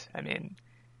stopped? I mean,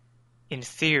 in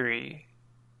theory,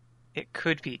 it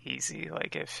could be easy.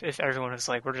 Like, if everyone was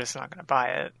like, we're just not going to buy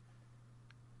it,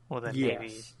 well, then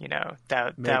maybe,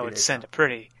 that would send a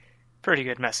pretty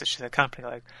good message to the company.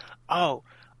 Like, oh,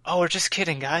 we're just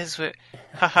kidding, guys.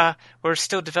 We're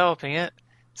still developing it.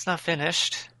 It's not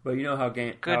finished. But you know how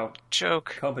how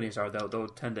joke companies are, though. They'll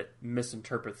tend to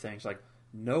misinterpret things. Like,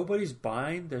 nobody's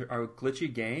buying our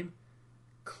glitchy game.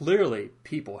 Clearly,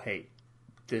 people hate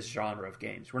this genre of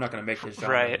games. We're not going to make this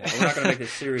genre anymore. We're not going to make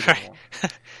this series anymore.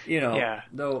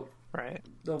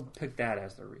 They'll pick that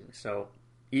as their reason. So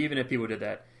even if people did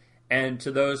that, and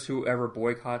to those who ever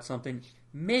boycott something,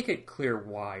 make it clear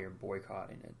why you're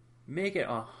boycotting it. Make it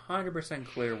 100%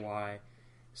 clear why.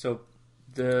 So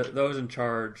those in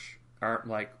charge aren't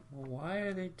like, well, why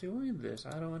are they doing this?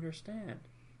 I don't understand.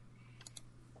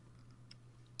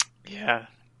 Yeah.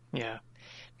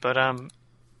 But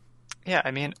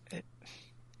I mean,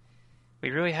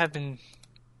 we really have been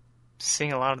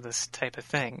seeing a lot of this type of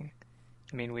thing.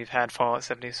 I mean, we've had Fallout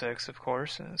 76, of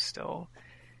course, and it's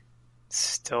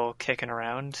still kicking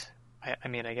around. I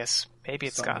mean, I guess maybe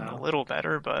it's gotten a little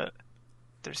better, but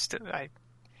there's still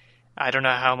I don't know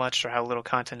how much or how little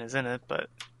content is in it, but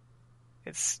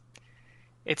it's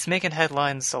making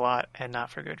headlines a lot and not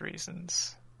for good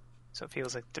reasons. So it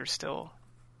feels like there's still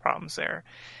problems there.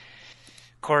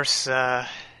 Of course,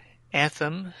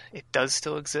 Anthem, it does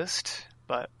still exist,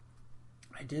 but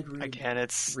I did read again,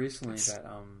 recently that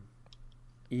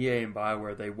EA and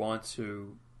BioWare, they want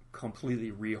to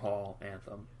completely rehaul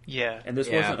Anthem. Yeah. And this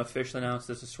wasn't officially announced.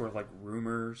 This is sort of like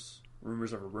rumors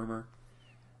of a rumor.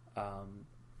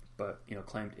 But,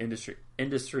 claimed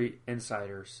industry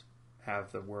insiders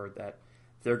have the word that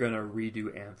they're going to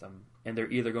redo Anthem. And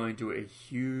they're either going to do a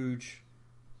huge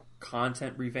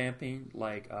content revamping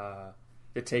like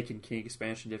the Taken King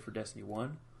expansion did for Destiny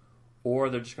 1, or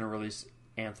they're just going to release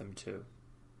Anthem 2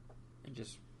 and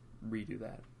just redo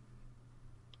that.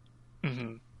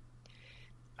 Mm-hmm.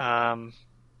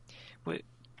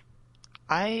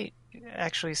 I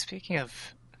actually, speaking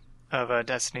of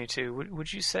Destiny 2,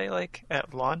 would you say, like,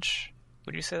 at launch,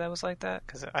 would you say that was like that?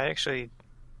 Because I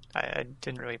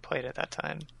didn't really play it at that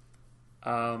time.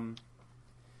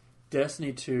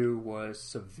 Destiny 2 was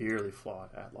severely flawed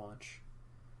at launch.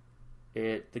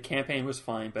 The campaign was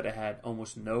fine, but it had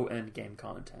almost no end game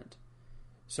content.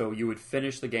 So you would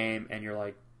finish the game and you're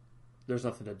like, there's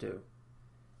nothing to do.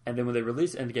 And then when they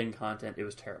released end game content, it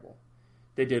was terrible.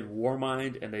 They did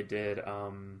Warmind and they did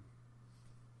I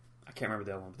can't remember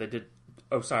the other one, but they did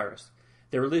Osiris.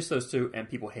 They released those two and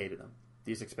people hated them,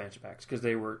 these expansion packs, because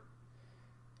they were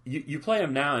you play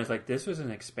them now and it's like, this was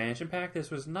an expansion pack, this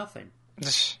was nothing.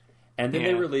 And then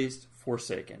they released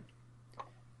Forsaken.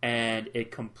 And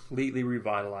it completely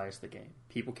revitalized the game.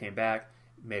 People came back,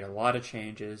 made a lot of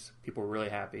changes. People were really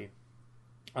happy.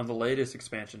 On the latest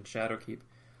expansion, Shadowkeep,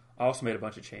 also made a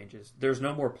bunch of changes. There's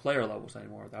no more player levels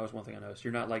anymore. That was one thing I noticed.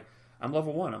 You're not like, I'm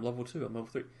level 1, I'm level 2, I'm level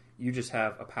 3. You just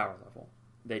have a power level.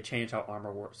 They changed how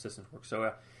armor systems work.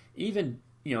 So even,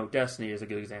 Destiny is a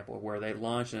good example of where they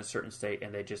launch in a certain state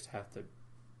and they just have to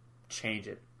change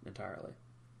it entirely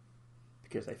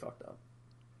because they fucked up.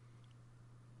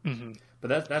 Mm-hmm.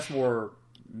 But that's more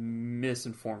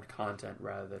misinformed content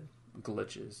rather than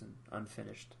glitches and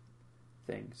unfinished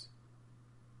things.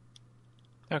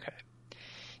 Okay.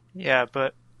 Yeah,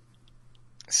 but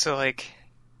so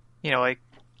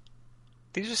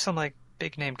these are some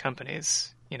big name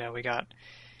companies. We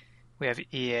have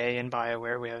EA and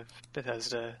BioWare, we have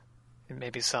Bethesda, and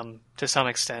maybe to some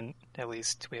extent at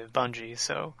least we have Bungie.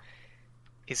 So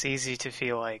it's easy to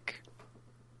feel like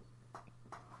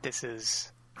this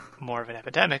is more of an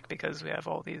epidemic because we have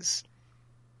all these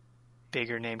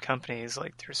bigger name companies.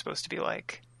 Like, they're supposed to be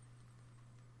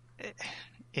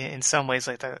in some ways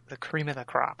like the cream of the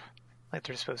crop. Like,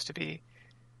 they're supposed to be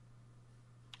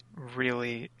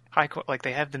really high, like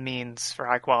they have the means for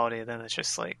high quality, and then it's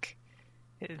just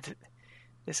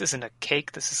this isn't a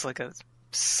cake, this is like a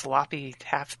sloppy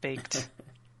half-baked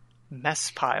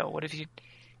mess pile. What have you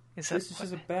This is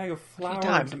just a bag of flour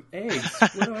and some eggs.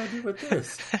 What do I do with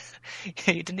this?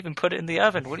 You didn't even put it in the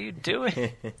oven. What are you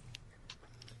doing?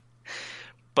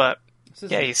 But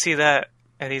you see that,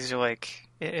 and these are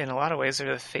in a lot of ways,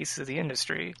 they're the faces of the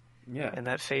industry. Yeah. And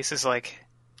that face is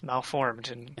malformed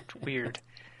and weird.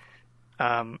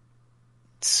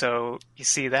 So you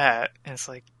see that, and it's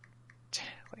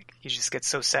you just get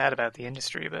so sad about the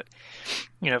industry. But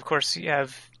of course, you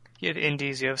have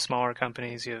indies, you have smaller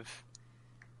companies, you have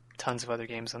tons of other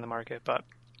games on the market, but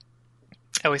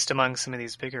at least among some of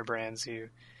these bigger brands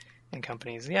and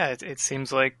companies, it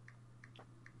seems like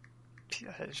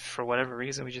for whatever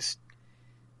reason we just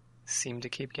seem to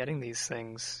keep getting these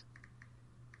things,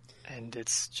 and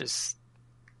it's just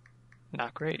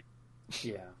not great.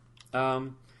 Yeah.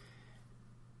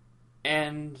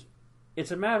 And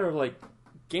it's a matter of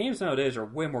games nowadays are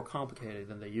way more complicated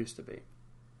than they used to be.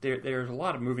 There's a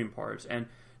lot of moving parts, and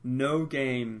no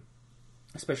game,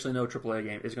 especially no AAA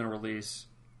game, is going to release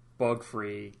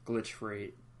bug-free,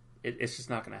 glitch-free. It's just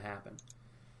not going to happen.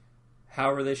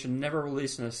 However, they should never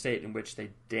release in a state in which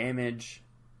they damage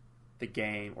the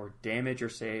game or damage your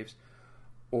saves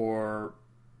or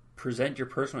present your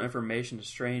personal information to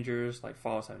strangers like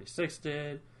Fallout 76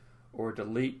 did, or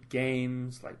delete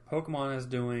games like Pokemon is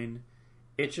doing.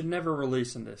 It should never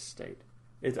release in this state.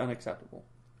 It's unacceptable.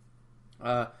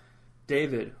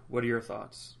 David, what are your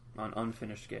thoughts on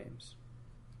unfinished games?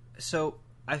 So,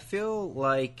 I feel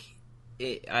like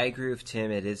I agree with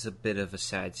Tim. It is a bit of a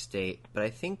sad state, but I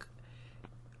think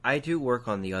I do work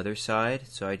on the other side.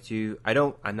 So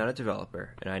I'm not a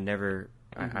developer, and I never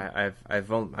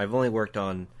I've only worked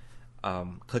on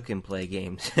click and play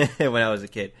games when I was a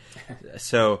kid,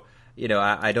 so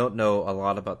I don't know a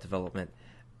lot about development,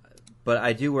 but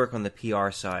I do work on the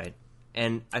PR side,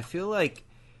 and I feel like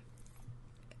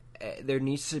there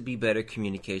needs to be better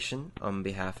communication on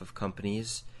behalf of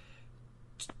companies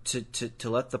to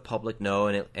let the public know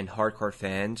and hardcore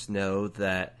fans know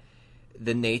that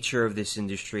the nature of this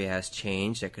industry has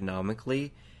changed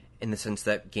economically, in the sense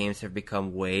that games have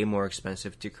become way more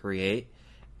expensive to create,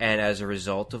 and as a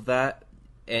result of that,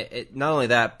 not only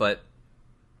that, but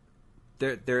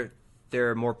there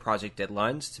are more project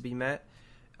deadlines to be met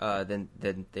than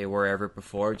they were ever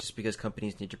before, just because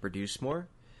companies need to produce more.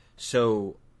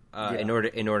 So in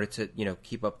order to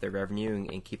keep up their revenue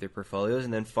and keep their portfolios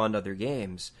and then fund other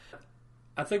games.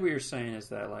 I think what you're saying is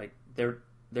that like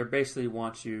they're basically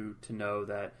want you to know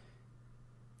that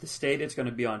the state it's going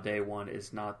to be on day one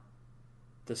is not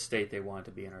the state they want it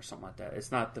to be in, or something like that.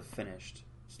 It's not the finished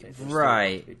state.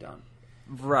 Right. To be done.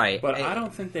 Right. But I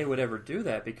don't think they would ever do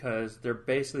that, because they're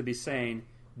basically be saying,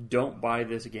 "Don't buy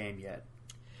this game yet."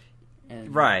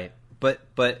 And, right. But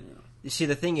you see,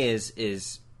 the thing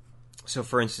is so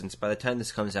for instance, by the time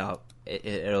this comes out,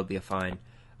 it'll be fine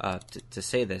to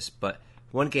say this, but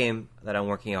one game that I'm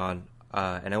working on,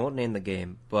 and I won't name the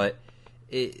game, but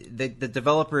the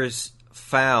developers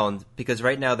found, because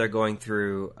right now they're going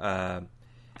through the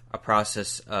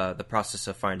process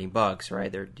of finding bugs,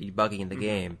 right? They're debugging the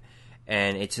game,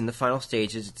 and it's in the final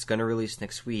stages. It's going to release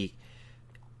next week,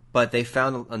 but they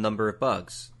found a number of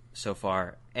bugs so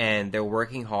far, and they're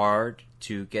working hard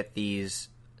to get these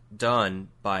done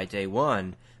by day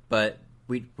one, but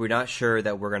we're not sure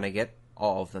that we're going to get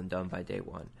all of them done by day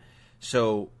one.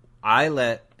 So I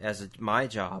let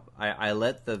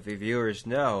the reviewers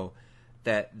know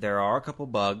that there are a couple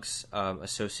bugs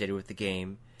associated with the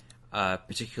game,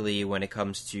 particularly when it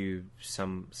comes to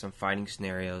some fighting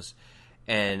scenarios.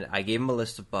 And I gave them a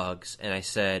list of bugs, and I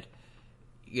said,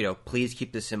 please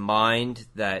keep this in mind,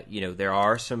 that there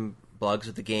are some bugs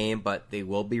with the game, but they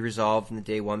will be resolved in the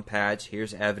day one patch.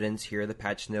 Here's evidence. Here are the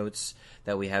patch notes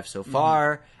that we have so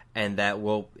far, and that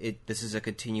this is a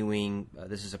continuing.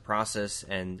 This is a process,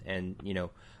 and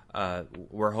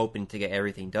we're hoping to get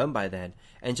everything done by then.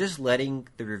 And just letting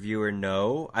the reviewer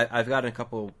know. I've gotten a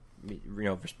couple,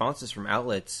 responses from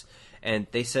outlets, and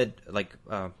they said, like,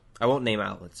 I won't name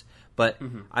outlets, but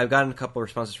I've gotten a couple of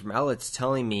responses from outlets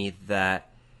telling me that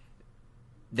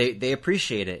they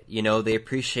appreciate it. They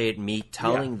appreciate me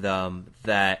telling them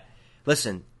that,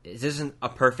 listen, this isn't a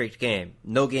perfect game.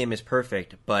 No game is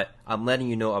perfect, but I'm letting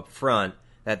you know up front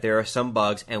that there are some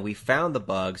bugs, and we found the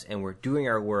bugs, and we're doing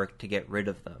our work to get rid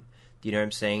of them. Do you know what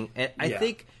I'm saying? And I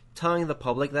think telling the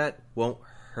public that won't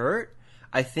hurt.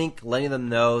 I think letting them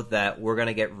know that we're going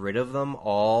to get rid of them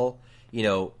all,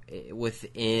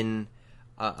 within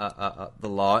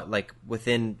the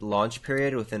within launch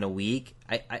period, within a week.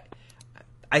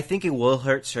 I think it will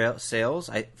hurt sales,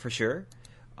 for sure.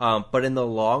 But in the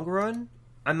long run,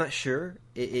 I'm not sure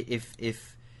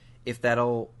if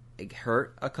that'll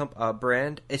hurt a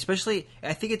brand. Especially,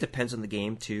 I think it depends on the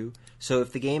game too. So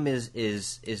if the game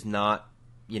is not,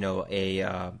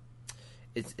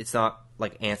 it's not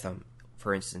like Anthem,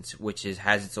 for instance, which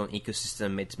has its own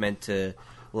ecosystem. It's meant to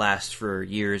last for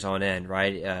years on end,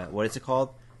 right? What is it called?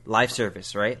 Live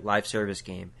service, right? Live service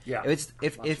game. Yeah.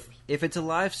 If it's a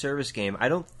live service game, I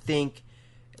don't think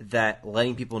that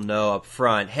letting people know up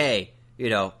front, hey,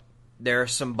 there are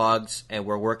some bugs, and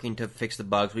we're working to fix the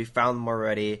bugs. We found them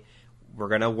already. We're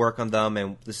gonna work on them,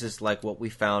 and this is like what we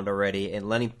found already. And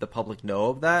letting the public know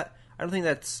of that, I don't think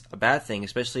that's a bad thing,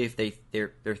 especially if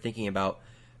they're thinking about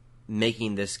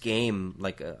making this game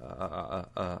like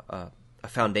a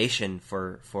foundation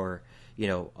for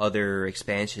other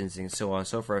expansions and so on and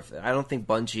so forth. I don't think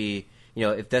Bungie,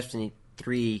 if Destiny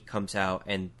 3 comes out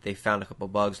and they found a couple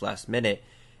bugs last minute,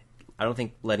 I don't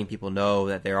think letting people know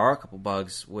that there are a couple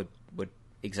bugs would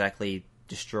exactly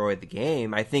destroy the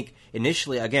game. I think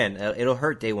initially, again, it'll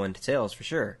hurt day one sales for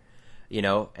sure.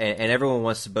 And everyone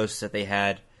wants to boast that they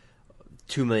had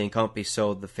 2 million copies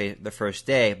sold the first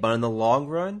day, but in the long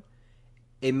run,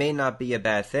 it may not be a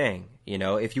bad thing.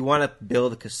 If you want to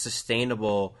build a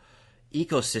sustainable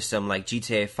ecosystem like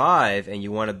GTA 5 and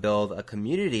you want to build a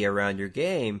community around your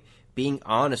game, being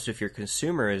honest with your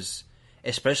consumers,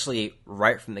 especially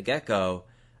right from the get-go,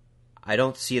 I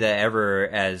don't see that ever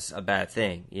as a bad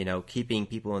thing. Keeping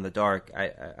people in the dark,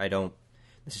 I don't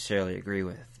necessarily agree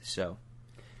with. So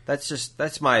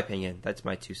that's my opinion. That's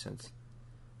my 2 cents.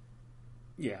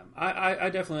 Yeah, I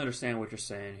definitely understand what you're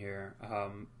saying here.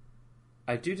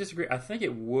 I do disagree. I think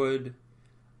it would.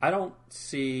 I don't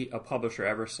see a publisher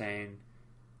ever saying,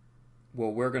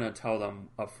 well, we're going to tell them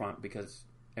up front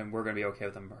and we're going to be okay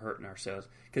with them hurting our sales.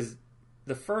 Because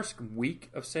the first week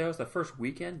of sales, the first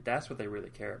weekend, that's what they really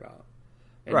care about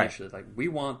initially. Right. Like, we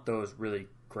want those really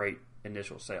great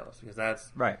initial sales because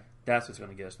that's what's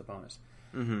going to get us the bonus.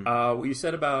 Mm-hmm. What you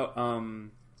said about,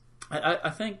 I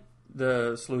think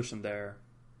the solution there,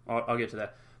 I'll get to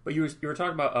that. But you were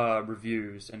talking about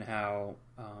reviews and how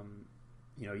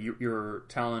you're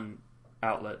telling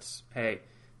outlets, hey,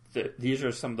 these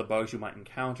are some of the bugs you might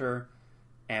encounter,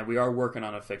 and we are working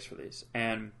on a fix for these.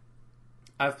 And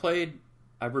I've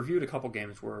reviewed a couple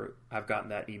games where I've gotten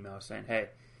that email saying, hey,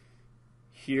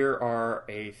 here are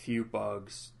a few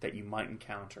bugs that you might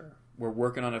encounter. We're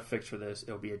working on a fix for this.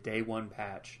 It'll be a day one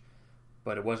patch,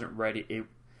 but it wasn't ready.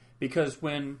 Because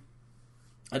when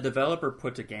a developer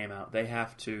puts a game out, they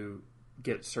have to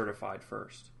get it certified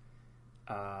first.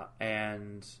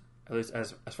 And at least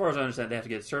as far as I understand, they have to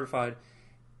get it certified.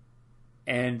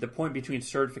 And the point between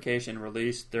certification and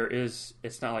release,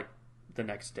 it's not like the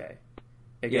next day.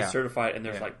 It gets certified, and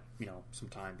there's some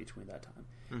time between that time.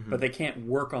 Mm-hmm. But they can't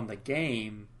work on the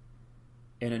game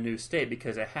in a new state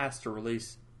because it has to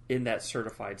release in that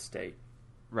certified state.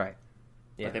 Right.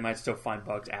 Yeah. But they might still find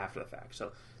bugs after the fact.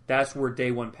 So that's where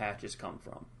day one patches come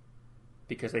from.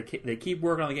 Because they keep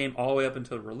working on the game all the way up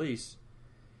until release,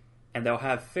 and they'll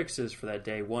have fixes for that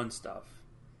day one stuff.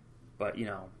 But,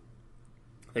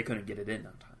 they couldn't get it in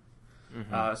on time.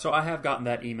 Mm-hmm. So I have gotten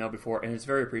that email before, and it's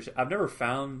very appreciated. I've never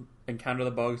encountered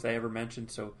the bugs they ever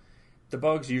mentioned, so the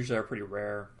bugs usually are pretty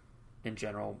rare in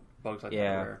general. Bugs like that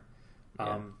are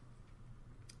rare.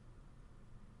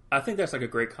 I think that's like a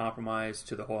great compromise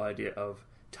to the whole idea of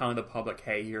telling the public,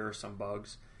 hey, here are some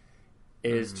bugs,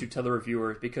 is to tell the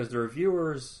reviewers, because the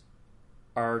reviewers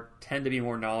tend to be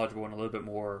more knowledgeable and a little bit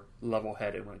more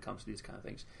level-headed when it comes to these kind of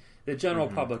things. The general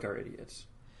public are idiots.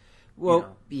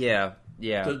 Well, yeah.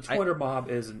 The Twitter mob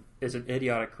is an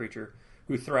idiotic creature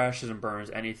who thrashes and burns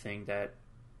anything that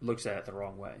looks at it the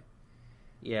wrong way.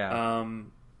 Yeah.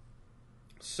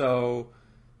 So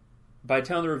by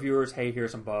telling the reviewers, hey,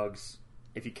 here's some bugs,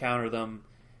 if you counter them,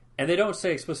 and they don't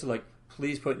say explicitly, like,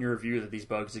 please put in your review that these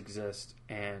bugs exist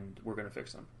and we're going to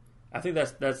fix them. I think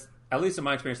that's at least in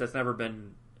my experience, that's never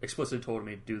been explicitly told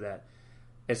me to do that.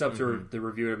 It's up to the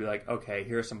reviewer to be like, okay,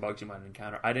 here are some bugs you might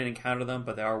encounter. I didn't encounter them,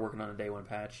 but they are working on a day one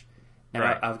patch. And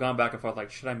I've gone back and forth,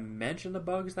 like, should I mention the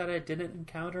bugs that I didn't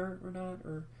encounter or not?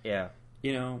 Or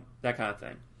that kind of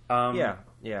thing.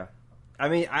 Yeah. I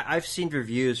mean, I've seen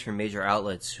reviews from major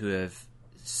outlets who have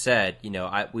said,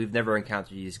 we've never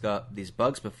encountered these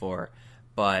bugs before,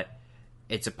 but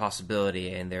it's a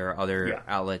possibility, and there are other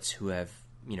outlets who have,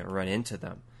 run into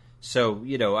them. So,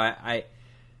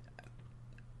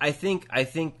 I think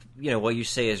what you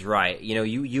say is right.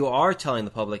 You are telling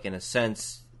the public in a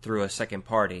sense through a second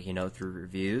party, through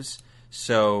reviews.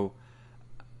 So,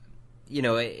 it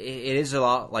is a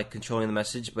lot like controlling the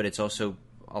message, but it's also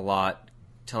a lot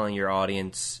telling your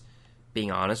audience,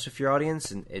 being honest with your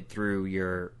audience and through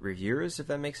your reviewers, if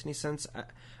that makes any sense.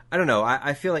 I don't know.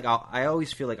 I feel like I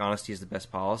always feel like honesty is the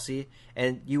best policy,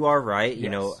 and you are right.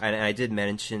 Yes. And I did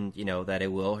mention that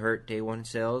it will hurt day one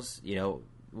sales,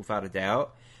 without a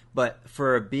doubt. But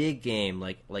for a big game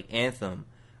like Anthem,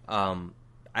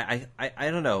 I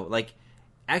don't know. Like,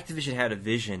 Activision had a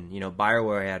vision.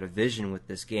 BioWare had a vision with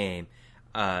this game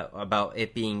about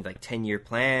it being like 10-year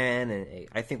plan, and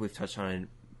I think we've touched on it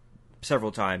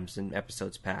several times in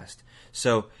episodes past.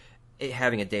 So it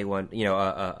having a day one,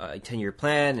 a 10-year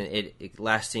plan, and it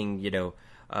lasting,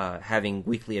 having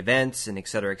weekly events and et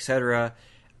cetera, et cetera.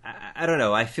 I don't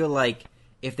know. I feel like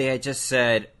if they had just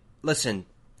said, listen,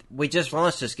 we just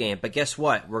launched this game, but guess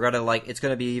what? We're gonna it's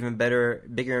gonna be even better,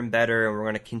 bigger and better, and we're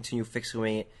gonna continue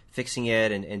fixing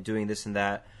it and doing this and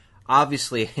that.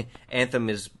 Obviously, Anthem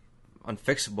is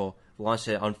unfixable, launched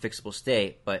in an unfixable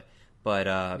state, but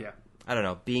I don't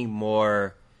know, being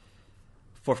more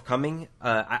forthcoming.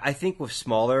 I think with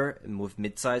smaller and with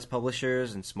mid-sized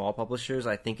publishers and small publishers,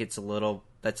 I think that's a little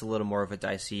more of a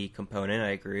dicey component.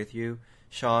 I agree with you,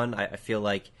 Sean. I feel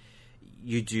like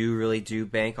you really do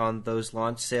bank on those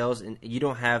launch sales, and you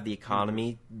don't have the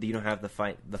economy, you don't have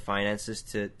the finances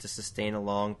to sustain a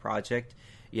long project,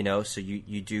 so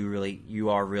you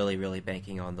are really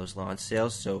banking on those launch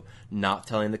sales. So not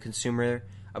telling the consumer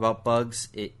about bugs,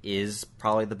 it is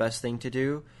probably the best thing to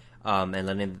do, and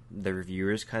letting the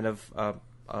reviewers kind of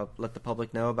let the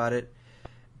public know about it.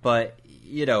 But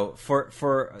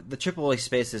for the AAA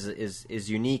space is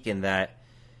unique in that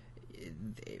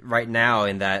right now,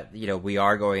 in that we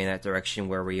are going in that direction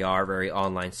where we are very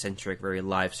online centric, very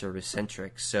live service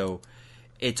centric. So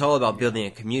it's all about building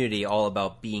a community, all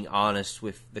about being honest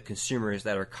with the consumers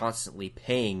that are constantly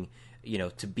paying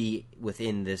to be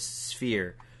within this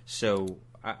sphere. So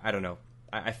I don't know.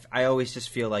 I always just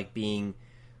feel like being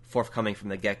forthcoming from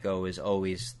the get-go is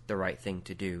always the right thing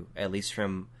to do, at least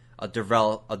from a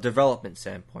development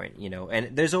standpoint,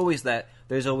 And there's always that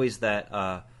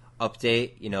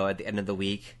update, at the end of the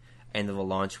week, end of the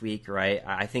launch week, right?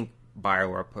 I think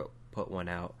BioWare put one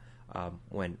out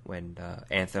when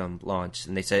Anthem launched,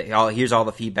 and they said, "Oh, here's all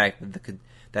the feedback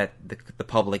that the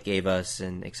public gave us,"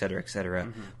 and et cetera, et cetera.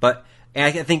 Mm-hmm. But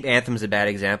I think Anthem's a bad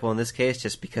example in this case,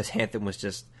 just because Anthem was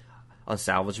just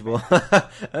unsalvageable.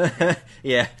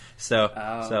 Yeah.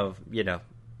 So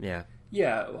yeah.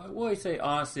 Yeah, well, I say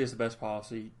honesty is the best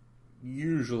policy.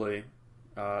 Usually,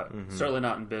 certainly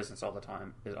not in business all the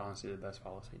time, is honesty the best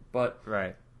policy. But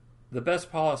right. The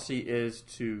best policy is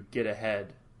to get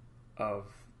ahead of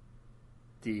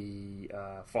the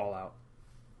fallout.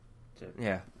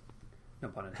 Yeah. No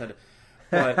pun intended.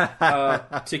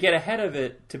 But to get ahead of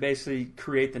it, to basically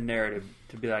create the narrative,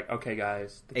 to be like, okay,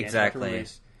 guys, the game's about to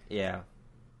release. Yeah.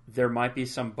 There might be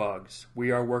some bugs.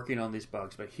 We are working on these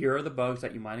bugs, but here are the bugs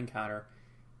that you might encounter.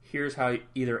 Here's how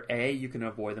either A, you can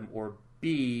avoid them, or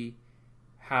B,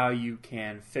 how you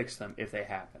can fix them if they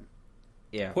happen.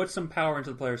 Yeah. Put some power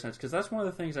into the player's hands, because that's one of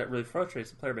the things that really frustrates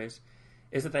the player base,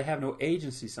 is that they have no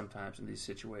agency sometimes in these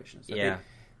situations. Yeah.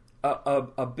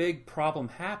 A big problem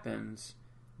happens,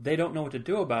 they don't know what to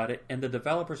do about it, and the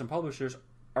developers and publishers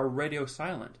are radio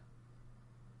silent.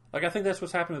 Like, I think that's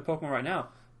what's happening with Pokemon right now.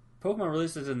 Pokemon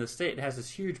releases in the state, it has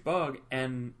this huge bug,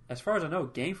 and as far as I know,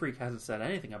 Game Freak hasn't said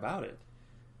anything about it.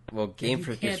 Well, Game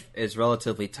Freak is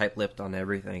relatively tight-lipped on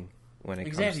everything when it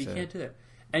comes to... Exactly, you can't do that.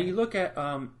 And you look at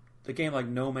the game like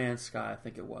No Man's Sky, I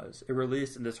think it was. It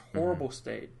released in this horrible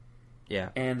state. Yeah.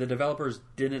 And the developers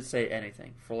didn't say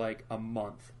anything for like a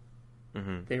month.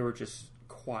 Mm-hmm. They were just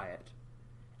quiet.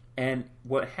 And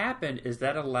what happened is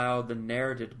that allowed the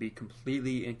narrative to be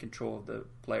completely in control of the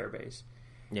player base.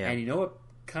 Yeah. And you know what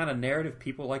kind of narrative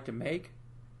people like to make?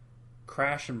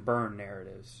 Crash and burn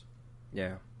narratives.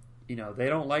 Yeah. They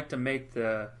don't like to make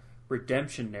the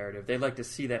redemption narrative. They like to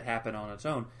see that happen on its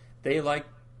own. They like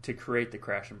to create the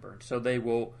crash and burn. So they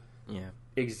will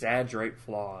exaggerate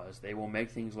flaws. They will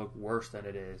make things look worse than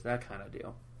it is. That kind of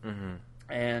deal. Mm-hmm.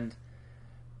 And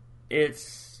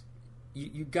it's...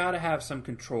 You got to have some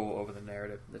control over the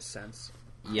narrative in this sense.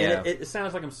 Yeah. It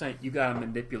sounds like I'm saying you got to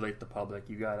manipulate the public.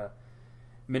 You got to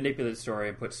manipulate the story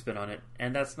and put spin on it.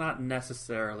 And that's not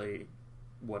necessarily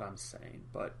what I'm saying,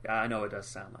 but I know it does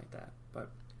sound like that. But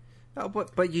no,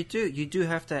 but you do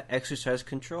have to exercise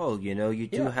control. You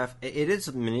do have. It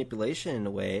is manipulation in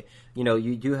a way.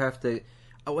 You do have to.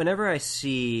 Whenever I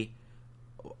see,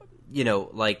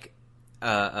 like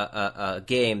a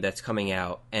game that's coming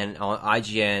out, and on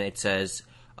IGN it says,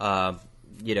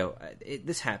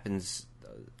 this happens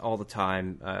all the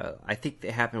time. I think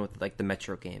it happened with like the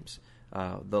Metro games.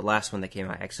 The last one that came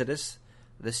out, Exodus,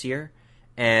 this year,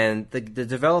 and the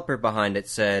developer behind it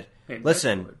said, hey,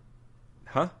 "Listen, Metroid.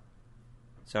 Huh?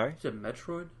 Sorry? Is it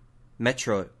Metroid?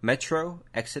 Metro,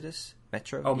 Exodus,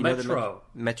 Metro. Oh, Metro.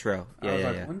 Metro. Yeah,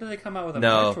 yeah. When did they come out with a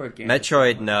no, Metroid game?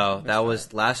 Metroid. No, that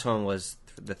was last one was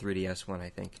the 3DS one, I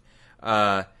think.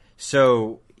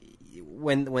 So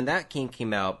when that game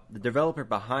came out, the developer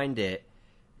behind it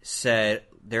said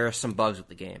there are some bugs with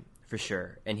the game for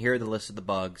sure, and here are the list of the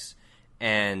bugs.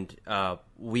 And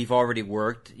we've already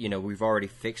worked. We've already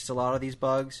fixed a lot of these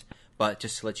bugs, but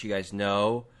just to let you guys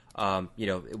know.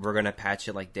 We're going to patch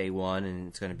it like day one, and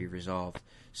it's going to be resolved.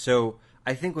 So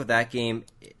I think with that game,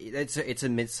 it's a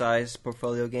mid-sized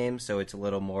portfolio game, so it's a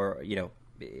little more,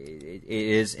 it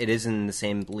is in the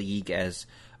same league as,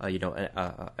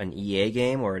 an EA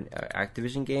game or an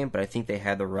Activision game, but I think they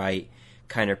had the right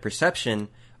kind of perception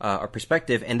or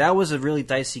perspective, and that was a really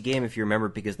dicey game, if you remember,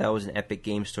 because that was an Epic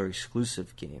Game Store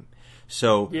exclusive game.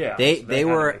 So they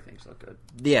were make things look good.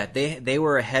 Yeah, they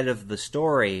were ahead of the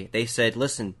story. They said,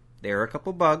 "Listen, there are a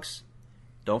couple bugs.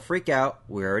 Don't freak out.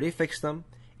 We already fixed them.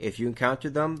 If you encounter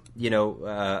them,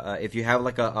 if you have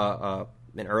like an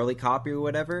early copy or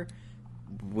whatever,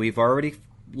 we've already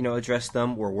addressed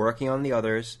them. We're working on the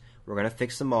others. We're gonna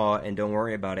fix them all, and don't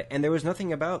worry about it." And there was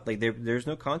nothing about there's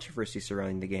no controversy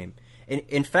surrounding the game.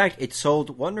 In fact, it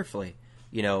sold wonderfully,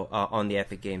 on the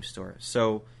Epic Game Store.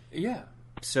 So yeah.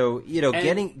 So,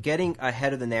 getting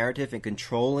ahead of the narrative and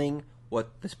controlling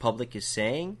what this public is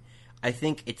saying, I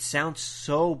think it sounds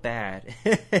so bad,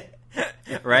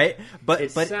 right? But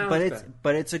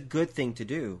it's a good thing to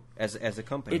do as a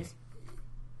company.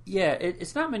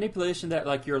 It's not manipulation that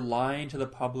like you're lying to the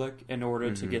public in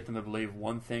order to get them to believe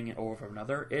one thing over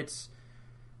another. It's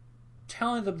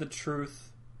telling them the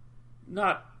truth,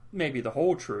 not maybe the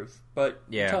whole truth,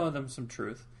 but telling them some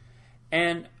truth.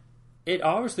 And it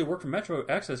obviously worked for Metro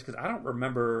Exodus because I don't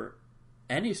remember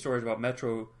any stories about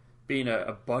Metro being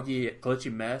a buggy,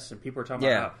 glitchy mess, and people were talking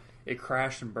about how it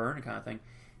crashed and burned kind of thing.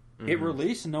 Mm-hmm. It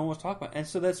released and no one was talking about it. And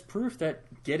so that's proof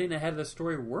that getting ahead of the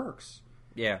story works.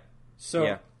 Yeah.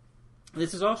 So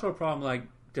this is also a problem, like,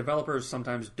 developers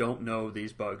sometimes don't know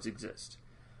these bugs exist.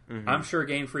 Mm-hmm. I'm sure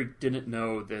Game Freak didn't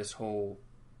know this whole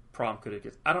problem could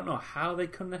exist. I don't know how they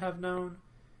couldn't have known.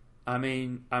 I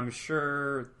mean, I'm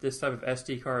sure this type of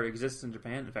SD card exists in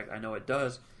Japan. In fact, I know it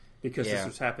does because this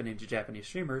was happening to Japanese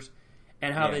streamers.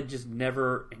 And how they just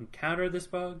never encountered this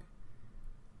bug.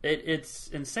 It's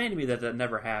insane to me that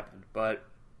never happened. But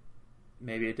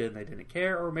maybe it did and they didn't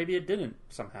care, or maybe it didn't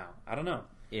somehow. I don't know.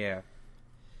 Yeah.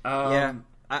 I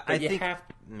think.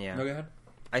 Yeah. No, go ahead.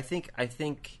 I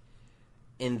think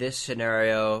in this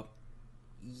scenario,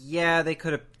 they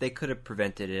could have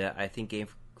prevented it. I think Game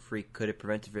Freak could have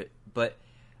prevented it, but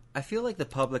I feel like the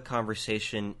public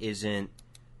conversation isn't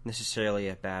necessarily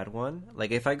a bad one.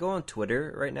 Like, if I go on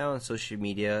Twitter right now, on social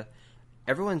media,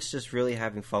 everyone's just really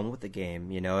having fun with the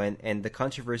game, you know, and the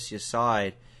controversy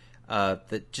aside,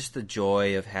 just the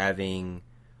joy of having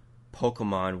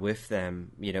Pokemon with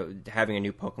them, you know, having a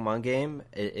new Pokemon game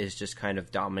is just kind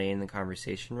of dominating the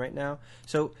conversation right now.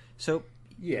 So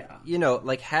yeah, you know,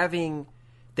 like, having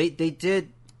they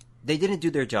didn't do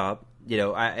their job, you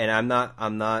know, and I'm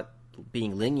not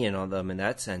being lenient on them in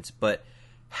that sense, but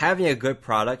having a good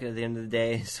product at the end of the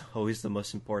day is always the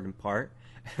most important part,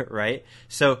 right?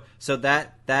 So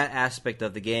that aspect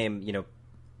of the game, you know,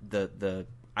 the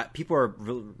people are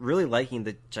really liking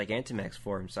the Gigantamax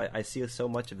forums. I see so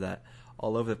much of that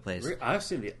all over the place. I've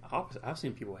seen the opposite. I've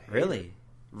seen people hate it. Really?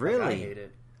 Like, I hate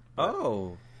it.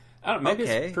 Oh. I don't know. Maybe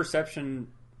it's perception,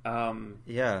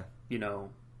 yeah. You know,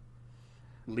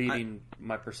 leading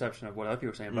my perception of what other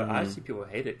people are saying. But I see people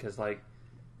hate it because, like,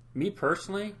 me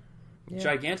personally,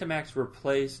 Gigantamax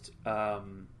replaced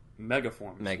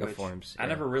Megaforms. Megaforms. I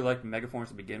never really liked Megaforms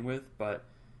to begin with, but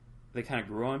they kind of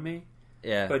grew on me.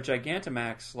 Yeah. But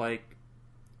Gigantamax, like,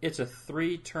 it's a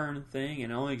 3-turn thing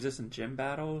and it only exists in gym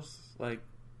battles. Like,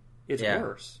 it's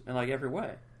worse in, like, every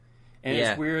way. And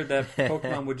it's weird that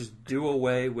Pokemon would just do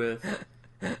away with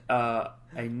a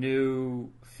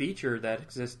new feature that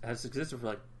has existed for,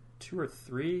 like, 2 or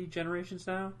 3 generations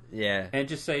now. Yeah. And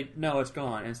just say, no, it's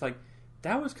gone. And it's like,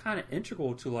 that was kind of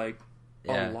integral to, like,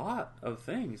 a lot of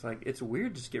things. Like, it's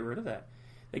weird to just get rid of that.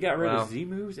 They got rid of Z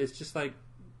moves. It's just like,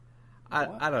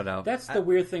 I don't know. That's the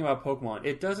weird thing about Pokemon.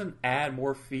 It doesn't add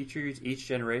more features each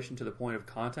generation to the point of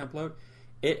content bloat.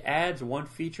 It adds 1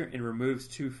 feature and removes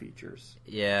 2 features.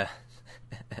 Yeah.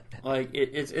 Like,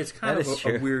 it's kind of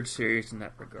a weird series in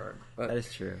that regard. But, that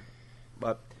is true.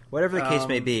 But whatever the case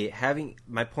may be,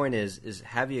 my point is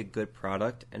having a good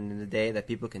product and in the day that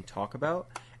people can talk about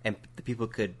and the people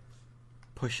could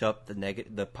push up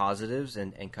the positives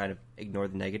and kind of ignore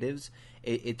the negatives,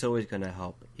 it's always going to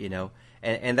help, you know.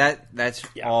 And that's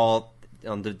all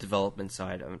on the development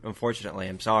side. Unfortunately,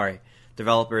 I'm sorry,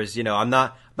 developers. You know, I'm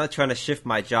not trying to shift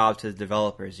my job to the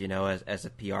developers, you know, as a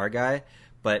PR guy.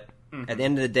 But at the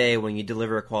end of the day, when you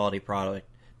deliver a quality product,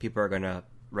 people are going to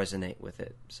resonate with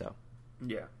it. So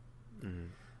yeah.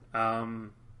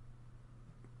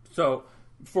 So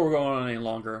before we go on any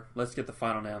longer, let's get the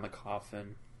final nail in the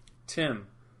coffin. Tim,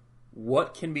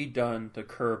 what can be done to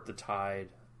curb the tide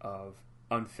of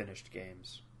unfinished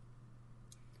games?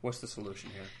 What's the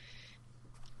solution here?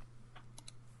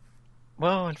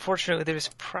 Well, unfortunately, there's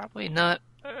probably not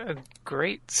a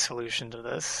great solution to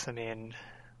this. I mean,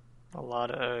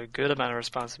 a good amount of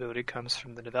responsibility comes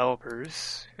from the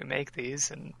developers who make these,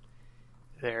 and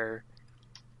to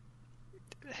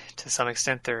some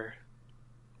extent, their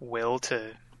will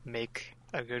to make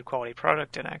a good quality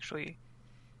product and actually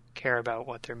care about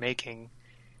what they're making.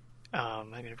 I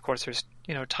mean, of course, there's,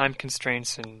 you know, time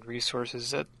constraints and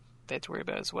resources that they have to worry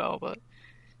about as well, but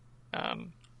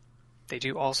they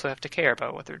do also have to care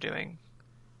about what they're doing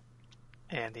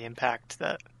and the impact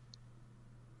that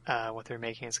what they're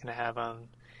making is going to have on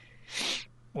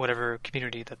whatever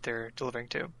community that they're delivering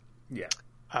to. Yeah.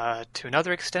 To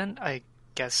another extent, I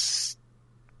guess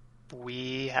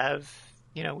we have,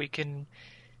 you know,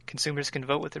 consumers can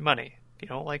vote with their money. If you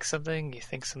don't like something, you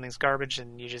think something's garbage,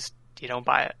 and you don't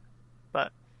buy it.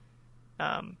 But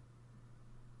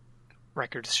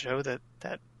records show that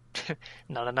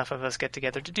not enough of us get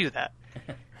together to do that.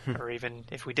 Or even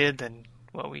if we did, then,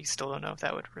 well, we still don't know if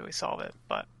that would really solve it.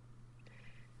 But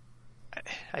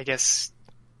I guess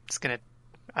it's going to,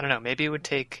 I don't know, maybe it would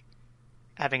take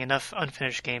having enough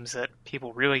unfinished games that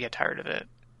people really get tired of it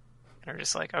and are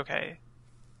just like, okay,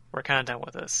 we're kind of done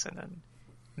with this. And then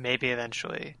maybe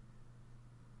eventually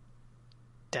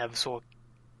devs will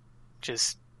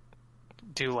just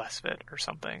do less of it or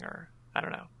something, or I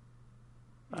don't know.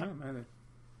 Maybe.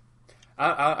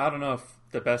 I don't know if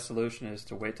the best solution is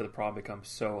to wait till the problem becomes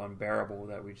so unbearable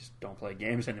that we just don't play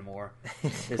games anymore.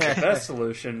 It's the best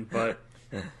solution, but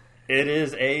it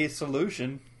is a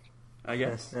solution, I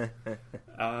guess.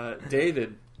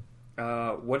 David,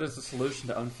 what is the solution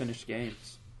to unfinished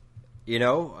games?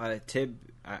 Tib,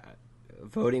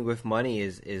 voting with money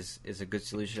is a good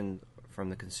solution from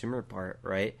the consumer part,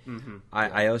 right? Mm-hmm.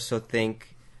 I also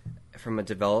think from a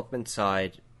development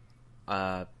side,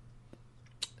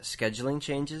 scheduling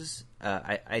changes.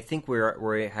 I think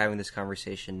we're having this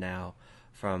conversation now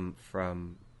from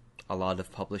a lot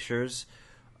of publishers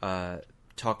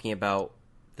talking about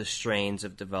the strains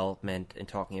of development and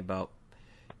talking about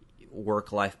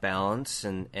work-life balance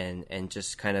and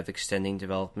just kind of extending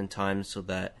development time so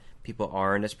that people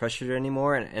aren't as pressured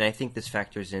anymore. And I think this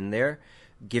factors in there,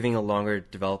 giving a longer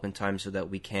development time so that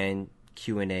we can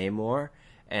Q&A more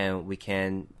and we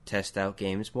can test out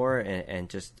games more and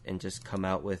just come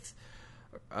out with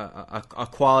a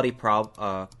quality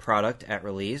product at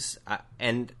release.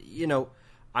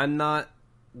 I'm not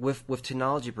with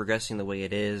technology progressing the way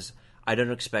it is. I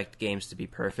don't expect games to be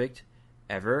perfect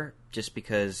ever, just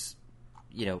because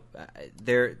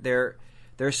there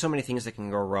are so many things that can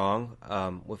go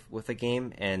wrong with a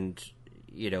game, and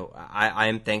I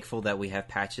am thankful that we have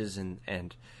patches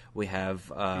and we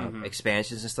have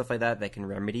expansions and stuff like that can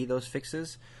remedy those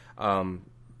fixes.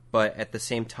 But at the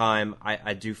same time,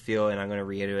 I do feel, and I'm going to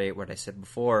reiterate what I said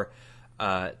before,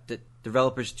 that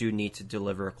developers do need to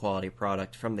deliver a quality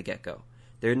product from the get-go.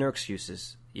 There are no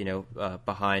excuses,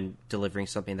 behind delivering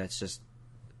something that's just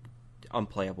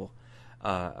unplayable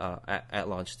at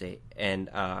launch date. And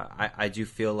I do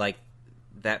feel like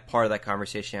that part of that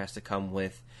conversation has to come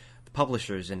with the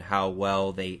publishers and how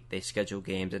well they schedule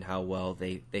games and how well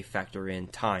they factor in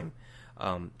time,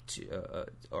 to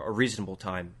a reasonable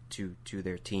time to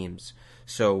their teams.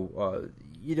 So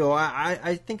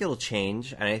I think it'll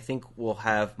change, and I think we'll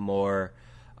have more.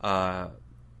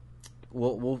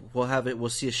 We'll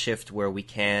see a shift where we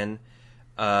can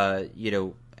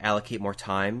allocate more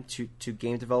time to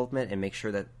game development and make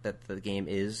sure that the game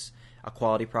is a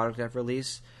quality product at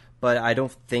release. But I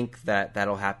don't think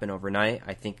that'll happen overnight.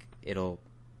 I think it'll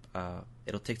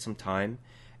take some time,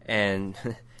 and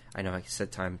I know I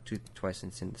said time twice in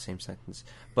the same sentence.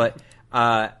 But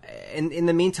in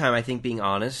the meantime, I think being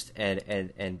honest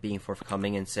and being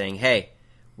forthcoming and saying, hey,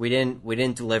 we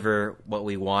didn't deliver what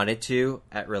we wanted to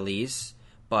at release,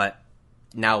 but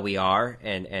now we are,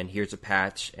 and here's a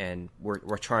patch, and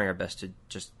we're trying our best to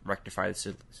just rectify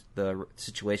the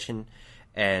situation,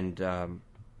 and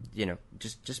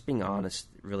just being honest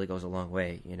really goes a long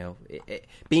way.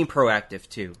 Being proactive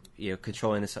too,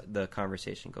 controlling the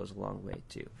conversation goes a long way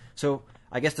too. So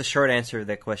I guess the short answer to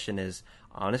that question is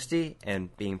honesty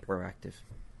and being proactive.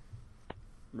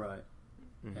 Right.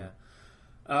 Mm-hmm.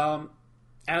 Yeah.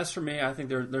 As for me, I think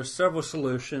there's several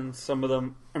solutions. Some of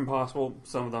them impossible,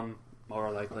 some of them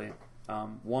more likely.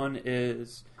 One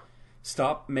is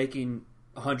stop making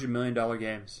 $100 million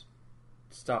games.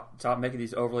 Stop making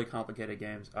these overly complicated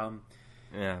games.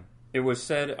 Yeah. It was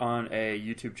said on a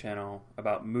YouTube channel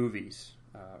about movies,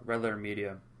 Red Letter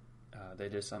Media. They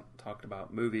just talked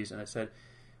about movies, and it said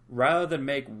rather than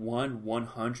make one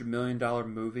 $100 million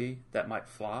movie that might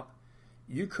flop,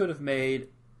 you could have made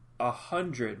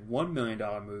 100 $1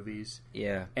 million movies,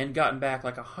 and gotten back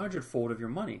like 100-fold of your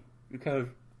money, because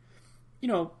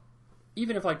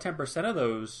even if like 10% of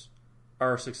those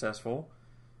are successful,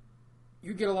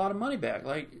 you get a lot of money back.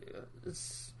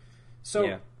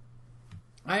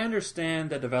 I understand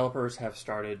that developers have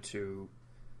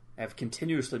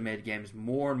continuously made games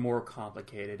more and more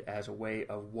complicated as a way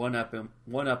of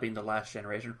one-upping the last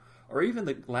generation, or even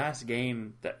the last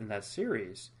game in that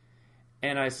series.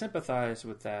 And I sympathize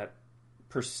with that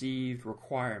perceived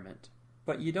requirement.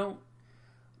 But you don't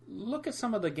look at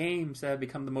some of the games that have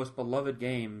become the most beloved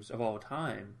games of all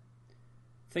time.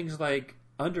 Things like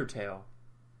Undertale.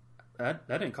 That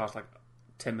didn't cost like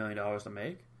 $10 million to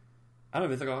make. I don't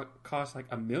even think it cost like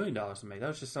 $1 million to make. That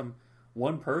was just some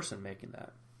one person making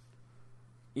that.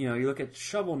 You look at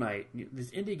Shovel Knight,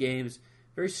 these indie games,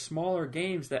 very smaller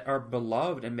games that are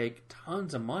beloved and make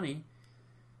tons of money.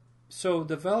 So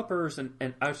developers,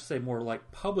 and I should say more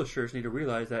like publishers, need to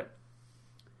realize that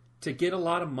to get a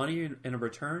lot of money in a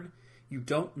return, you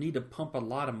don't need to pump a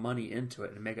lot of money into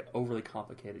it and make an overly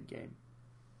complicated game.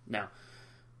 Now,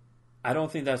 I don't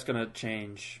think that's going to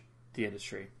change the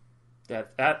industry.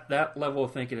 That level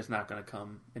of thinking is not going to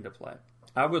come into play.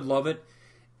 I would love it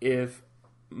if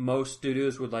most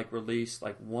studios would like release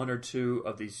like one or two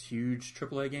of these huge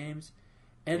AAA games,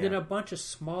 and then a bunch of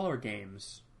smaller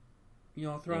games,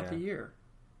 throughout the year.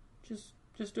 Just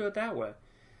do it that way.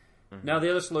 Mm-hmm. Now the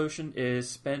other solution is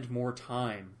spend more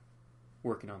time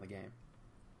working on the game.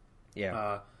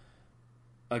 Yeah.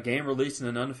 A game released in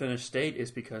an unfinished state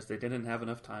is because they didn't have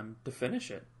enough time to finish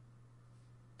it.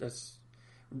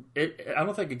 I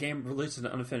don't think a game released in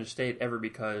an unfinished state ever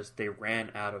because they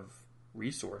ran out of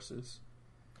resources.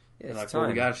 They're like, well,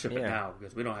 we got to ship it now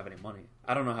because we don't have any money.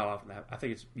 I don't know how often that happens. I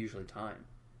think it's usually time,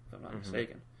 if I'm not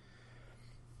mistaken.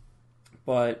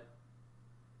 But,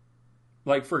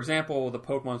 like, for example, the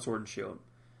Pokemon Sword and Shield.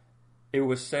 It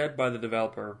was said by the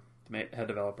developer, the head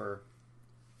developer,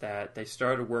 that they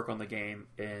started work on the game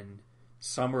in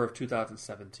summer of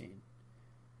 2017.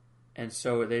 And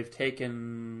so they've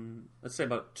taken, let's say,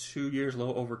 about 2 years, a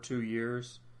little over 2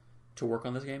 years to work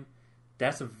on this game.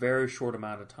 That's a very short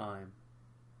amount of time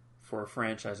for a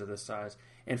franchise of this size.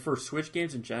 And for Switch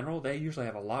games in general, they usually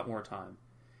have a lot more time.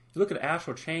 You look at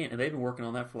Astral Chain, and they've been working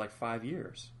on that for like 5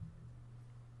 years.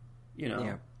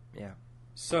 Yeah.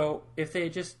 So if they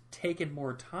had just taken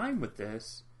more time with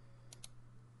this,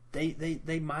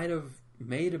 they might have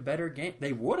made a better game.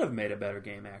 They would have made a better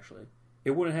game, actually.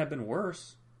 It wouldn't have been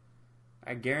worse.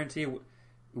 I guarantee it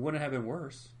wouldn't have been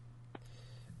worse.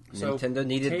 So Nintendo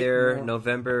needed their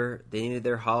November. They needed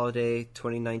their holiday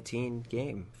 2019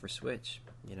 game for Switch.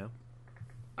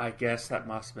 I guess that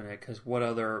must have been it. Because what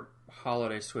other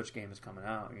holiday Switch game is coming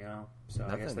out? So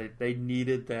nothing. I guess they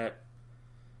needed that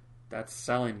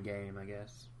selling game. I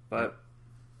guess, but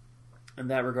in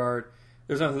that regard,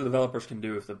 there's nothing the developers can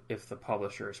do if the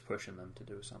publisher is pushing them to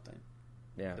do something.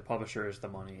 Yeah, the publisher is the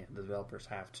money, and the developers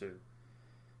have to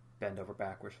bend over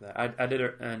backwards for that. I did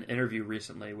an interview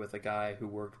recently with a guy who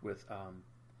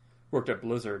worked at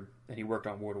Blizzard, and he worked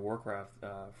on World of Warcraft.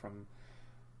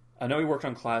 I know he worked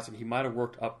on Classic. He might have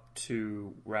worked up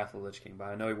to Wrath of the Lich King, but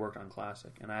I know he worked on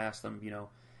Classic. And I asked him,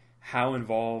 how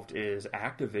involved is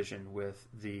Activision with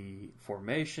the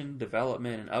formation,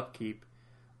 development, and upkeep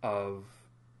of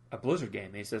a Blizzard game?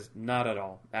 And he says, not at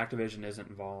all. Activision isn't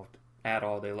involved at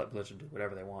all. They let Blizzard do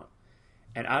whatever they want.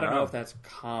 And I don't know if that's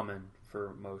common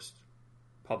for most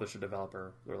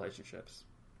publisher-developer relationships.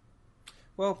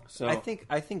 Well, so I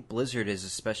think Blizzard is a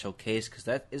special case because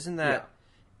isn't that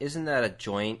a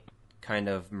joint kind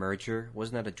of merger?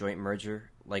 Wasn't that a joint merger?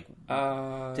 Like,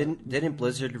 didn't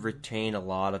Blizzard retain a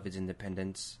lot of its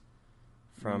independence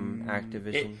from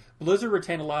Activision? Blizzard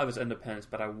retained a lot of its independence,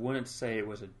 but I wouldn't say it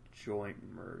was a joint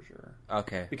merger.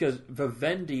 Okay. Because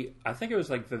Vivendi, I think it was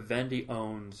like Vivendi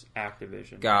owns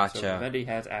Activision. Gotcha. So Vivendi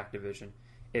has Activision.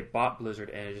 It bought Blizzard,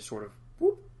 and it just sort of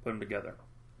put them together.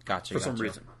 Gotcha. For some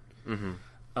reason. Mm-hmm.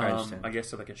 I guess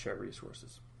so they can share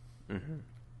resources. Mm-hmm.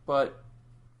 But,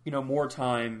 more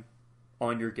time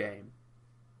on your game.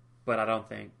 But I don't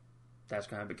think that's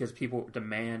going to happen because people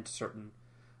demand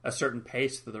a certain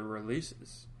pace for the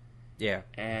releases. Yeah.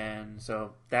 And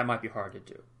so that might be hard to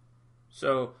do.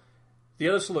 So the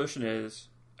other solution is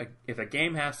if a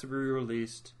game has to be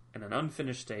released in an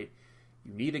unfinished state,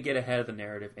 you need to get ahead of the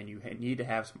narrative and you need to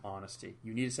have some honesty.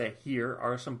 You need to say, here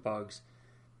are some bugs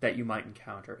that you might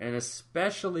encounter. And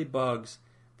especially bugs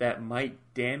that might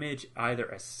damage either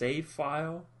a save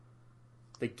file,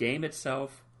 the game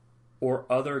itself, or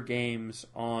other games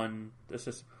on the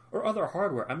system, or other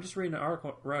hardware. I'm just reading an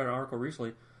article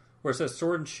recently where it says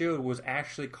Sword and Shield was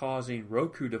actually causing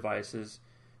Roku devices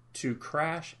to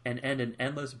crash and enter an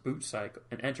endless boot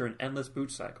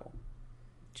cycle.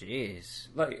 Jeez.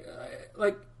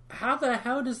 Like how the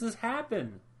hell does this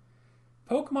happen?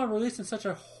 Pokemon released in such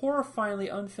a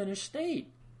horrifyingly unfinished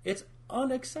state. It's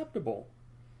unacceptable.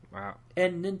 Wow.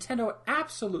 And Nintendo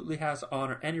absolutely has to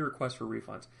honor any request for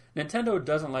refunds. Nintendo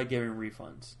doesn't like giving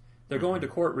refunds. They're going to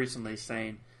court recently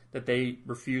saying that they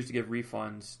refuse to give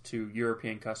refunds to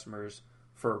European customers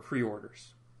for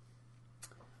pre-orders,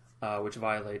 which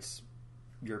violates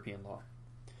European law.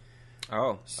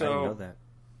 Oh, so, I didn't know that.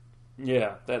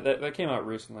 Yeah, that came out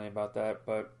recently about that,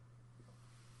 but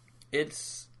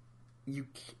it's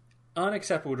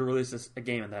unacceptable to release a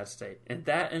game in that state. In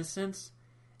that instance,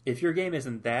 if your game is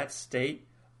in that state,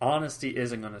 honesty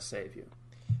isn't going to save you.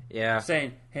 Yeah.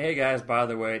 Saying, hey guys, by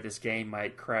the way, this game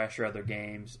might crash your other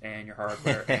games and your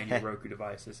hardware and your Roku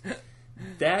devices.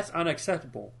 That's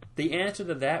unacceptable. The answer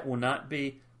to that will not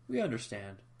be, we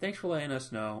understand. Thanks for letting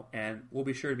us know, and we'll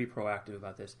be sure to be proactive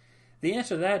about this. The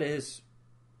answer to that is,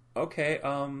 okay,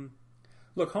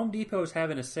 look, Home Depot is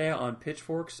having a sale on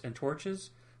pitchforks and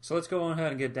torches, so let's go on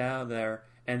ahead and get down there,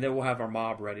 and then we'll have our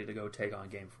mob ready to go take on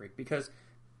Game Freak, because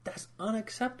that's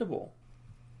unacceptable.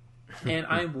 And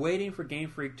I'm waiting for Game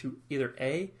Freak to either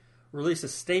A, release a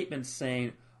statement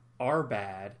saying are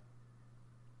bad,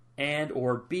 and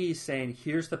or B, saying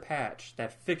here's the patch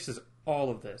that fixes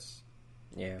all of this.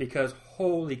 Yeah. Because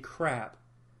holy crap,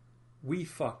 we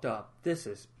fucked up. This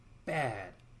is bad.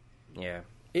 Yeah.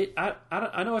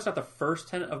 I know it's not the first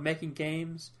tenet of making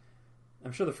games.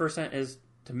 I'm sure the first tenet is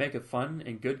to make a fun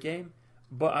and good game.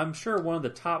 But I'm sure one of the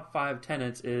top 5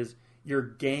 tenets is your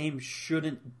game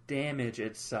shouldn't damage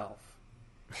itself.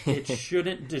 It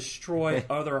shouldn't destroy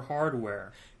other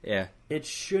hardware. Yeah. It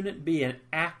shouldn't be an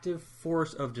active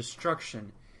force of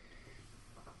destruction.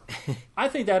 I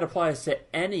think that applies to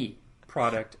any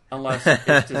product unless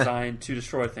it's designed to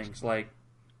destroy things. Like,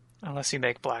 unless you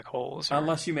make black holes.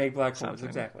 Unless you make black holes, something.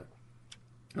 exactly.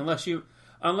 Unless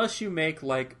you make,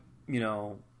 like,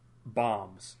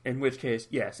 bombs, in which case,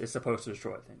 yes, it's supposed to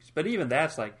destroy things. But even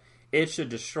that's like, it should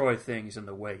destroy things in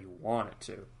the way you want it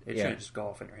to. It shouldn't just go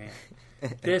off in your hand.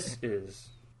 This is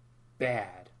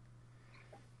bad.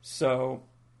 So,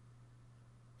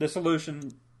 the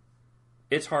solution,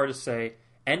 it's hard to say.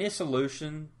 Any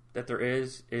solution that there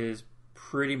is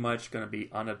pretty much going to be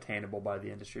unobtainable by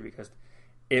the industry because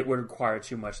it would require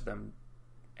too much of them.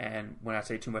 And when I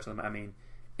say too much of them, I mean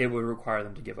it would require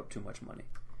them to give up too much money.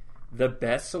 The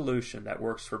best solution that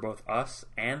works for both us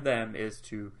and them is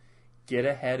to get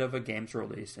ahead of a game's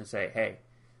release and say, hey,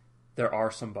 there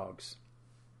are some bugs.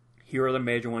 Here are the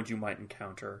major ones you might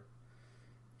encounter.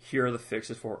 Here are the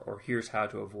fixes for it, or here's how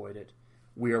to avoid it.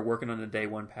 We are working on a day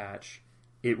 1 patch.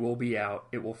 It will be out.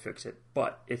 It will fix it.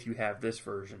 But if you have this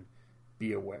version,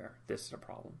 be aware. This is a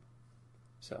problem.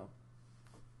 So,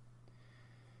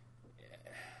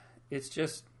 it's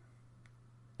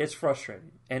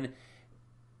frustrating. And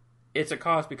it's a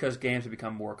cause because games have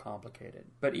become more complicated.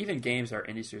 But even games that are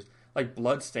indie series, like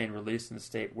Bloodstain released in a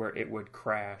state where it would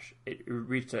crash. It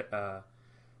reached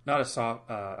not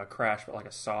a crash, but like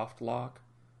a soft lock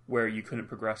where you couldn't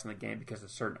progress in the game because a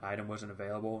certain item wasn't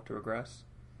available to progress.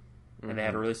 And they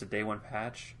had to release a day 1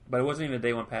 patch. But it wasn't even a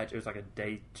day 1 patch, it was like a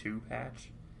day 2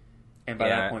 patch. And by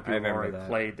that point, people already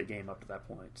played the game up to that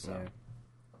point. So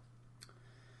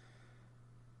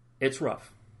it's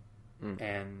rough.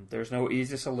 And there's no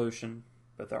easy solution,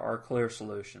 but there are clear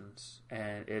solutions.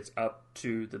 And it's up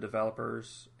to the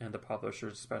developers and the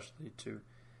publishers especially to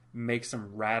make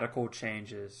some radical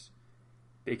changes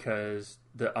because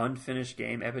the unfinished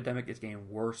game epidemic is getting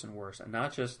worse and worse. And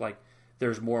not just like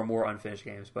there's more and more unfinished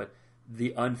games, but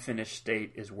the unfinished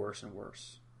state is worse and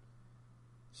worse.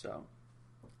 So,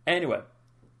 anyway,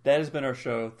 that has been our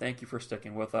show. Thank you for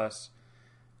sticking with us.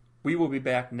 We will be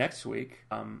back next week.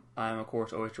 I'm, of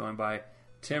course, always joined by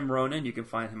Tim Ronan. You can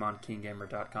find him on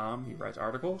KeenGamer.com. He writes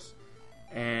articles.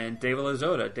 And David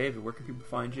Lazota. David, where can people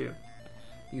find you?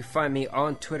 You can find me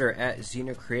on Twitter at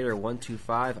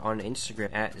XenoCreator125, on Instagram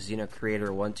at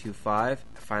XenoCreator125.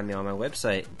 Find me on my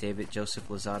website,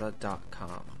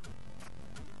 davidjosephlazada.com.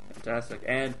 Fantastic.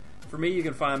 And for me, you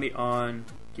can find me on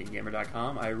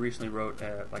KeenGamer.com. I recently wrote,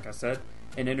 like I said,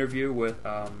 an interview with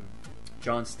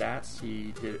John Statz.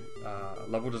 He did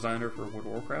level designer for World of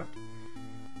Warcraft.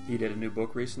 He did a new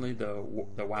book recently, the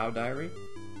WoW Diary.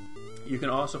 You can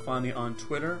also find me on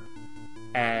Twitter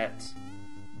at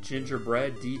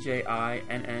Gingerbread,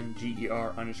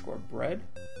 DJINNGER_bread.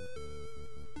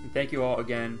 And thank you all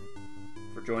again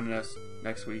for joining us.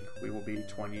 Next week we will be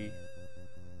 20.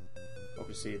 Hope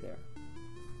to see you there.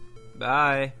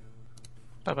 Bye.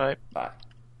 Bye-bye. Bye.